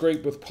one goes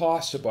great with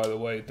pasta, by the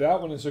way.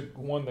 That one is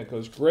one that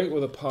goes great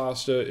with a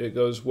pasta. It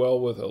goes well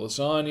with a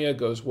lasagna,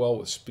 goes well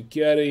with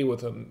spaghetti,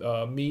 with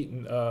a meat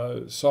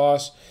and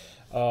sauce.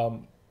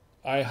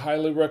 I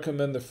highly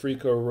recommend the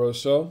Frico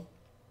Rosso.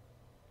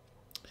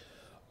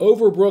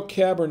 Overbrook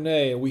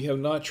Cabernet, we have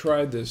not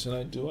tried this,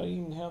 and do I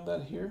even have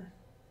that here?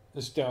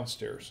 It's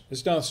downstairs.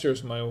 It's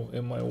downstairs in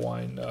my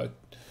wine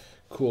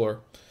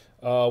cooler.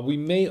 We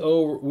may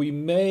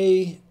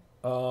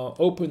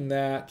open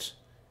that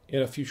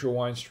in a future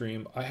wine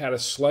stream. I had a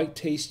slight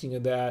tasting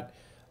of that.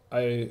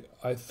 I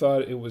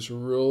thought it was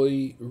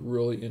really,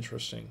 really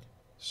interesting.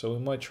 So we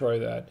might try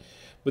that.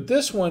 But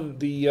this one,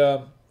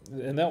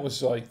 and that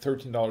was like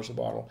 $13 a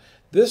bottle.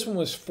 This one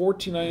was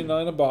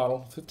 $14.99 a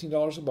bottle,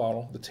 $15 a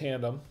bottle, the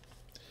Tandem.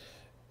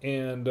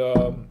 And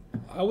I'll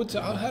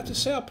have to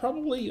say I'd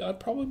probably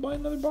buy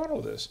another bottle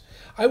of this.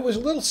 I was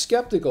a little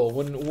skeptical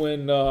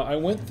when I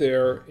went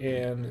there,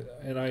 and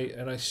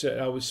I said,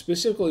 I was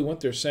specifically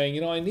went there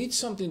saying, I need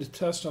something to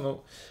test I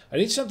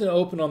need something to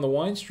open on the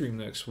wine stream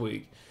next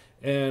week.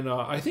 And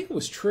I think it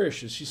was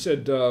Trish, and she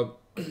said, why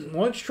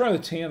don't you try the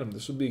Tandem?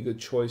 This would be a good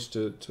choice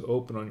to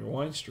open on your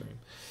wine stream.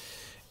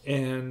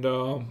 And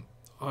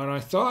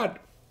I thought,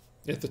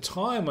 at the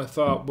time, I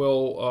thought,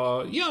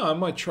 well, yeah, I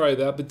might try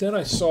that. But then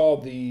I saw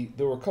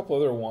there were a couple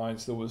other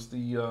wines. There was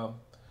the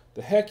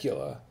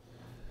Hecula,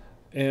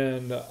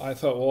 and I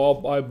thought,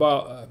 well,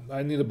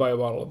 I need to buy a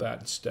bottle of that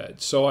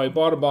instead. So I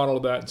bought a bottle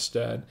of that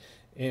instead.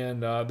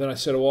 And then I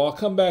said, well, I'll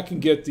come back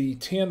and get the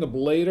Tandem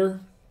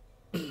later.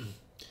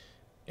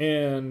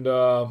 And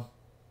the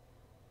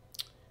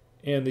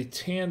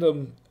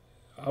Tandem,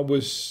 I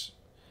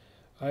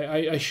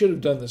should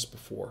have done this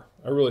before.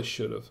 I really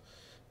should have.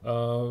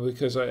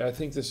 Because I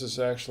think this is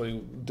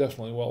actually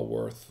definitely well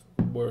worth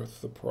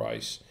the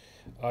price.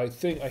 I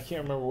can't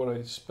remember what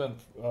I spent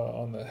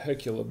on the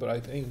Hecula, but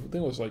I think it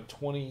was like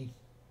 20.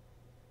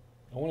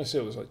 I want to say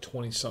it was like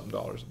 $20-something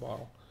a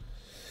bottle.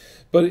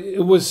 But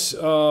it was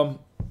and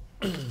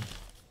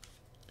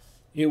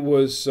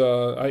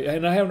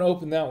I haven't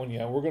opened that one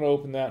yet. We're going to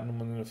open that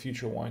in a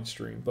future wine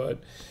stream. But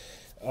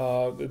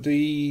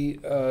the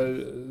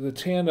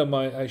Tandem,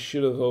 I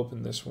should have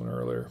opened this one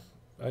earlier.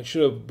 I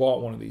should have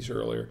bought one of these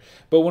earlier.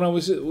 But when I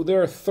was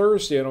there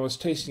Thursday and I was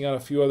tasting out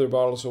a few other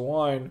bottles of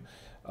wine,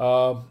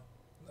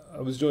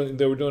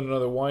 they were doing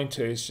another wine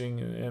tasting,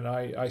 and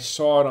I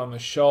saw it on the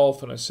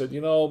shelf, and I said,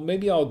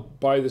 maybe I'll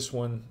buy this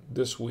one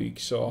this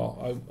week.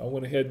 So I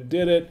went ahead and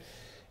did it,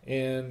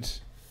 and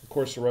of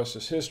course the rest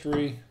is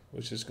history,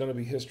 which is going to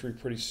be history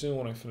pretty soon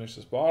when I finish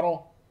this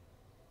bottle.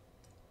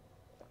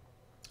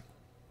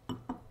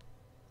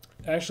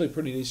 Actually,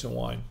 pretty decent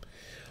wine.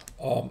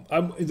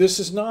 This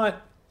is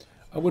not.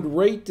 I would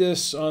rate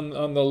this on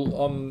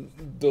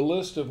the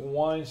list of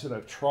wines that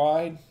I've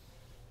tried.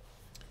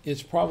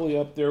 It's probably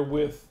up there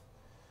with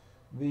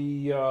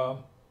the. I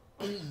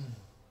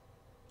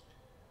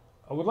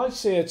would like to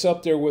say it's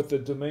up there with the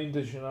Domaine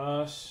de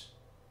Jeunesse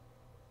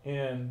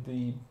and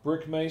the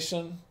Brick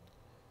Mason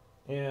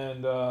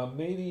and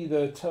maybe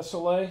the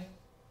Tessellé.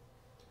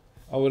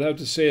 I would have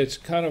to say it's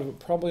kind of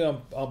probably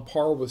on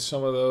par with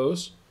some of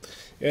those.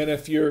 And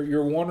if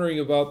you're wondering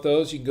about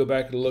those, you can go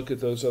back and look at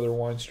those other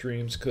wine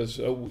streams, because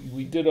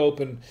we did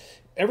open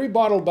every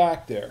bottle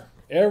back there.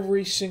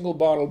 Every single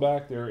bottle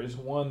back there is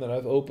one that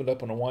I've opened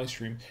up on a wine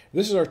stream.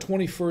 This is our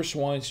 21st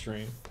wine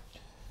stream.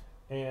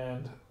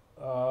 And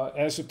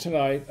as of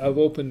tonight, I've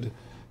opened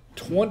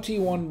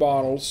 21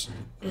 bottles.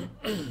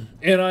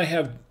 And I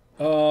have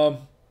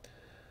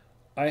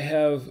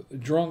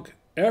drunk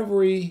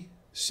every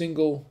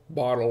single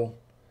bottle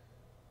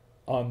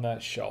on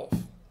that shelf.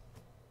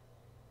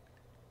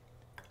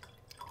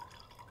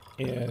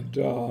 And,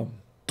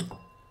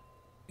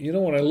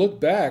 when I look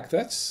back,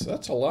 that's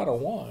a lot of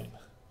wine.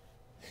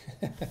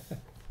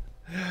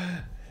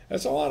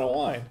 That's a lot of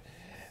wine.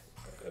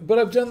 but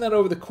I've done that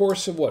over the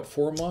course of what,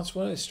 4 months?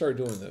 When did I start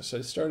doing this?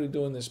 I started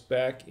doing this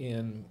back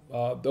in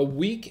the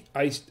week.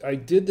 I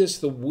did this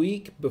the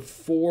week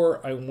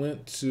before I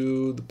went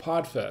to the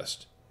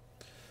Podfest,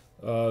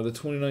 the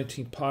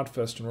 2019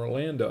 Podfest in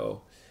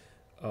Orlando.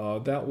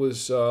 That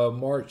was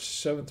March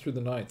 7th through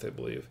the 9th, I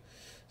believe.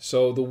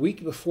 So the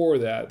week before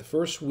that, the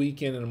first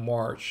weekend in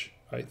March,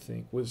 I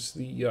think, was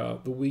the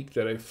week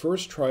that I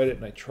first tried it,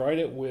 and I tried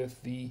it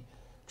with the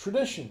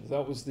Tradition.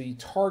 That was the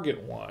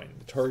Target wine,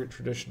 the Target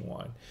Tradition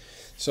wine.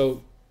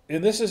 So,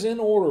 and this is in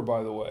order,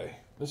 by the way.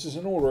 This is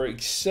in order,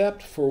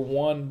 except for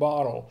one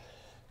bottle.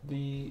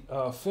 The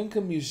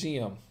Finca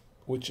Museum,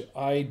 which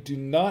I do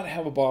not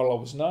have a bottle. I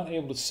was not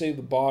able to save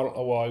the bottle.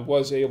 Well, I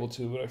was able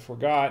to, but I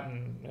forgot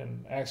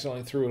and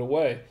accidentally threw it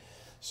away.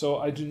 So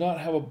I do not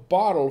have a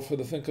bottle for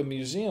the Finca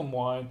Museum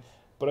wine,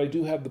 but I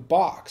do have the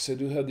box. I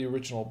do have the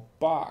original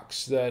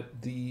box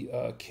that the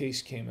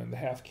case came in, the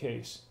half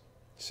case,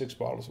 6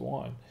 bottles of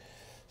wine.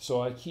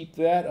 So I keep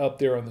that up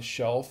there on the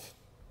shelf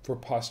for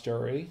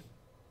posterity.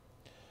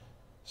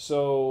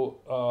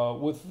 So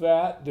with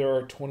that, there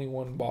are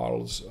 21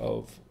 bottles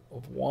of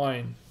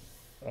wine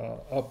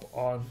up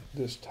on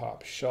this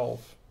top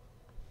shelf.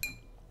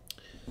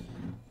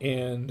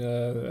 And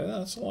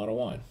that's a lot of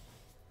wine.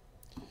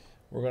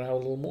 We're going to have a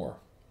little more.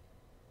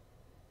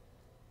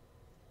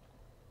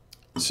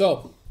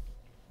 So,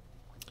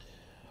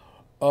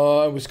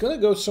 I was going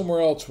to go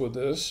somewhere else with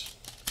this.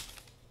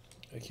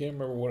 I can't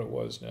remember what it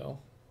was now.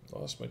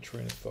 Lost my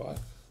train of thought.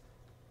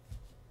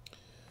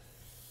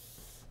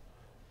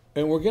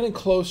 And we're getting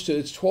close to,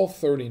 it's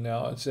 12:30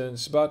 now.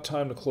 It's about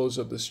time to close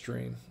up the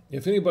stream.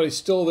 If anybody's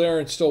still there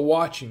and still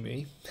watching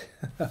me,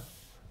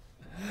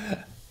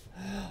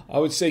 I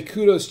would say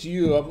kudos to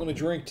you. I'm going to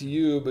drink to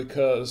you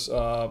because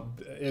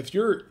if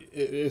you're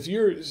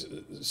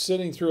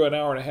sitting through an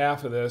hour and a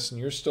half of this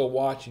and you're still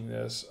watching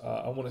this,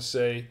 I want to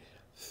say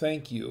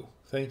thank you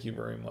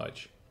very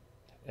much.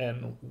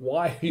 And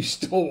why are you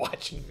still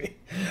watching me?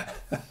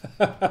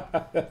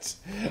 That's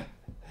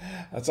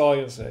all I'm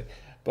going to say.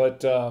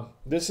 But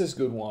this is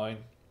good wine,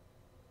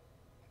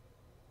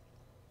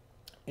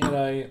 and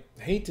I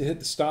hate to hit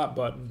the stop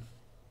button,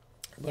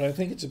 but I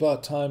think it's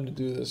about time to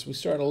do this. We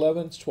start at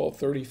 11, it's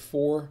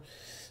 12:34,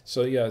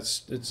 so yeah,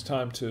 it's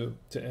time to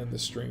end the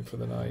stream for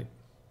the night.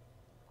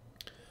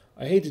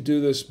 I hate to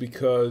do this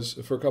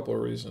for a couple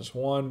of reasons.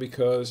 One,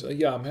 because,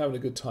 yeah, I'm having a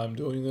good time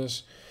doing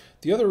this.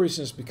 The other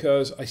reason is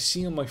because I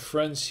see all my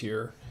friends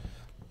here.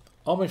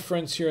 All my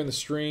friends here in the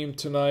stream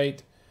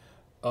tonight,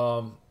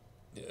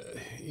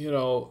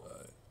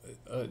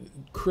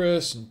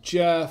 Chris and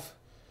Jeff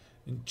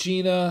and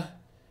Gina,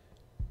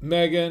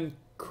 Megan,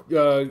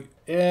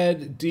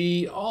 Ed,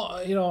 Dee,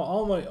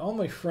 all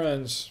my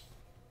friends.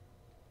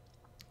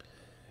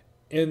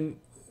 And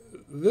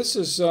this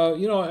is, I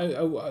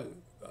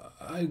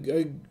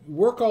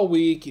work all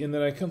week, and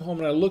then I come home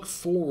and I look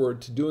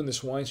forward to doing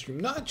this wine stream,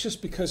 not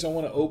just because I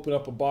want to open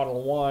up a bottle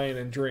of wine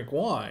and drink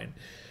wine.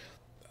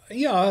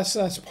 Yeah,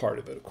 that's part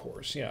of it, of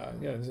course. Yeah,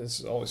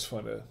 it's always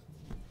fun to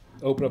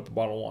open up a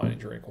bottle of wine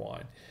and drink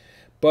wine.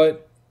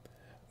 But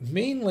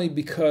mainly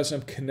because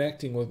I'm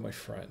connecting with my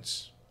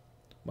friends,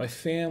 my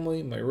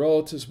family, my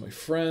relatives, my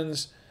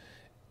friends,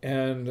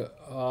 and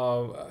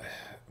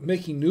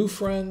making new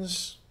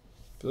friends.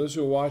 For those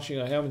who are watching,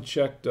 I haven't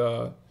checked...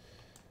 and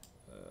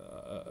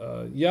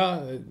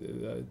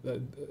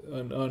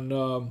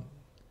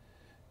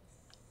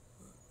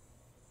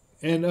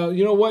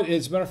you know what?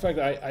 As a matter of fact,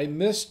 I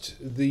missed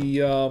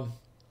the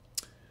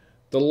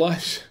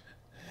live.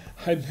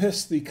 I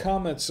missed the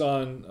comments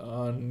on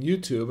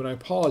YouTube, and I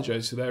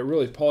apologize for that. I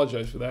really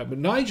apologize for that. But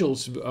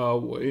Nigel's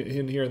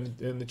in here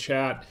in the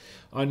chat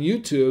on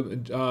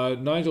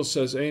YouTube. Nigel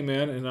says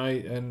amen, and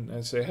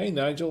I say, hey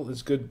Nigel,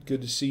 it's good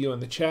to see you in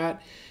the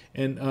chat.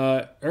 And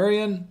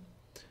Arian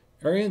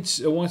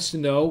wants to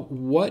know,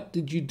 what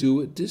did you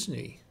do at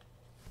Disney?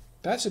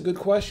 That's a good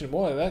question.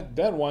 Boy,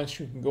 that wine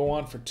stream can go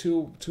on for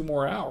two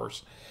more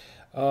hours.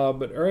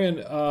 But Arian,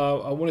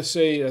 I want to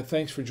say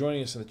thanks for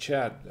joining us in the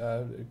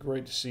chat.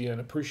 Great to see you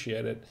and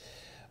appreciate it.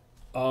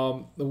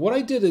 What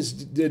I did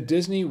at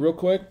Disney, real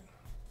quick,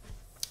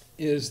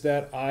 is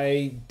that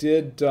I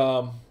did.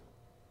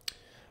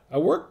 I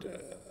worked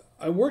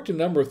a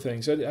number of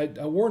things. I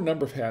wore a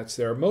number of hats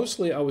there.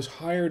 Mostly, I was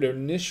hired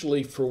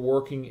initially for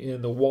working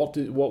in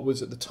what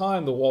was at the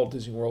time the Walt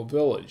Disney World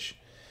Village.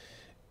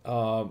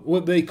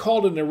 What they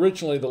called it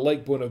originally the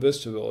Lake Buena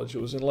Vista Village.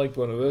 It was in Lake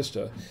Buena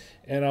Vista,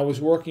 and I was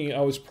hired.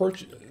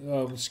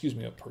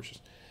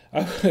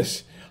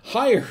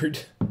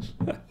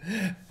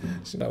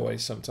 It's that way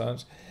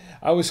sometimes.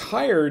 I was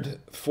hired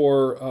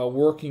for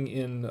working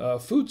in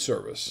food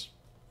service.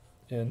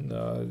 And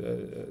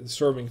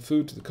serving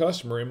food to the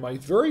customer. And my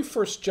very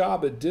first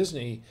job at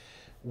Disney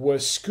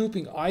was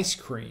scooping ice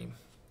cream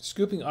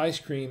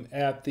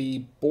at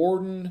the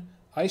Borden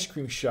ice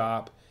cream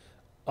shop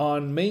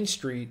on Main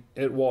Street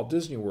at Walt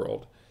Disney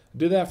World. I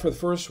did that for the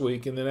first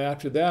week, and then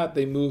after that,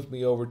 they moved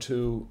me over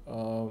to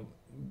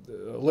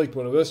Lake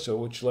Buena Vista,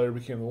 which later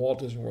became the Walt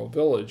Disney World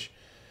Village,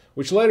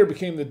 which later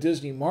became the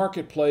Disney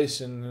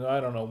Marketplace, and I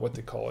don't know what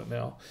they call it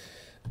now,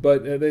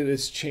 but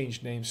it's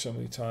changed names so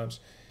many times.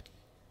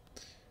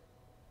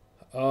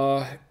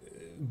 I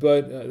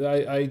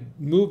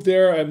moved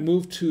there. I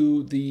moved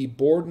to the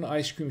Borden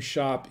ice cream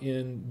shop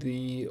in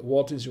the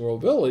Walt Disney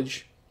World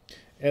Village,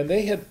 and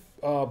they had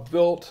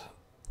built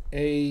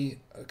a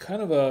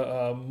kind of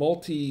a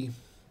multi.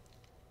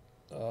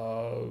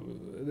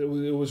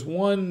 It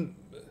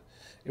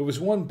was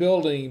one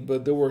building,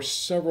 but there were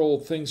several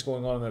things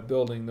going on in that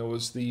building. There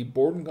was the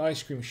Borden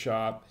ice cream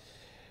shop,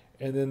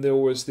 and then there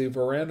was the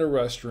Veranda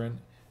restaurant,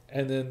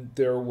 and then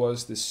there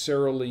was the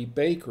Sara Lee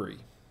bakery.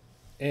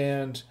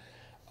 And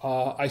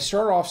I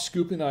started off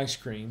scooping ice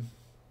cream.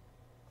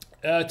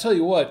 And I tell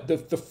you what, the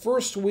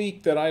first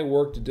week that I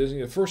worked at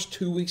Disney, the first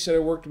 2 weeks that I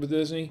worked with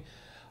Disney,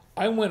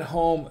 I went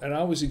home and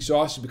I was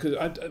exhausted because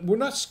we're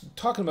not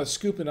talking about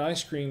scooping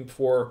ice cream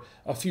for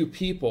a few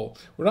people.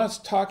 We're not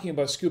talking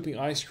about scooping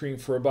ice cream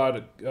for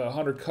about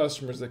 100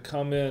 customers that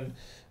come in,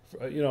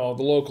 the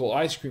local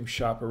ice cream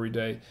shop every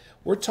day.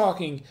 We're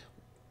talking,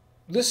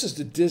 this is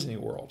the Disney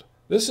World.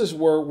 This is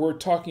where we're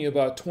talking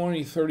about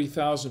 20,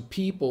 30,000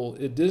 people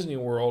at Disney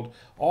World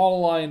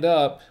all lined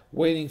up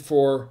waiting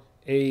for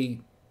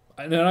an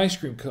ice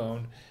cream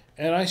cone.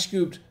 And I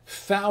scooped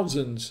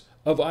thousands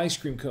of ice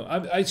cream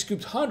cones. I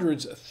scooped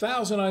hundreds,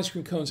 1,000 ice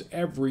cream cones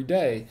every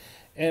day.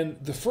 And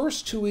the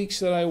first 2 weeks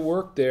that I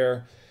worked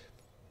there,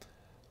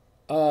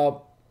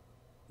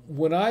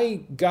 when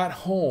I got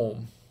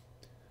home,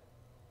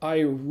 I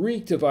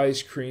reeked of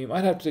ice cream.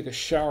 I'd have to take a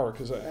shower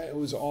because it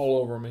was all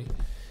over me.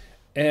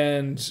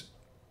 And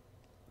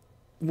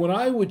when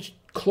I would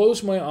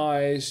close my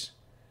eyes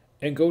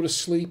and go to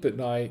sleep at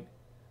night,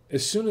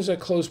 as soon as I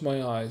closed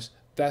my eyes,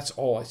 that's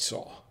all I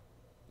saw.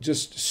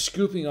 Just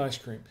scooping ice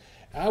cream.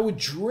 I would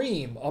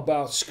dream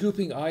about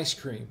scooping ice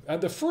cream.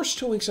 The first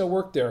 2 weeks I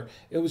worked there,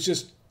 it was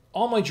just,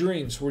 all my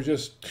dreams were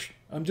just,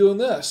 I'm doing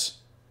this.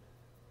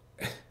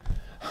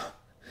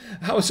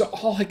 That's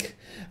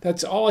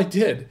all I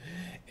did.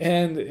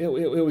 And it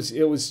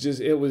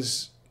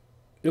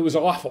was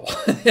awful.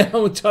 I'm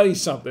gonna tell you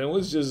something. It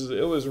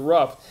was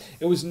rough.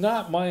 It was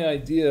not my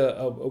idea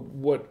of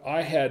what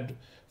I had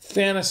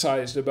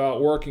fantasized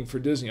about working for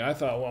Disney. I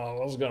thought,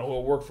 well, I was going to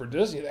work for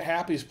Disney, the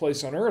happiest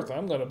place on earth.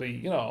 I'm going to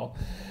be,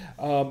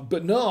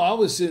 but no, I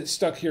was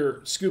stuck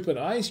here scooping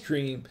ice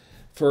cream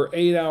for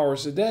 8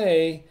 hours a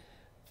day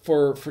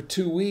for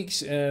 2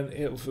 weeks,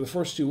 and for the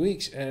first 2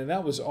 weeks, and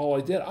that was all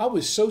I did. I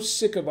was so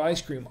sick of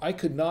ice cream, I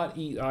could not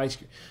eat ice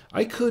cream.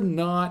 I could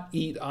not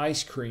eat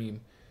ice cream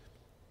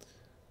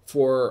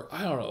for,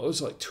 I don't know, it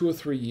was like 2 or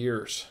 3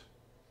 years.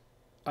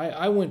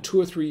 I went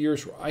 2 or 3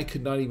 years where I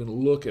could not even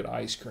look at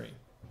ice cream.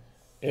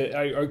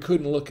 I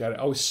couldn't look at it.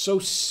 I was so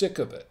sick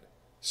of it.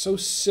 So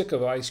sick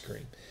of ice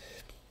cream.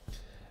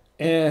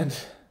 And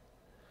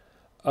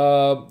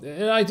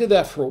I did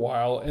that for a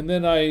while. And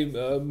then I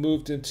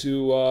moved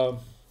into,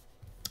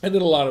 I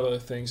did a lot of other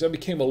things. I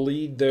became a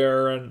lead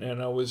there,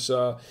 and I was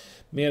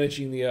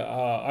managing the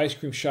ice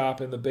cream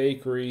shop and the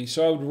bakery.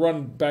 So I would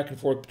run back and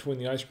forth between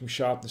the ice cream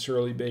shop and the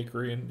Sara Lee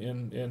bakery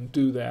and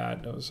do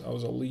that. I was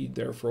a lead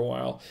there for a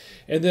while.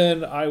 And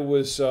then I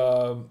was...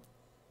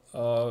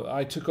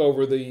 I took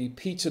over the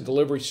pizza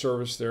delivery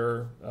service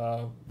there,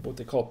 what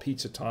they call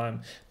Pizza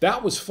Time.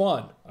 That was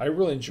fun. I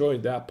really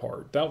enjoyed that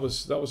part. That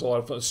was a lot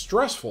of fun. It was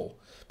stressful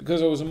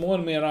because it was a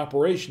one-man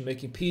operation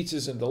making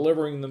pizzas and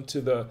delivering them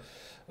to the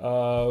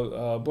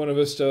Buena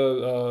Vista,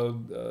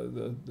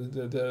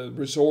 the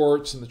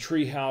resorts and the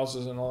tree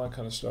houses and all that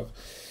kind of stuff.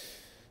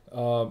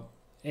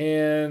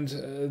 And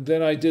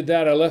then I did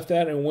that. I left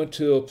that and went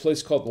to a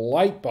place called the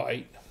Light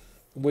Bite,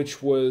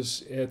 which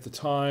was at the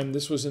time,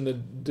 this was in the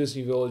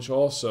Disney Village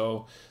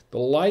also. The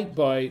Light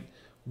Bite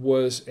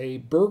was a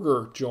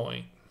burger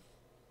joint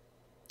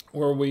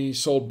where we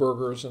sold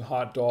burgers and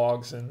hot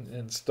dogs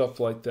and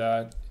stuff like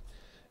that,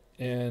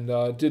 and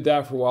did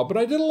that for a while. But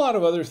I did a lot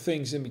of other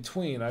things in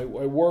between. I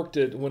worked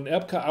at, when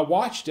Epcot, I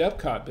watched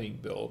Epcot being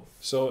built.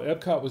 So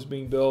Epcot was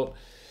being built,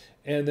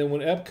 and then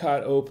when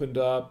Epcot opened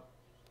up,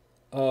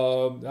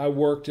 I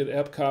worked at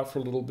Epcot for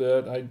a little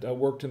bit. I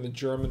worked in the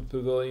German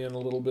pavilion a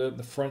little bit,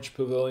 the French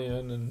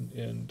pavilion,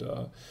 and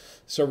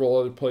several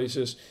other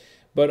places.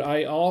 But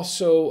I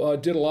also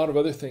did a lot of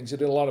other things. I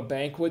did a lot of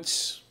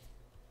banquets.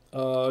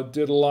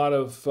 Did a lot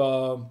of...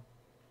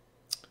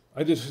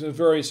 I did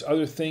various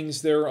other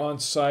things there on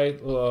site.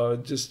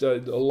 Just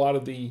a lot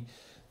of the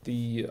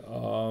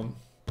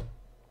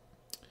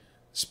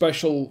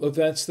special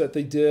events that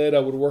they did. I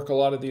would work a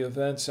lot of the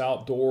events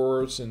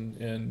outdoors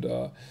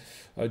and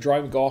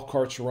driving golf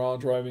carts around,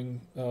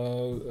 driving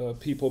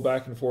people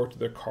back and forth to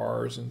their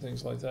cars and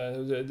things like that.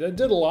 I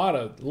did a lot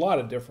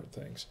of different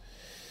things.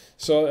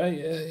 So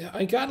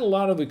I got a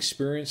lot of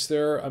experience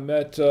there. I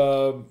met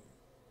a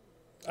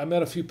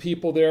few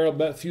people there. I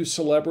met a few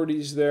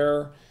celebrities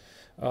there.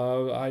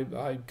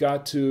 I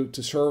got to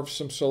serve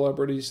some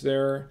celebrities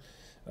there.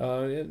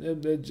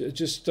 And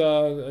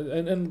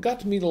got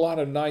to meet a lot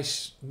of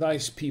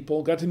nice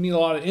people. Got to meet a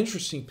lot of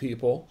interesting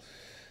people.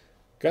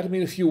 Got to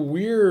meet a few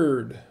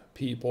weird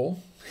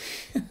people.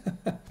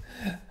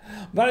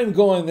 not even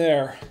going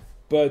there.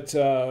 But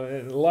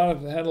had a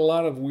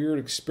lot of weird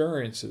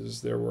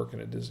experiences there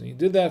working at Disney.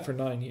 Did that for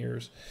 9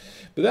 years,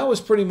 but that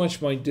was pretty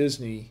much my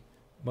Disney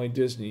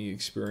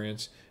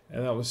experience,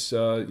 and that was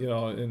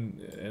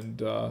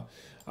and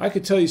I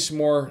could tell you some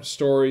more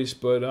stories,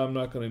 but I'm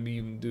not going to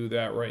even do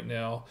that right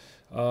now.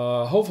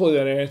 Hopefully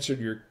that answered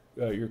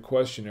your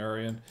question,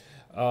 Arian.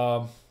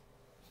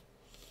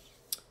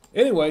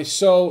 Anyway,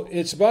 so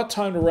it's about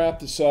time to wrap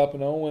this up,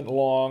 and I went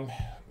long,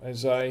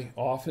 as I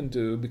often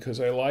do, because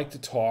I like to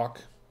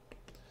talk.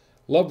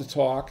 Love to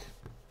talk.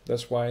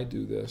 That's why I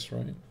do this,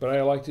 right? But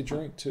I like to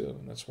drink too,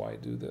 and that's why I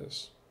do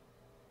this.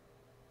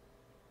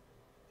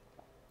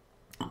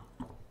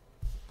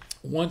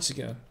 Once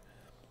again,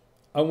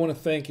 I want to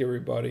thank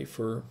everybody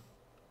for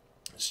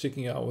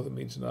sticking out with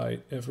me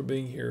tonight and for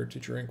being here to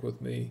drink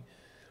with me.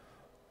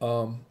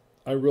 I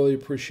really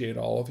appreciate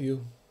all of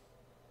you.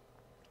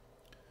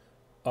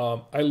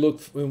 I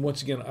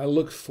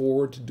look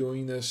forward to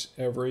doing this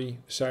every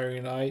Saturday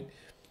night.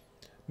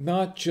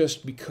 Not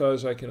just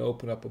because I can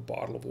open up a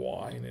bottle of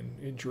wine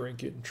and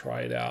drink it and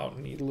try it out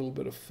and eat a little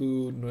bit of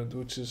food,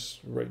 which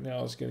is right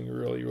now is getting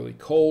really, really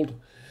cold.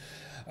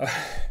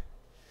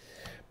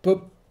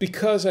 But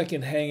because I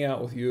can hang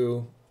out with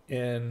you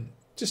and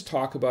just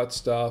talk about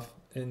stuff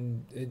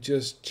and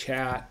just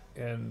chat,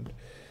 and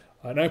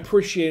I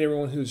appreciate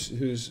everyone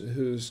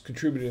who's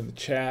contributed in the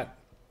chat.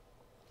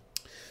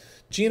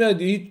 Gina,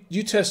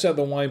 you test out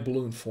the wine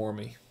balloon for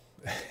me.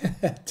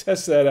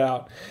 Test that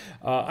out.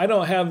 I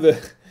don't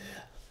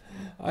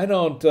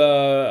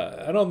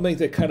make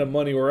that kind of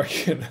money where I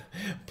can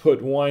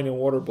put wine in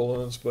water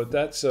balloons, but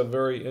that's a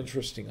very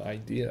interesting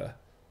idea.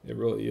 It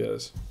really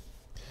is.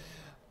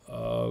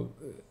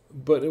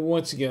 But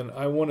once again,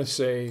 I want to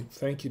say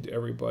thank you to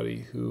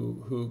everybody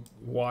who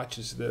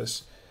watches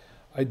this.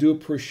 I do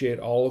appreciate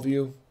all of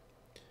you,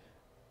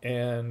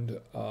 and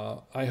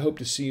I hope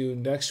to see you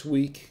next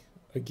week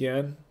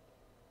again,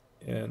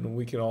 and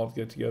we can all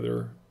get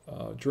together.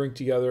 Drink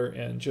together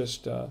and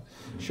just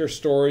share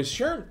stories.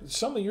 Share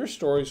some of your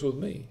stories with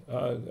me.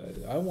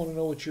 I want to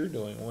know what you're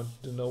doing. I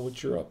want to know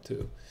what you're up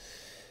to.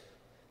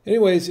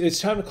 Anyways, it's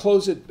time to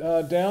close it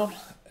down.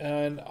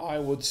 And I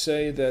would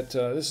say that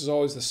this is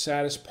always the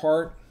saddest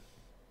part.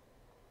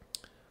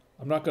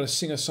 I'm not going to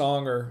sing a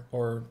song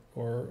or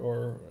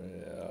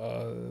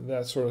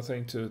that sort of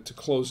thing to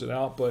close it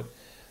out, but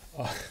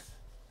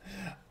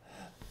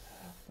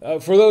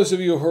for those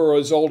of you who are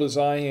as old as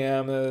I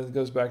am, it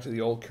goes back to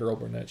the old Carol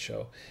Burnett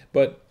show.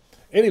 But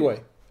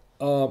anyway,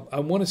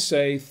 I want to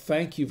say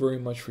thank you very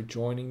much for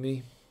joining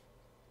me.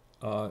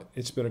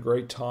 It's been a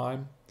great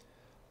time.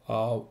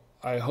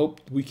 I hope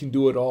we can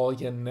do it all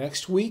again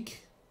next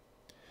week.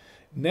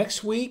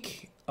 Next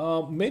week,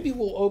 maybe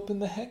we'll open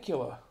the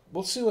Hecula.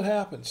 We'll see what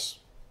happens.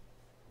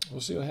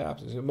 We'll see what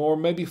happens. Or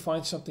maybe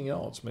find something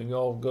else. Maybe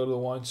I'll go to the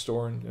wine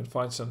store and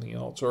find something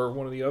else, or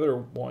one of the other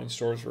wine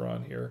stores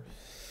around here.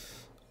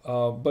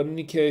 But in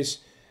any case,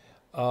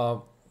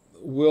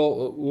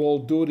 we'll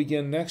do it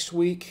again next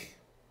week,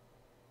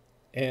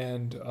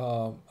 and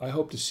I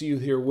hope to see you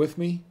here with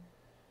me,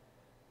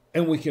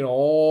 and we can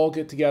all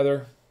get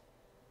together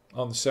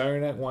on the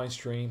Saturday Night Wine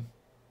Stream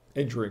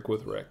and drink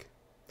with Rick.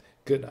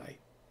 Good night.